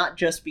 not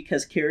just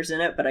because Kier's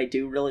in it, but I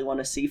do really want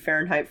to see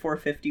Fahrenheit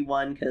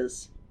 451,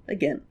 because,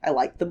 again, I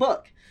like the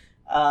book.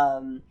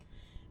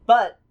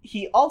 But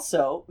he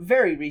also,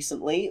 very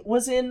recently,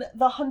 was in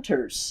The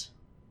Hunters,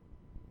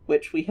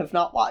 which we have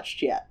not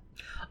watched yet.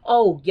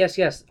 Oh,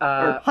 yes.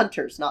 Or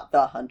Hunters, not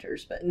The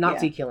Hunters, but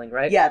Nazi killing,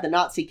 right? Yeah, the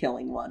Nazi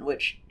killing one,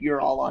 which you're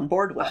all on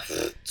board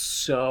with.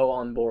 So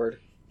on board.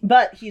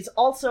 But he's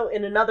also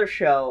in another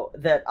show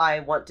that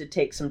I want to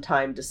take some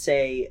time to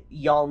say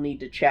y'all need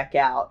to check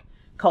out,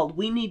 called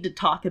We Need to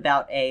Talk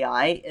About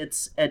AI.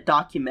 It's a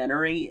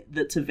documentary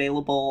that's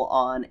available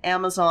on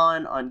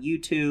Amazon, on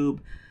YouTube,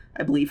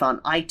 I believe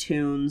on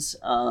iTunes.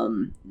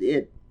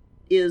 It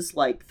is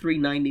like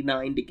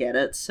 $3.99 to get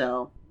it,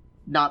 so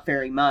not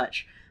very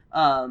much.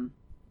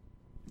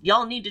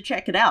 Y'all need to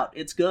check it out.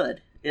 It's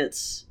good.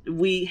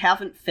 We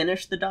haven't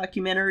finished the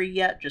documentary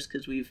yet, just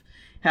because we've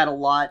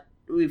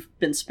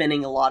been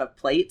spinning a lot of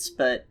plates,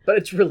 but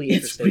it's really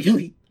interesting. It's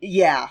really,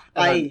 yeah,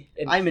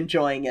 I'm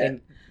enjoying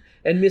it.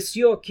 And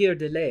Monsieur Keir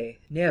Dullea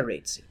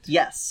narrates it.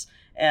 Yes,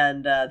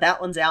 and that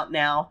one's out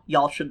now.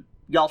 Y'all should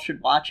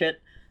watch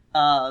it.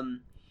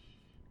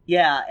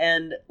 Yeah,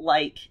 and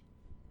like,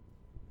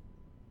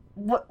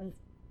 what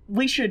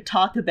we should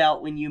talk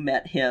about when you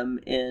met him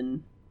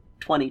in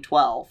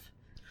 2012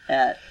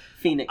 at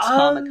Phoenix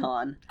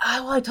Comic-Con.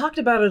 Well, I talked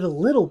about it a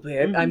little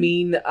bit. Mm-hmm. I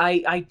mean,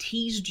 I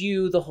teased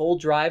you the whole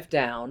drive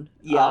down.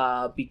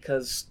 Yeah.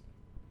 Because,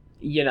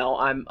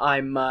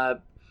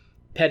 I'm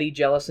petty,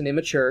 jealous, and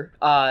immature.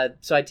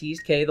 So I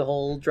teased Kay the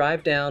whole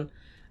drive down.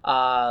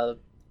 Got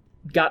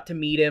to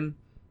meet him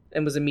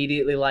and was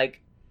immediately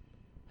like,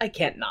 I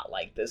can't not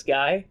like this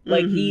guy.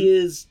 Like,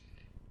 he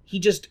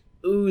just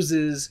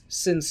oozes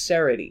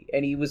sincerity,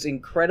 and he was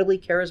incredibly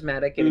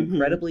charismatic and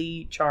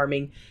incredibly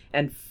charming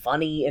and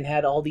funny, and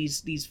had all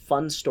these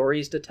fun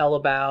stories to tell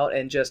about,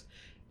 and just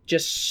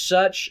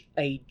such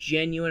a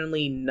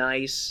genuinely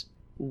nice,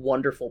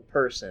 wonderful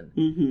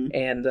person.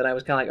 And then I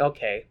was kind of like,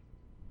 okay,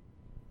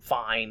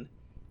 fine,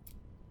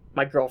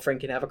 my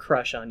girlfriend can have a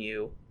crush on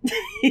you.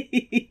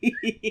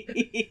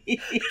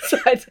 So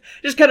I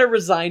just kind of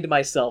resigned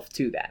myself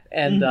to that.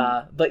 And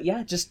but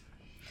yeah,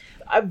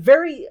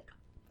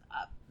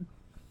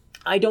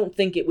 I don't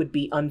think it would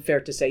be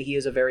unfair to say he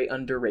is a very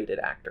underrated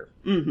actor.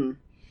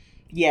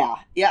 Yeah,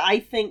 I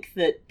think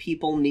that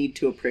people need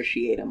to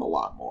appreciate him a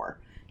lot more.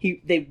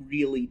 They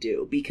really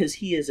do, because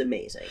he is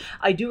amazing.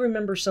 I do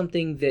remember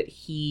something that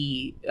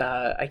he,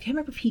 I can't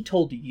remember if he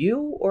told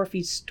you or if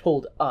he's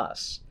told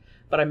us,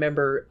 but I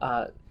remember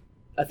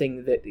a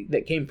thing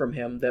that came from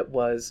him that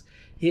was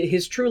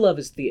his true love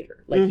is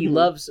theater. Like, he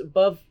loves,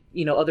 above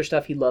other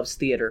stuff, he loves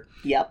theater.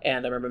 Yep.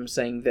 And I remember him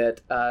saying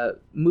that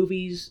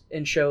movies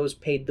and shows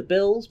paid the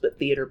bills, but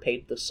theater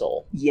paid the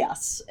soul.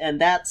 Yes, and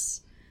that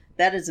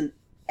is an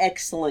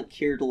excellent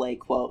Keir Dullea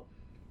quote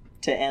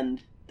to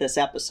end this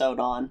episode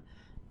on.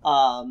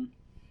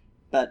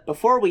 But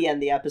before we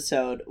end the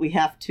episode, we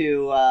have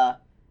to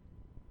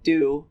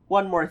do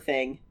one more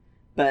thing,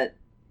 but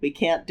we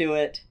can't do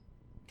it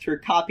through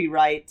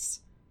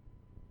copyrights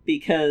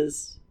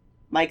because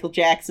Michael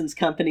Jackson's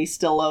company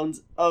still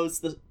owns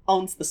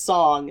the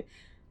song.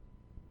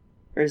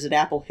 Or is it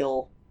Apple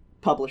Hill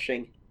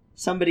Publishing?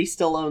 Somebody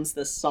still owns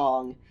this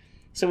song.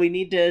 So we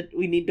need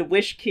to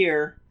wish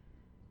Keir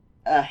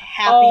a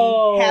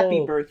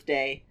happy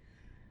birthday.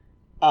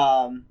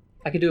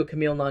 I could do a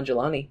Camille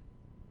Nanjiani.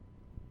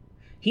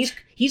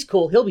 He's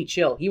cool. He'll be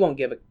chill. He won't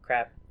give a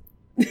crap.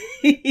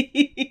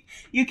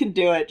 You can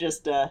do it.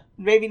 Just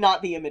maybe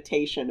not the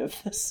imitation of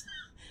this.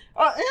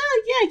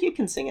 Yeah, you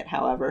can sing it.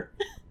 However,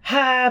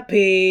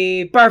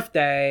 happy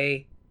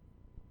birthday.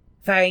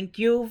 Thank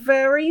you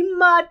very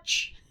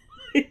much.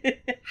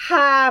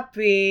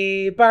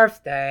 Happy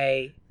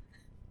birthday.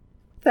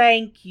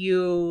 Thank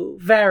you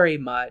very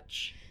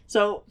much.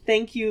 So,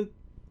 thank you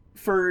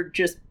for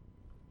just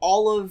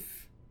all of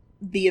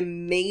the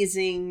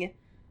amazing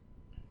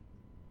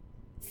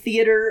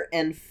theater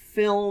and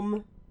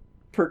film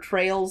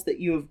portrayals that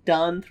you have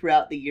done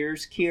throughout the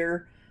years,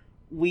 Keir.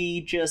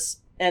 We just,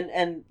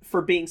 and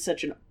for being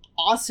such an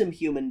awesome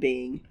human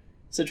being,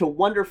 such a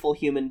wonderful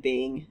human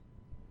being.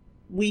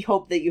 We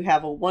hope that you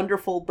have a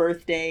wonderful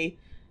birthday,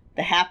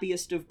 the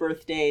happiest of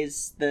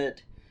birthdays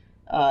that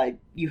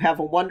you have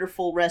a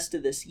wonderful rest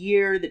of this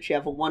year, that you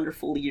have a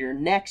wonderful year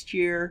next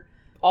year.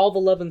 All the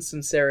love and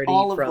sincerity.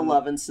 All of the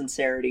love and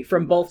sincerity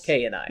from both us.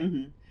 Kay and I.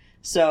 Mm-hmm.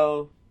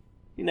 So,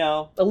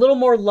 a little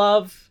more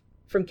love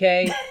from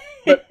Kay,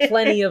 but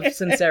plenty of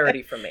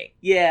sincerity from me.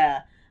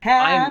 Yeah.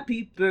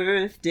 Happy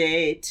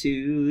birthday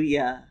to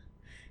ya.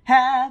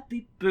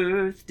 Happy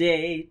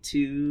birthday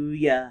to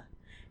ya.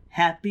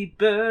 Happy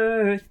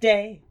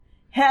birthday.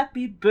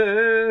 Happy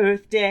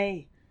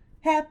birthday.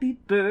 Happy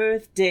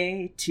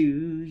birthday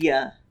to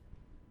ya.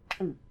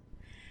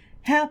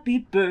 Happy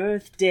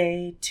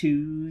birthday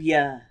to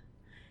ya.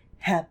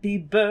 Happy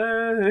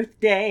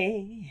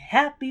birthday.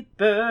 Happy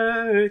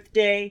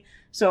birthday.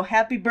 So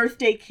happy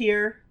birthday,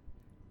 Kier.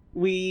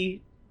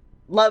 We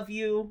love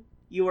you.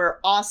 You are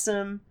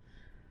awesome.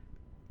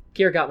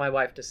 Kier got my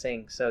wife to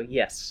sing, so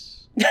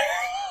yes.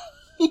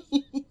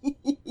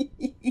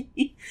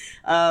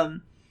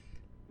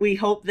 We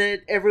hope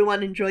that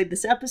everyone enjoyed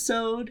this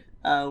episode.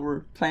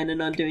 We're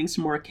planning on doing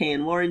some more Kay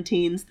and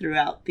Warrantines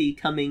throughout the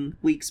coming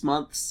weeks,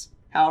 months,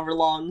 however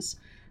longs.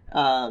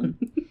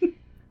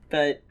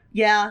 But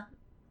yeah,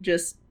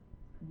 just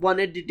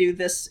wanted to do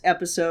this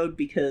episode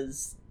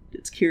because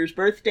it's Kier's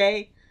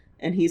birthday,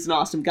 and he's an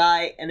awesome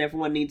guy, and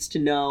everyone needs to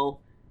know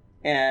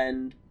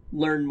and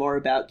learn more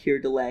about Keir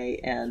Dullea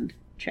and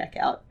check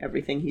out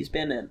everything he's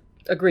been in.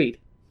 Agreed.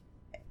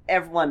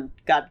 Everyone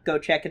got to go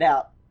check it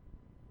out.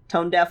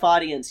 Tone Deaf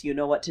audience, you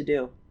know what to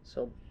do.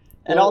 And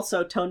Well,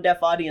 also, Tone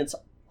Deaf audience,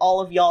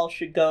 all of y'all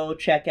should go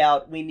check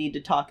out We Need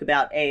to Talk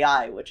About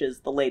AI, which is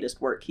the latest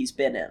work he's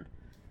been in.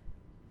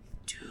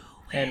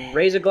 and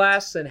raise a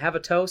glass and have a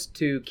toast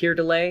to Keir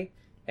Dullea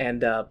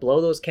and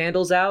blow those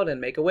candles out and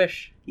make a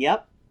wish.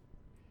 Yep.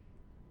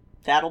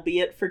 That'll be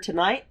it for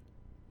tonight.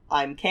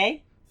 I'm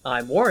Kay.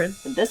 I'm Warren.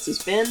 And this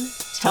has been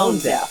Tone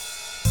Deaf.